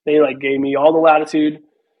 sweet. They like gave me all the latitude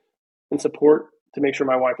and support to make sure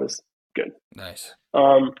my wife was good. Nice.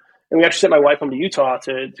 And we actually sent my wife home to Utah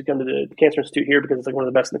to come to the Cancer Institute here because it's like one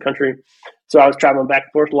of the best in the country. So I was traveling back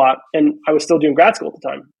and forth a lot, and I was still doing grad school at the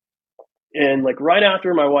time. And like right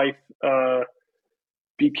after my wife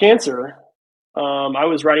beat cancer, I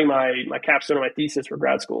was writing my capstone on my thesis for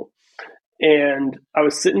grad school. And I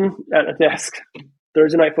was sitting at a desk.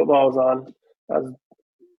 Thursday night football was on. I was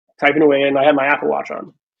typing away, and I had my Apple Watch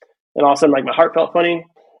on. And all of a sudden, like my heart felt funny. And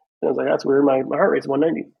I was like, that's weird. My heart rate's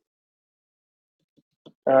 190.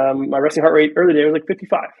 My resting heart rate earlier today was like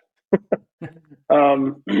 55.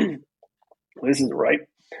 This isn't right.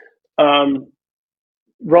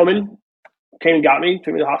 Roman came and got me,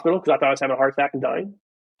 took me to the hospital because I thought I was having a heart attack and dying.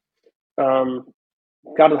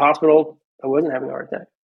 Got to the hospital. I wasn't having a heart attack.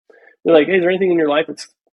 They're like, hey, is there anything in your life that's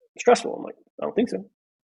stressful? I'm like, I don't think so.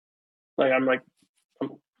 Like,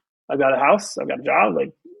 I've got a house, I've got a job.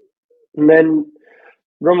 Like, and then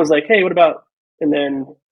Roman was like, hey, what about, and then,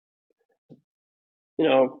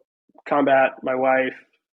 combat, my wife,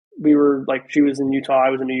 we were like, she was in Utah, I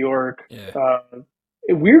was in New York. Yeah.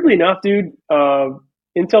 Weirdly enough, dude,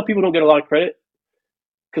 Intel people don't get a lot of credit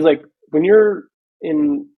because like when you're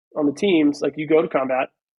on the teams, like you go to combat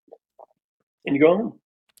and you go home.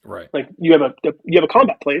 Right. Like you have a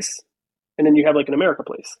combat place, and then you have like an America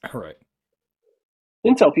place. Right.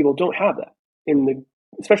 Intel people don't have that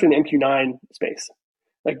especially in the MQ9 space.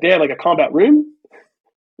 Like they have like a combat room,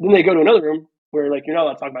 then they go to another room where like you're not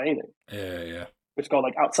allowed to talk about anything. Yeah. It's called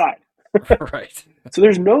like outside. Right. So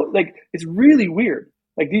there's no like it's really weird.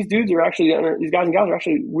 Like these dudes are actually these guys and gals are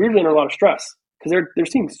actually weirdly under a lot of stress because they're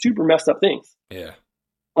seeing super messed up things. Yeah.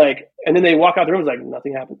 Like, and then they walk out the room, it's like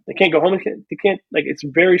nothing happened. They can't go home. They can't like it's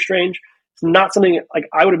very strange. It's not something like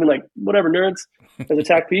I would have been like whatever nerds as a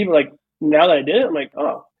TAC P, but like now that I did it, I'm like,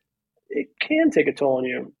 oh, it can take a toll on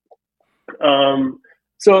you.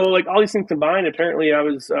 So like all these things combined, apparently I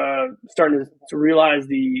was starting to realize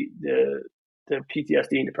the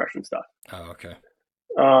PTSD and depression stuff. Oh, okay.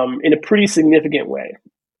 In a pretty significant way.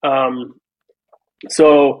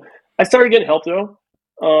 So I started getting help though.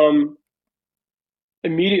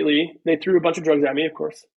 Immediately they threw a bunch of drugs at me, of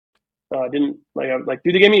course. Didn't like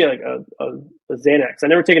dude, they gave me like a Xanax. I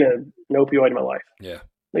never taken an opioid in my life. Yeah.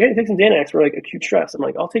 Like, hey, take some Xanax for like acute stress. I'm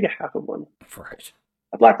like, I'll take a half of one. Right.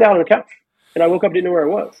 I blacked out on the couch and I woke up, didn't know where I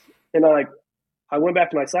was. And I went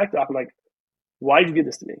back to my psych doc. I'm like, why did you give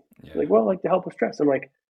this to me? Yeah. Like, well, like to help with stress. I'm like,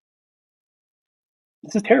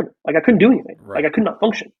 this is terrible. Like I couldn't do anything. Right. Like I could not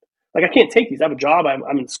function. Like I can't take these. I have a job.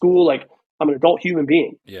 I'm in school. Like I'm an adult human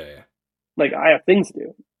being. Yeah. Like I have things to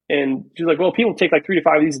do. And she's like, well, people take like 3 to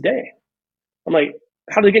 5 of these a day. I'm like,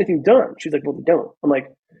 how do they get anything done? She's like, well, they don't. I'm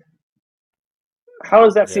like, how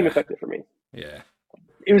does that seem effective for me? Yeah.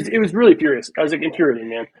 It was really furious. I was like infuriating,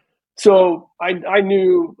 man. So I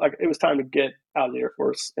knew like it was time to get out of the Air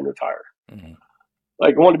Force and retire. Mm-hmm.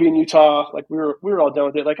 Like I wanted to be in Utah. Like we were all done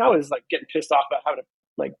with it. Like I was like getting pissed off about having to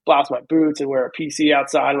like blouse my boots and wear a PC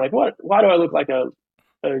outside. I'm like, what? Why do I look like a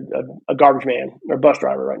garbage man or bus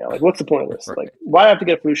driver right now? Like, what's the point of this? Right. Like, why do I have to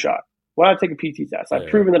get a flu shot? Why do I have to take a PT test? I've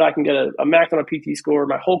proven that I can get a max on a PT score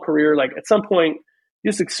my whole career. Like at some point,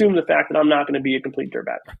 just assume the fact that I'm not going to be a complete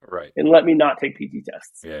dirtbag. Right. And let me not take PT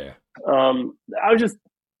tests. Yeah.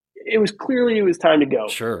 It was time to go.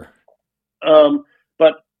 Sure.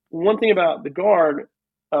 But one thing about the guard,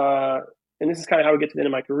 and this is kind of how we get to the end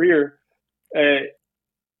of my career,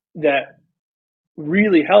 that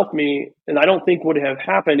really helped me, and I don't think would have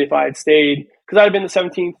happened if I had stayed, because I'd been the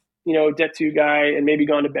 17th, Det 2 guy, and maybe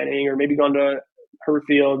gone to Benning or maybe gone to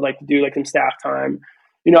Herfield, like to do like some staff time.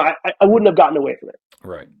 I wouldn't have gotten away from it.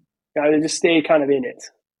 Right. I would just stay kind of in it,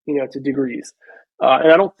 to degrees.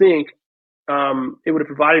 And I don't think it would have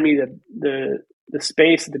provided me the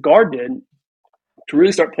space that the guard did to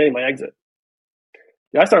really start planning my exit.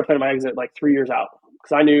 I started planning my exit like 3 years out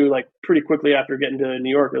because I knew like pretty quickly after getting to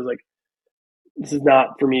New York, I was like, this is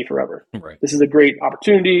not for me forever. Right. This is a great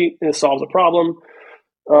opportunity and it solves a problem.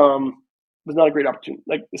 It's not a great opportunity.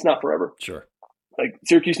 Like it's not forever. Sure. Like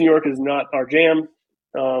Syracuse, New York is not our jam.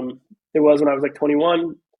 It was when I was like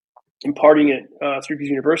 21 and partying at Syracuse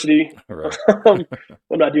University. Right. I'm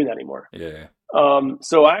not doing that anymore. Yeah.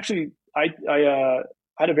 So I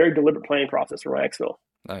had a very deliberate planning process for my exfil.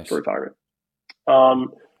 Nice. For retirement. I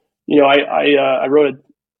wrote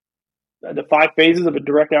the 5 phases of a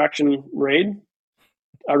direct action raid.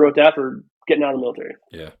 I wrote that for getting out of the military.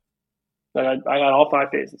 Yeah. I had all 5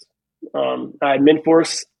 phases. I had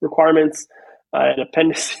min-force requirements. I had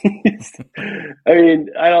appendices. I mean,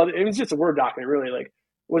 I don't. It was just a Word document, really. Like, it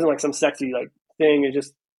wasn't like some sexy like thing.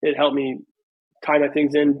 It helped me tie my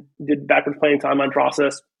things in. Did backwards planning, timeline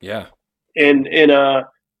process, Yeah. and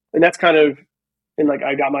that's kind of, and like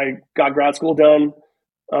I got grad school done,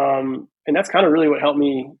 and that's kind of really what helped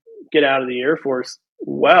me get out of the Air Force.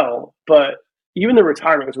 Well, but even the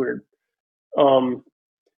retirement was weird, um,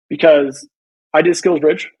 because I did Skills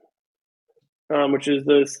Bridge, which is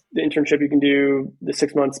the internship you can do the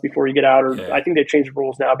 6 months before you get out, or Yeah. I think they changed the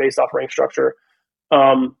rules now based off rank structure.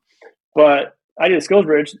 Um, but I did a Skills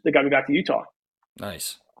Bridge that got me back to Utah,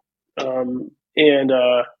 Nice. and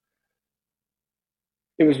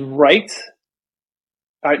it was right.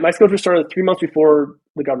 My Skills Bridge started 3 months before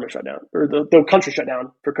the government shut down, or the country shut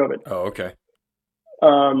down for COVID. Oh, okay.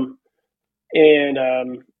 Um,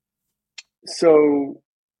 and so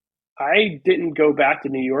I didn't go back to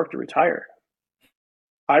New York to retire.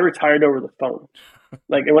 I retired over the phone.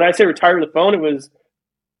 Like, and when I say retire over the phone, it was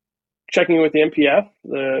checking in with the MPF,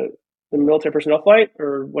 the military personnel flight,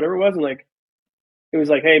 or whatever it was, and like it was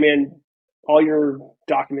like, hey man, all your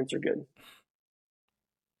documents are good.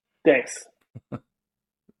 Thanks.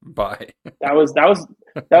 Bye. That was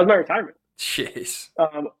my retirement. Jeez.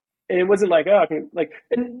 And it wasn't like, oh, I can, like,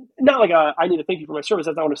 and not like I need to thank you for my service.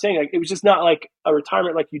 That's not what I'm saying. Like, it was just not like a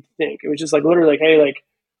retirement like you'd think. It was just like literally like, hey, like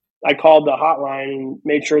I called the hotline and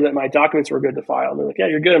made sure that my documents were good to file. And they're like, yeah,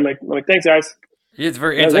 you're good. I'm like, thanks, guys. Yeah, it's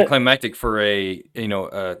very That was it. anticlimactic for a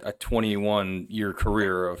 21-year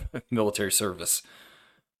career of military service.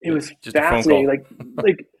 It was Just a phone fascinating. call.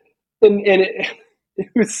 Like, and it, it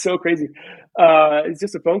was so crazy. It's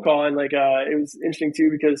just a phone call, and like, it was interesting too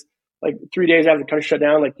because like 3 days after the country shut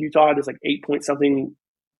down, like Utah had this like 8 point something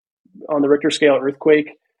on the Richter scale earthquake.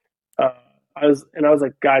 Uh, I was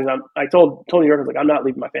like, guys, I told New York, I was like, I'm not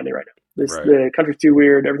leaving my family right now. Right. The country's too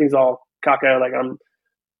weird. Everything's all caca. Like I'm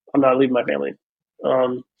not leaving my family.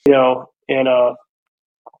 And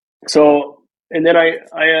so and then I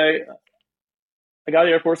got out of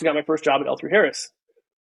the Air Force and got my first job at L3 Harris,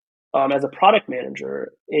 as a product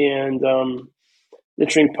manager. And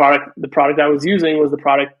the product I was using was the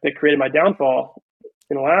product that created my downfall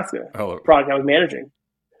in Alaska. Oh, The product I was managing.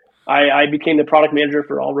 I became the product manager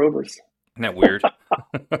for all rovers. isn't that weird?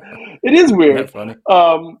 It is Isn't that weird. funny?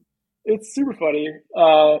 It's super funny.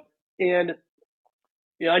 And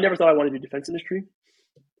I never thought I wanted to do defense industry,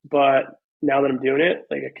 but now that I'm doing it,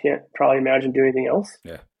 like I can't probably imagine doing anything else.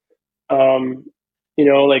 Yeah. Um,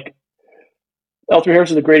 like L3 Harris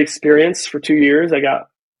was a great experience for 2 years. I got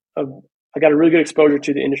a really good exposure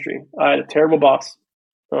to the industry. I had a terrible boss.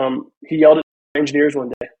 He yelled at my engineers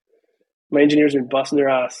one day. My engineers were busting their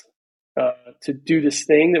ass to do this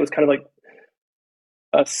thing that was kind of like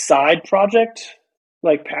a side project,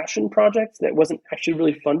 like passion project that wasn't actually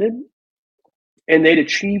really funded. And they'd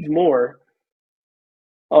achieved more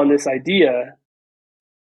on this idea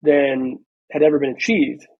than had ever been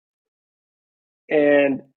achieved.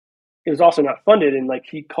 And it was also not funded. And like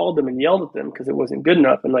he called them and yelled at them because it wasn't good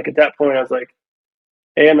enough. And like at that point, I was like,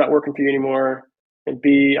 A, I'm not working for you anymore. And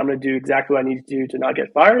B, I'm going to do exactly what I need to do to not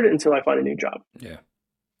get fired until I find a new job. Yeah.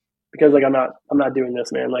 Because like I'm not doing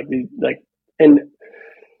this, man. Like but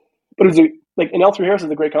it was and L3 Harris is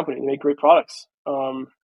a great company. They make great products.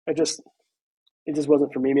 It just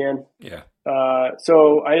wasn't for me, man. Yeah.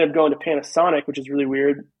 So I ended up going to Panasonic, which is really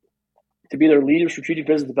weird, to be their lead of strategic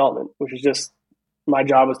business development, which is just my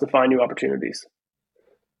job was to find new opportunities.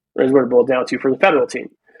 Is what it boiled down to for the federal team,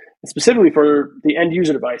 and specifically for the end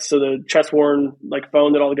user device. So the chest worn like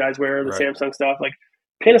phone that all the guys wear, the Right. Samsung stuff. Like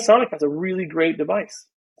Panasonic has a really great device.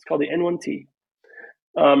 It's called the N1T.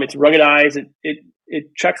 It's ruggedized.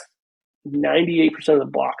 It checks 98% of the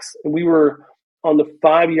blocks, and we were on the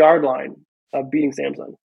 5-yard line of beating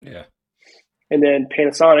Samsung. Yeah. And then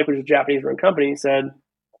Panasonic, which is a Japanese-run company, said,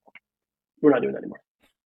 "We're not doing that anymore."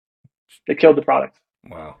 They killed the product.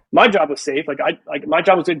 Wow. My job was safe. My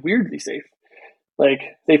job was like weirdly safe. Like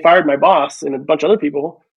they fired my boss and a bunch of other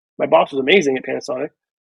people. My boss was amazing at Panasonic,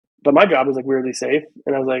 but my job was like weirdly safe.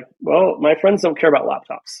 And I was like, well, my friends don't care about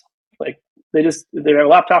laptops. Like they have a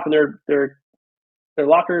laptop in their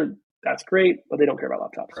locker. That's great, but they don't care about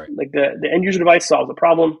laptops. Right. Like the end user device solves the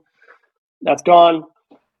problem. That's gone.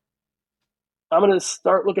 I'm gonna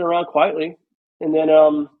start looking around quietly, and then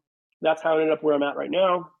that's how I ended up where I'm at right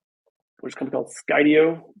now, which is a company called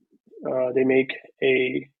Skydio. They make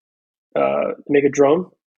a drone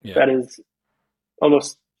that is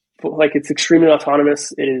almost like it's extremely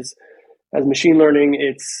autonomous. It has machine learning.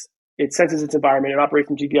 It senses its environment. It operates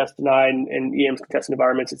in GPS denied and EM's contested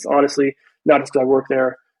environments. It's honestly not just because I work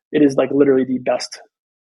there. It is like literally the best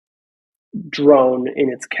drone in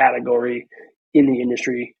its category in the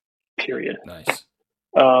industry, period. Nice.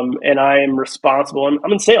 And I am responsible.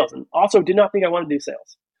 I'm in sales, and also did not think I wanted to do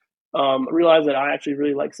sales. I realized that I actually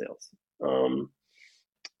really like sales.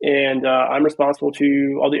 And I'm responsible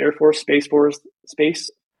to all the Air Force, Space Force,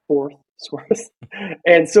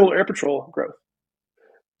 and Civil Air Patrol growth.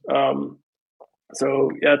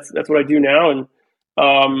 So that's what I do now, and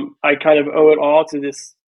I kind of owe it all to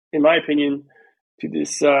this, in my opinion, to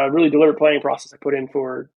this really deliberate planning process I put in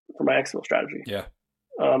for my exfil strategy. Yeah.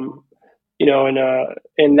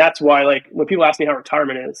 And that's why, like, when people ask me how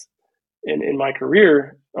retirement is in my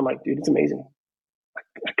career, I'm like, dude, it's amazing.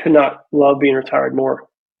 I could not love being retired more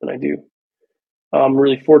than I do. I'm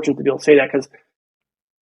really fortunate to be able to say that, because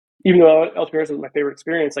even though LPRS was my favorite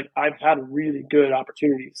experience, like, I've had really good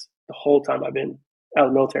opportunities the whole time I've been out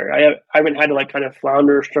of the military. I haven't had to, like, kind of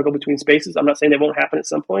flounder, struggle between spaces. I'm not saying that won't happen at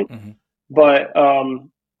some point, but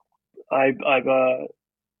I've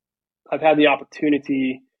had the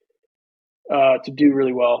opportunity to do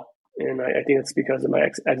really well, and I think it's because of my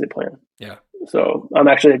exit plan. Yeah. So I'm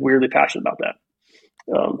actually, like, weirdly passionate about that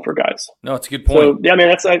for guys. No, it's a good point. So yeah, man,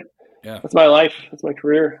 that's my life. That's my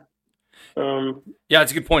career. Yeah,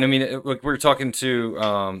 it's a good point. I mean, look, we were talking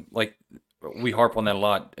to, like, we harp on that a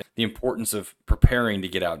lot. The importance of preparing to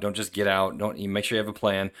get out. Don't just get out. You make sure you have a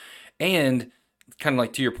plan. And kind of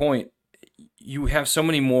like to your point, you have so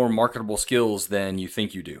many more marketable skills than you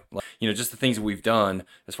think you do. Like, just the things that we've done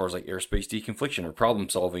as far as like airspace deconfliction or problem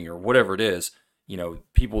solving or whatever it is,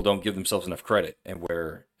 people don't give themselves enough credit. And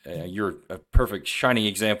where you're a perfect shining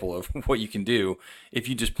example of what you can do if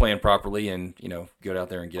you just plan properly and, go out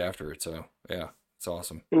there and get after it. So yeah, it's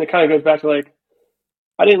awesome. And it kind of goes back to, like,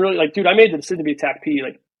 I didn't really, like, dude, I made the decision to be a TAC P,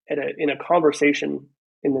 like, in a conversation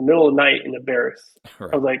in the middle of the night in the barracks.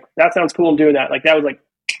 Right. I was like, that sounds cool. I'm doing that. Like, that was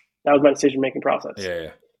my decision-making process.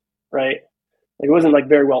 Yeah. Right. Like, it wasn't, like,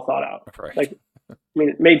 very well thought out. Right. Like, I mean,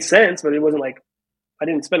 it made sense, but it wasn't like, I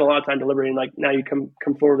didn't spend a lot of time deliberating. Like, now you come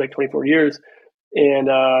forward, like, 24 years, and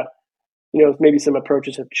maybe some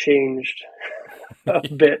approaches have changed a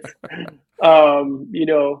bit. I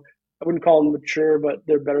wouldn't call them mature, but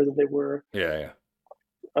they're better than they were. Yeah.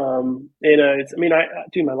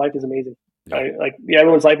 Dude, my life is amazing. Yeah.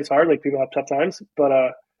 Everyone's life is hard. Like, people have tough times,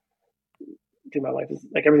 but dude, my life is,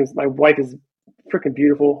 like, everything's. My wife is freaking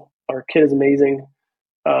beautiful. Our kid is amazing.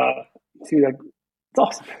 Dude, it's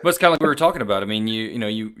awesome. But it's kind of like we were talking about. I mean,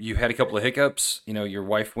 you had a couple of hiccups. Your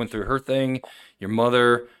wife went through her thing, your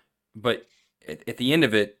mother, but at the end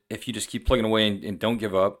of it, if you just keep plugging away and don't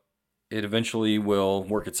give up, it eventually will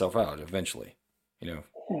work itself out. Eventually, Yeah,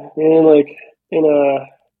 and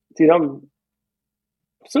dude, I'm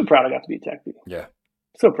so proud I got to be a tech lead. Yeah.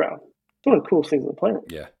 So proud. It's one of the coolest things on the planet.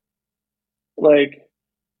 Yeah. Like,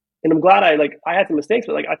 and I'm glad I had some mistakes,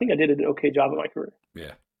 but, like, I think I did an okay job in my career.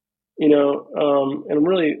 Yeah. And I'm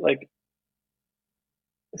really, like,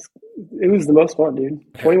 it was the most fun,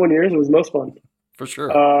 dude. 21 years, it was the most fun. For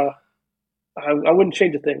sure. I wouldn't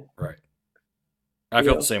change a thing. Right. I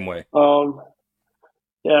felt the same way.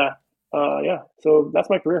 Yeah. So that's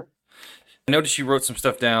my career. I noticed you wrote some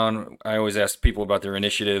stuff down. I always ask people about their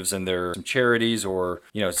initiatives and their charities or,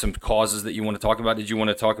 some causes that you want to talk about. Did you want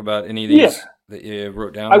to talk about any of these that you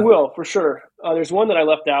wrote down? I will, for sure. There's one that I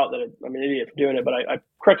left out that I'm an idiot for doing it, but I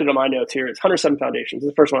corrected on my notes here. It's 107 Foundation. This is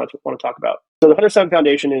the first one I want to talk about. So the 107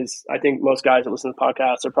 Foundation is, I think most guys that listen to the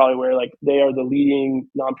podcast are probably aware, like, they are the leading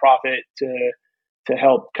nonprofit to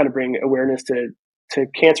help kind of bring awareness to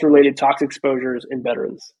cancer-related toxic exposures in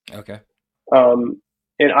veterans. Okay.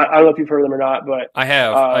 And I don't know if you've heard of them or not, but I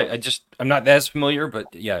have. I'm not as familiar, but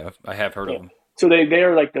yeah, I have heard of them. So they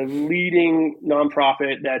are, like, the leading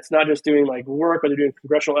nonprofit that's not just doing, like, work, but they're doing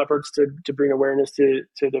congressional efforts to bring awareness to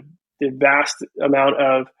the vast amount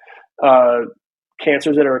of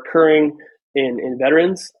cancers that are occurring in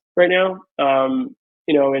veterans right now. And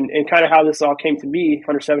kind of how this all came to me,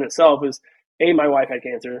 107 itself, is my wife had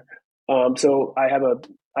cancer. So I have a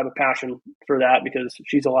passion for that because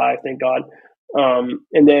she's alive, thank God.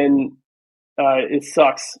 And then it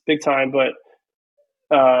sucks big time, but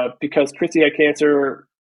because Christy had cancer,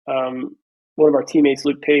 one of our teammates,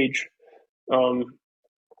 Luke Page,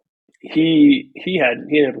 he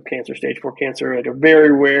ended up with cancer, stage 4 cancer, like a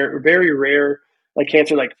very rare, like,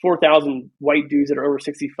 cancer, like 4,000 white dudes that are over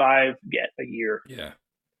 65 get a year. Yeah.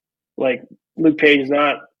 Like, Luke Page is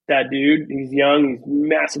not that dude. He's young. He's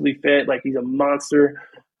massively fit. Like, he's a monster.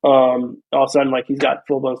 All of a sudden, like, he's got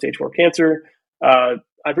full-blown stage 4 cancer.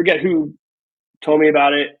 I forget who told me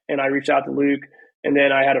about it, and I reached out to Luke, and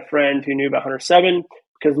then I had a friend who knew about 107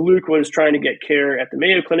 because Luke was trying to get care at the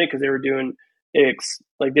Mayo Clinic because they were doing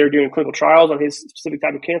clinical trials on his specific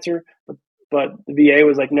type of cancer, but but the VA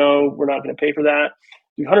was like, no, we're not going to pay for that.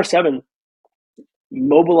 Dude, 107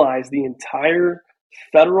 mobilized the entire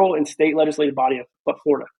federal and state legislative body of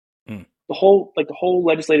Florida. Mm. The whole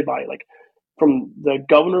legislative body, like from the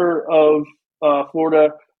governor of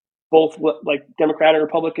Florida, both like Democrat and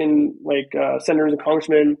Republican, like senators and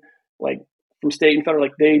congressmen, like from state and federal,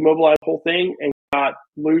 like they mobilized the whole thing and got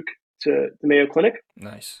Luke to the Mayo Clinic.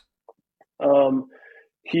 Nice.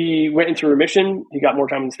 He went into remission. He got more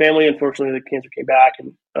time with his family. Unfortunately, the cancer came back,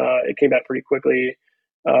 and it came back pretty quickly,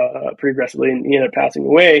 pretty aggressively, and he ended up passing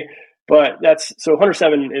away. But that's so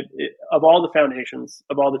 107 of all the foundations,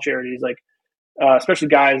 of all the charities, like especially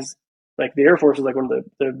guys like the Air Force is like one of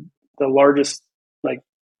the largest like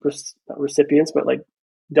not recipients, but like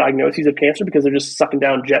diagnoses of cancer because they're just sucking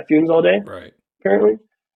down jet fumes all day. Right. Apparently,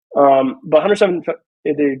 but 107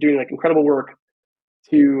 they're doing like incredible work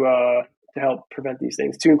to help prevent these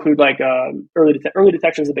things. To include like early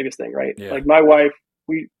detection is the biggest thing, right? Yeah. Like my wife,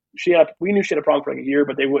 we knew she had a problem for like a year,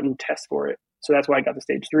 but they wouldn't test for it, so that's why I got to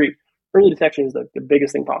stage 3. Early detection is the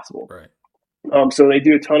biggest thing possible. Right. So they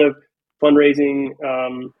do a ton of fundraising.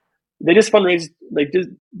 They just fundraise, like just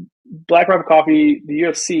Black Rifle Coffee, the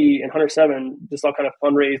UFC, and 107 just all kind of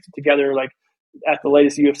fundraised together, like at the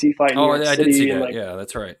latest UFC fight in New York I City. did see and that. like, Yeah,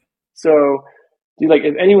 that's right. So, dude, like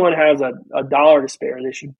if anyone has a dollar to spare,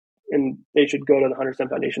 they should go to the 107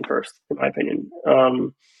 Foundation first, in my opinion.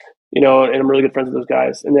 And I'm really good friends with those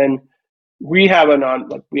guys. And then we have a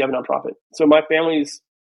nonprofit. So my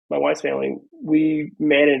wife's family, we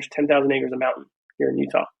manage 10,000 acres of mountain here in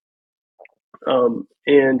Utah. We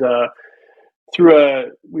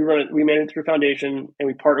manage it through a foundation, and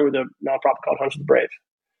we partner with a nonprofit called Hunch of the Brave.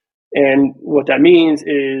 And what that means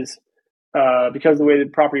is, because of the way the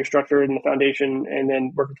property is structured in the foundation, and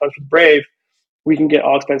then work with Hunch of the Brave, we can get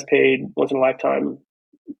all expense paid once in a lifetime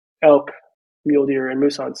elk, mule deer, and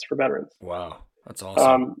moose hunts for veterans. Wow, that's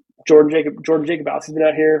awesome. Jordan Jacob Alcy's been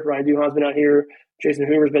out here. Ryan Duhan's been out here. Jason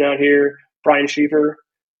Hoover's been out here. Brian Schieffer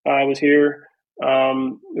was here.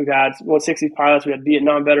 We've had 160 pilots. We had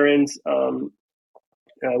Vietnam veterans.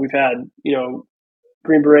 We've had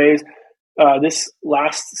Green Berets. This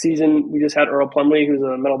last season, we just had Earl Plumley, who's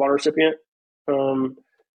a Medal of Honor recipient,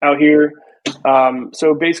 out here.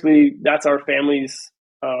 So basically, that's our family's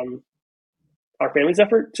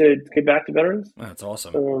effort to give back to veterans. That's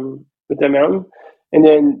awesome. With that mountain. And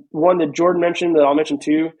then one that Jordan mentioned that I'll mention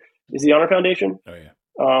too is the Honor Foundation. Oh yeah.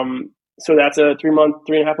 So that's a 3.5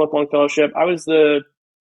 month long fellowship. The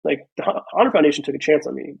Honor Foundation took a chance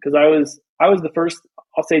on me because I was the first,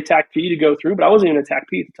 I'll say, TAC P to go through, but I wasn't even a TAC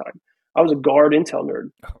P at the time. I was a guard intel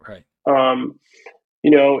nerd. Oh, right.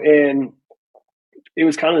 And it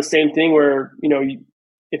was kind of the same thing where,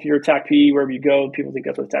 if you're a TAC P, wherever you go, people think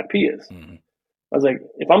that's what a TAC P is. Mm-hmm. I was like,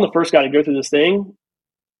 if I'm the first guy to go through this thing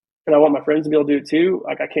and I want my friends to be able to do it too,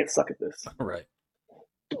 like I can't suck at this. Right.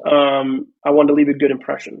 I wanted to leave a good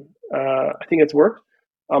impression. I think it's worked.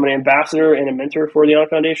 I'm an ambassador and a mentor for the Honor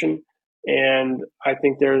Foundation, and I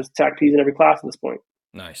think there's TAC Ps in every class at this point.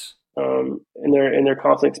 Nice. And they're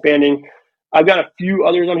constantly expanding. I've got a few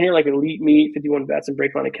others on here, like Elite Meet, 51 Vets, and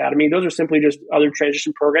Breakline Academy. Those are simply just other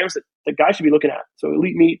transition programs that guys should be looking at. So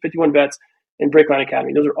Elite Meet, 51 Vets, and Breakline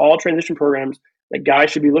Academy. Those are all transition programs that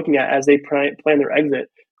guys should be looking at as they plan their exit,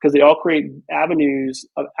 because they all create avenues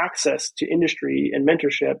of access to industry and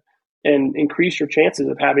mentorship and increase your chances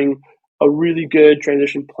of having a really good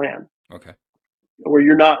transition plan. Okay. Where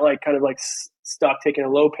you're not stuck taking a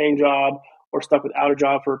low paying job or stuck without a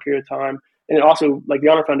job for a period of time. And it also, like the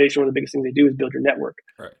Honor Foundation, one of the biggest things they do is build your network.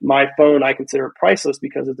 Right. My phone, I consider priceless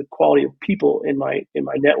because of the quality of people in my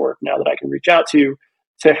network now that I can reach out to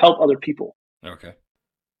help other people. Okay.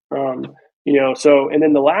 So, and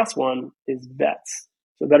then the last one is vets.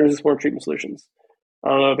 So Veterans Support and Treatment Solutions. I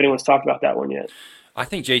don't know if anyone's talked about that one yet. I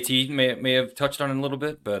think JT may have touched on it a little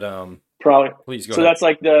bit, but probably. Please go ahead. So that's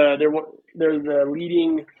like they're the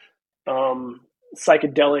leading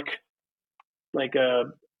psychedelic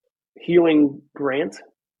healing grant,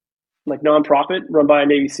 like nonprofit run by a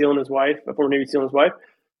Navy SEAL and his wife, a former Navy SEAL and his wife.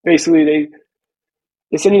 Basically,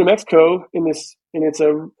 they send you to Mexico and it's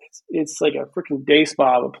like a freaking day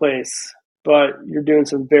spa of a place, but you're doing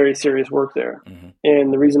some very serious work there. Mm-hmm.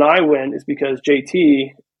 And the reason I went is because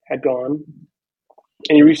JT had gone,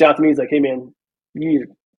 and he reached out to me. He's like, "Hey man, you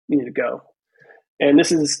need to go." And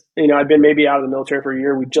this is, I've been maybe out of the military for a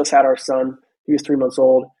year. We just had our son. He was 3 months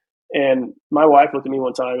old. And my wife looked at me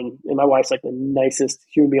one time, and my wife's like the nicest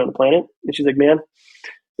human being on the planet. And she's like, "Man,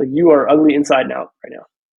 like you are ugly inside and out right now.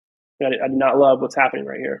 And I do not love what's happening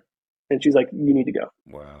right here." And she's like, "You need to go."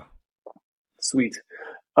 Wow. Sweet.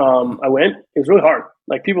 I went. It was really hard.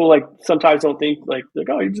 Like people like sometimes don't think like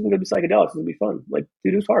oh, you're just gonna go do psychedelics. It's gonna be fun. Like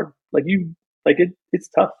dude, it was hard. Like you like it's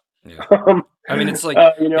tough. Yeah. um, I mean, you it's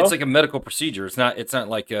know. like a medical procedure. It's not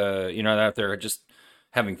like you're not out there just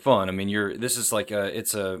having fun. I mean, this is like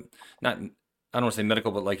it's a not I don't want to say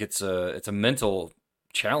medical, but like it's a mental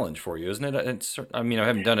challenge for you, isn't it? I mean, I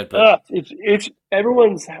haven't done it, but It's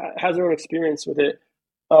everyone's has their own experience with it.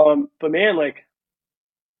 But man, like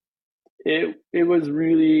it was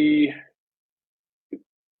really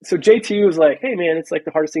so JT was like, hey man, it's like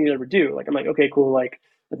the hardest thing you'll ever do. Like I'm like, okay, cool, like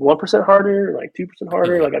 1% harder, like 2%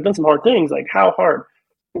 harder. yeah. Like I've done some hard things, like how hard?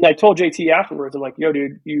 And I told JT afterwards, I'm like, yo,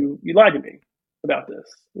 dude, you lied to me about this.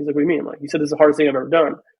 He's like, what do you mean? I'm like, you said this is the hardest thing I've ever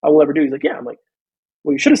done. I will ever do. He's like, yeah. I'm like,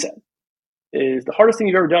 what you should have said is the hardest thing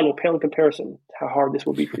you've ever done will pale in comparison to how hard this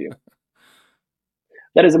will be for you.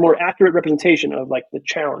 That is a more accurate representation of like the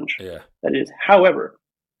challenge Yeah. that is. However,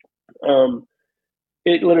 um,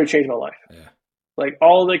 it literally changed my life. Yeah. Like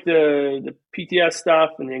all like the PTS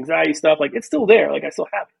stuff and the anxiety stuff, like it's still there. Like I still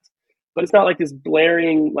have it, but it's not like this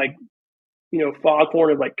blaring like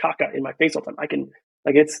foghorn of like caca in my face all the time.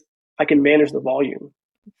 I can manage the volume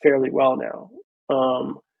fairly well now.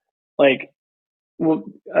 Like well,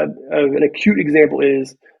 an acute example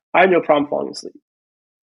is I have no problem falling asleep,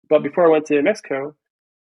 but before I went to Mexico,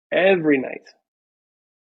 every night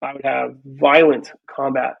I would have violent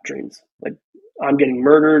combat dreams. Like I'm getting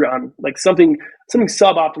murdered. I'm like something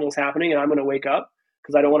suboptimal is happening, and I'm going to wake up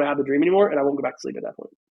because I don't want to have the dream anymore, and I won't go back to sleep at that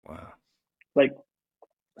point. Wow. Like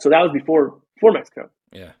so that was before Mexico,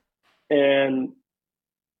 Yeah. and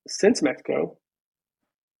since Mexico,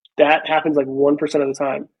 that happens like 1% of the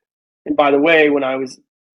time. And by the way, when I was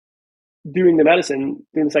doing the medicine,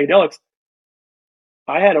 doing the psychedelics,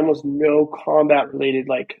 I had almost no combat related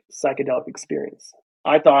like psychedelic experience.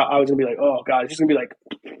 I thought I was gonna be like, oh god, it's just gonna be like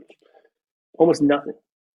almost nothing.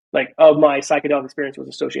 Like of my psychedelic experience was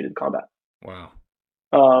associated with combat. Wow.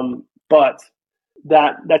 But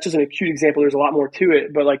that's just an acute example. There's a lot more to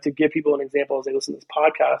it. But like to give people an example as they listen to this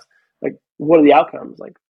podcast, like what are the outcomes?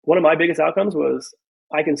 Like one of my biggest outcomes was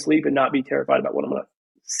I can sleep and not be terrified about what I'm gonna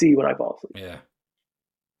see when I fall asleep. Yeah.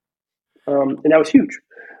 And that was huge.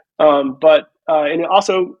 And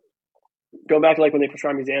also going back to like when they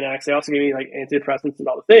prescribed me Xanax, they also gave me like antidepressants and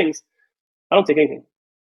all the things. I don't take anything.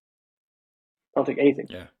 I don't take anything.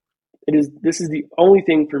 Yeah. This is the only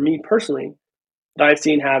thing for me personally that I've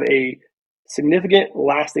seen have a significant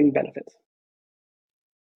lasting benefit.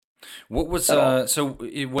 What was so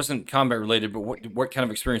it wasn't combat related, but what kind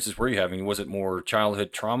of experiences were you having? Was it more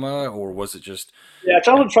childhood trauma or was it just Yeah, yeah.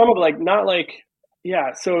 childhood trauma, but like not like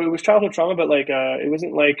yeah. So it was childhood trauma, but like it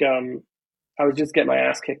wasn't like I was just getting my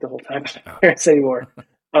ass kicked the whole time by my parents anymore.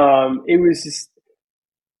 It was just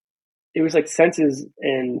it was like senses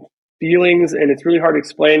and feelings, and it's really hard to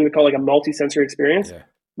explain. We call it like a multi-sensory experience. Yeah.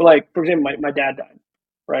 But like for example, my dad died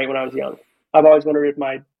right when I was young. I've always wondered if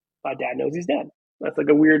my dad knows he's dead. That's like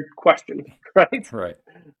a weird question, right? Right.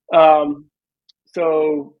 Um,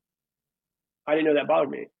 so I didn't know that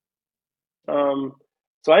bothered me. Um,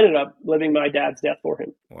 so I ended up living my dad's death for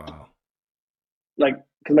him. Wow. Like,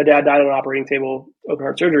 because my dad died on an operating table, open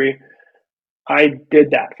heart surgery. I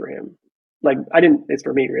did that for him. Like, I didn't, it's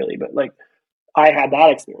for me really, but like, I had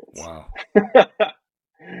that experience. Wow.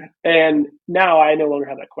 And now I no longer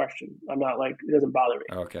have that question. I'm not like, it doesn't bother me.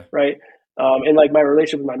 Okay. Right. And like my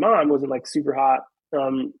relationship with my mom wasn't like super hot.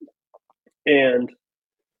 And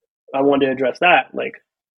I wanted to address that. Like,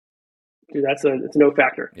 dude, it's a no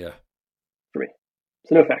factor Yeah. for me.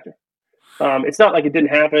 It's a no factor. It's not like it didn't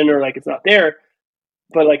happen or like it's not there,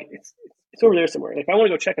 but like it's over there somewhere. Like if I want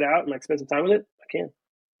to go check it out and like spend some time with it, I can.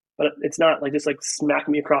 But it's not like just like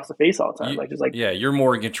smacking me across the face all the time. Like just like Yeah, you're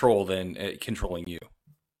more in control than controlling you.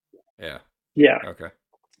 Yeah. yeah. Okay.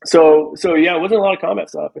 So yeah, it wasn't a lot of combat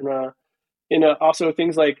stuff, and also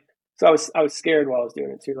things like so I was scared while I was doing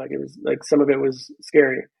it too. Like it was like some of it was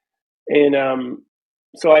scary, and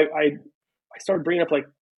so I started bringing up like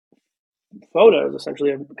photos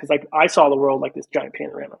essentially because like I saw the world like this giant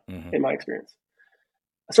panorama in my experience.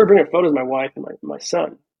 I started bringing up photos of my wife and my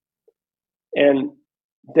son, and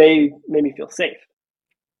they made me feel safe.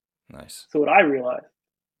 Nice. So what I realized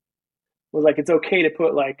was like it's okay to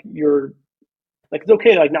put like your like it's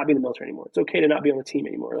okay to like not be in the military anymore. It's okay to not be on the team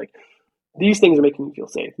anymore. Like these things are making you feel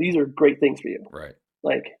safe. These are great things for you. Right.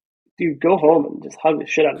 Like, dude, go home and just hug the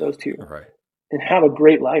shit out of those two Right. and have a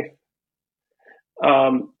great life.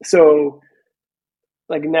 So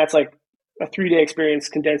like, and that's like a 3-day experience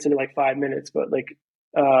condensed into like 5 minutes. But like,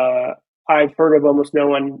 I've heard of almost no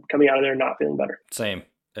one coming out of there not feeling better. Same.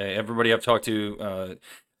 Everybody I've talked to,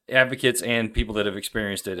 advocates and people that have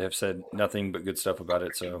experienced it have said nothing but good stuff about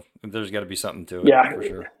it. So there's got to be something to it Yeah, for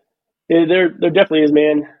sure. there definitely is,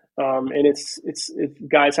 man. And it's if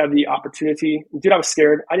guys have the opportunity, dude, I was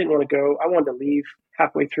scared. I didn't want to go. I wanted to leave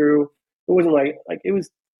halfway through. It wasn't like it was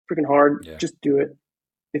freaking hard. Yeah. Just do it.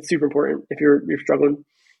 It's super important if you're struggling.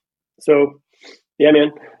 So yeah,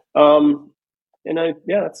 man. And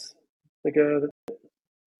that's like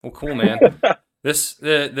Well, cool, man. This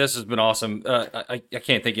has been awesome. I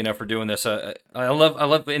can't thank you enough for doing this. I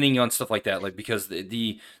love ending on stuff like that, like because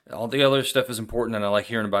the all the other stuff is important, and I like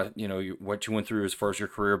hearing about what you went through as far as your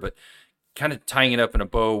career, but kind of tying it up in a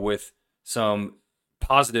bow with some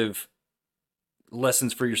positive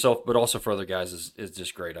lessons for yourself, but also for other guys is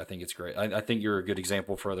just great. I think it's great. I think you're a good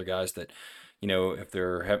example for other guys that, if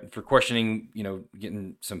they're for questioning,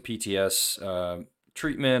 getting some PTS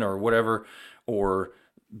treatment or whatever, or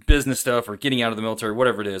business stuff or getting out of the military,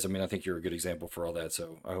 whatever it is. I mean, I think you're a good example for all that.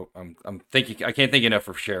 So I hope I'm thinking, I can't thank you enough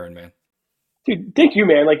for sharing, man. dude, thank you,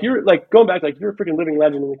 man. Like you're like going back, like you're a freaking living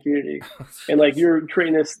legend in the community, and like you're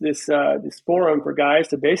creating this forum for guys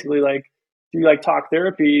to basically like do like talk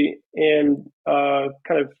therapy and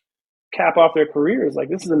kind of cap off their careers. Like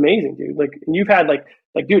this is amazing, dude. Like and you've had like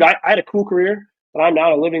dude, I had a cool career, but I'm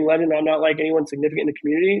not a living legend. I'm not like anyone significant in the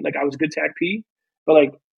community. Like I was a good tag P, but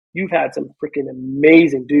like you've had some freaking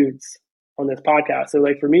amazing dudes on this podcast. So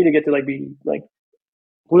like for me to get to like be like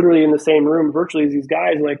literally in the same room virtually as these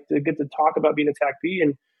guys, like to get to talk about being a tag P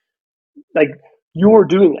and like you're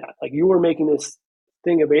doing that, like you are making this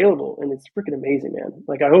thing available, and it's freaking amazing, man.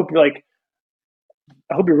 Like I hope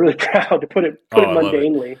you're really proud to Oh, put it I love it.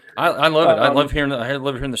 mundanely. I love it. Um, I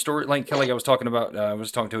love hearing the story. Like kind of like I was talking about. I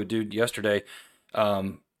was talking to a dude yesterday,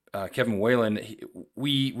 Kevin Whalen.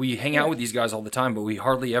 We hang out with these guys all the time, but we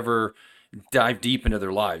hardly ever dive deep into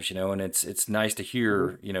their lives, and it's nice to mhm.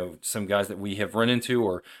 hear, some guys that we have run into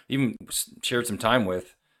or even shared some time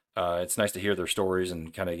with. It's nice to hear their stories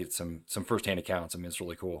and kind of get some firsthand accounts. I mean, it's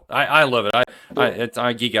really cool. I love it. Yeah,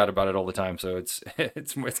 I geek out about it all the time. So it's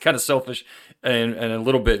kind of selfish and a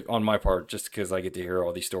little bit on my part just because I get to hear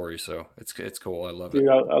all these stories. So it's cool. I love it. dude,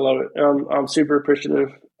 I love it. I'm super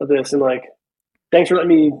appreciative of this, and like thanks for letting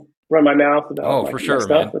me run my mouth about Oh, like for my sure,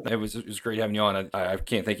 stuff. man. It was great having you on. I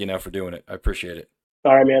can't thank you enough for doing it. I appreciate it.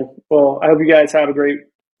 All right, man. Well, I hope you guys have a great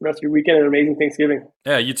rest of your weekend and an amazing Thanksgiving.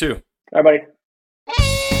 Yeah, you too. All right, buddy.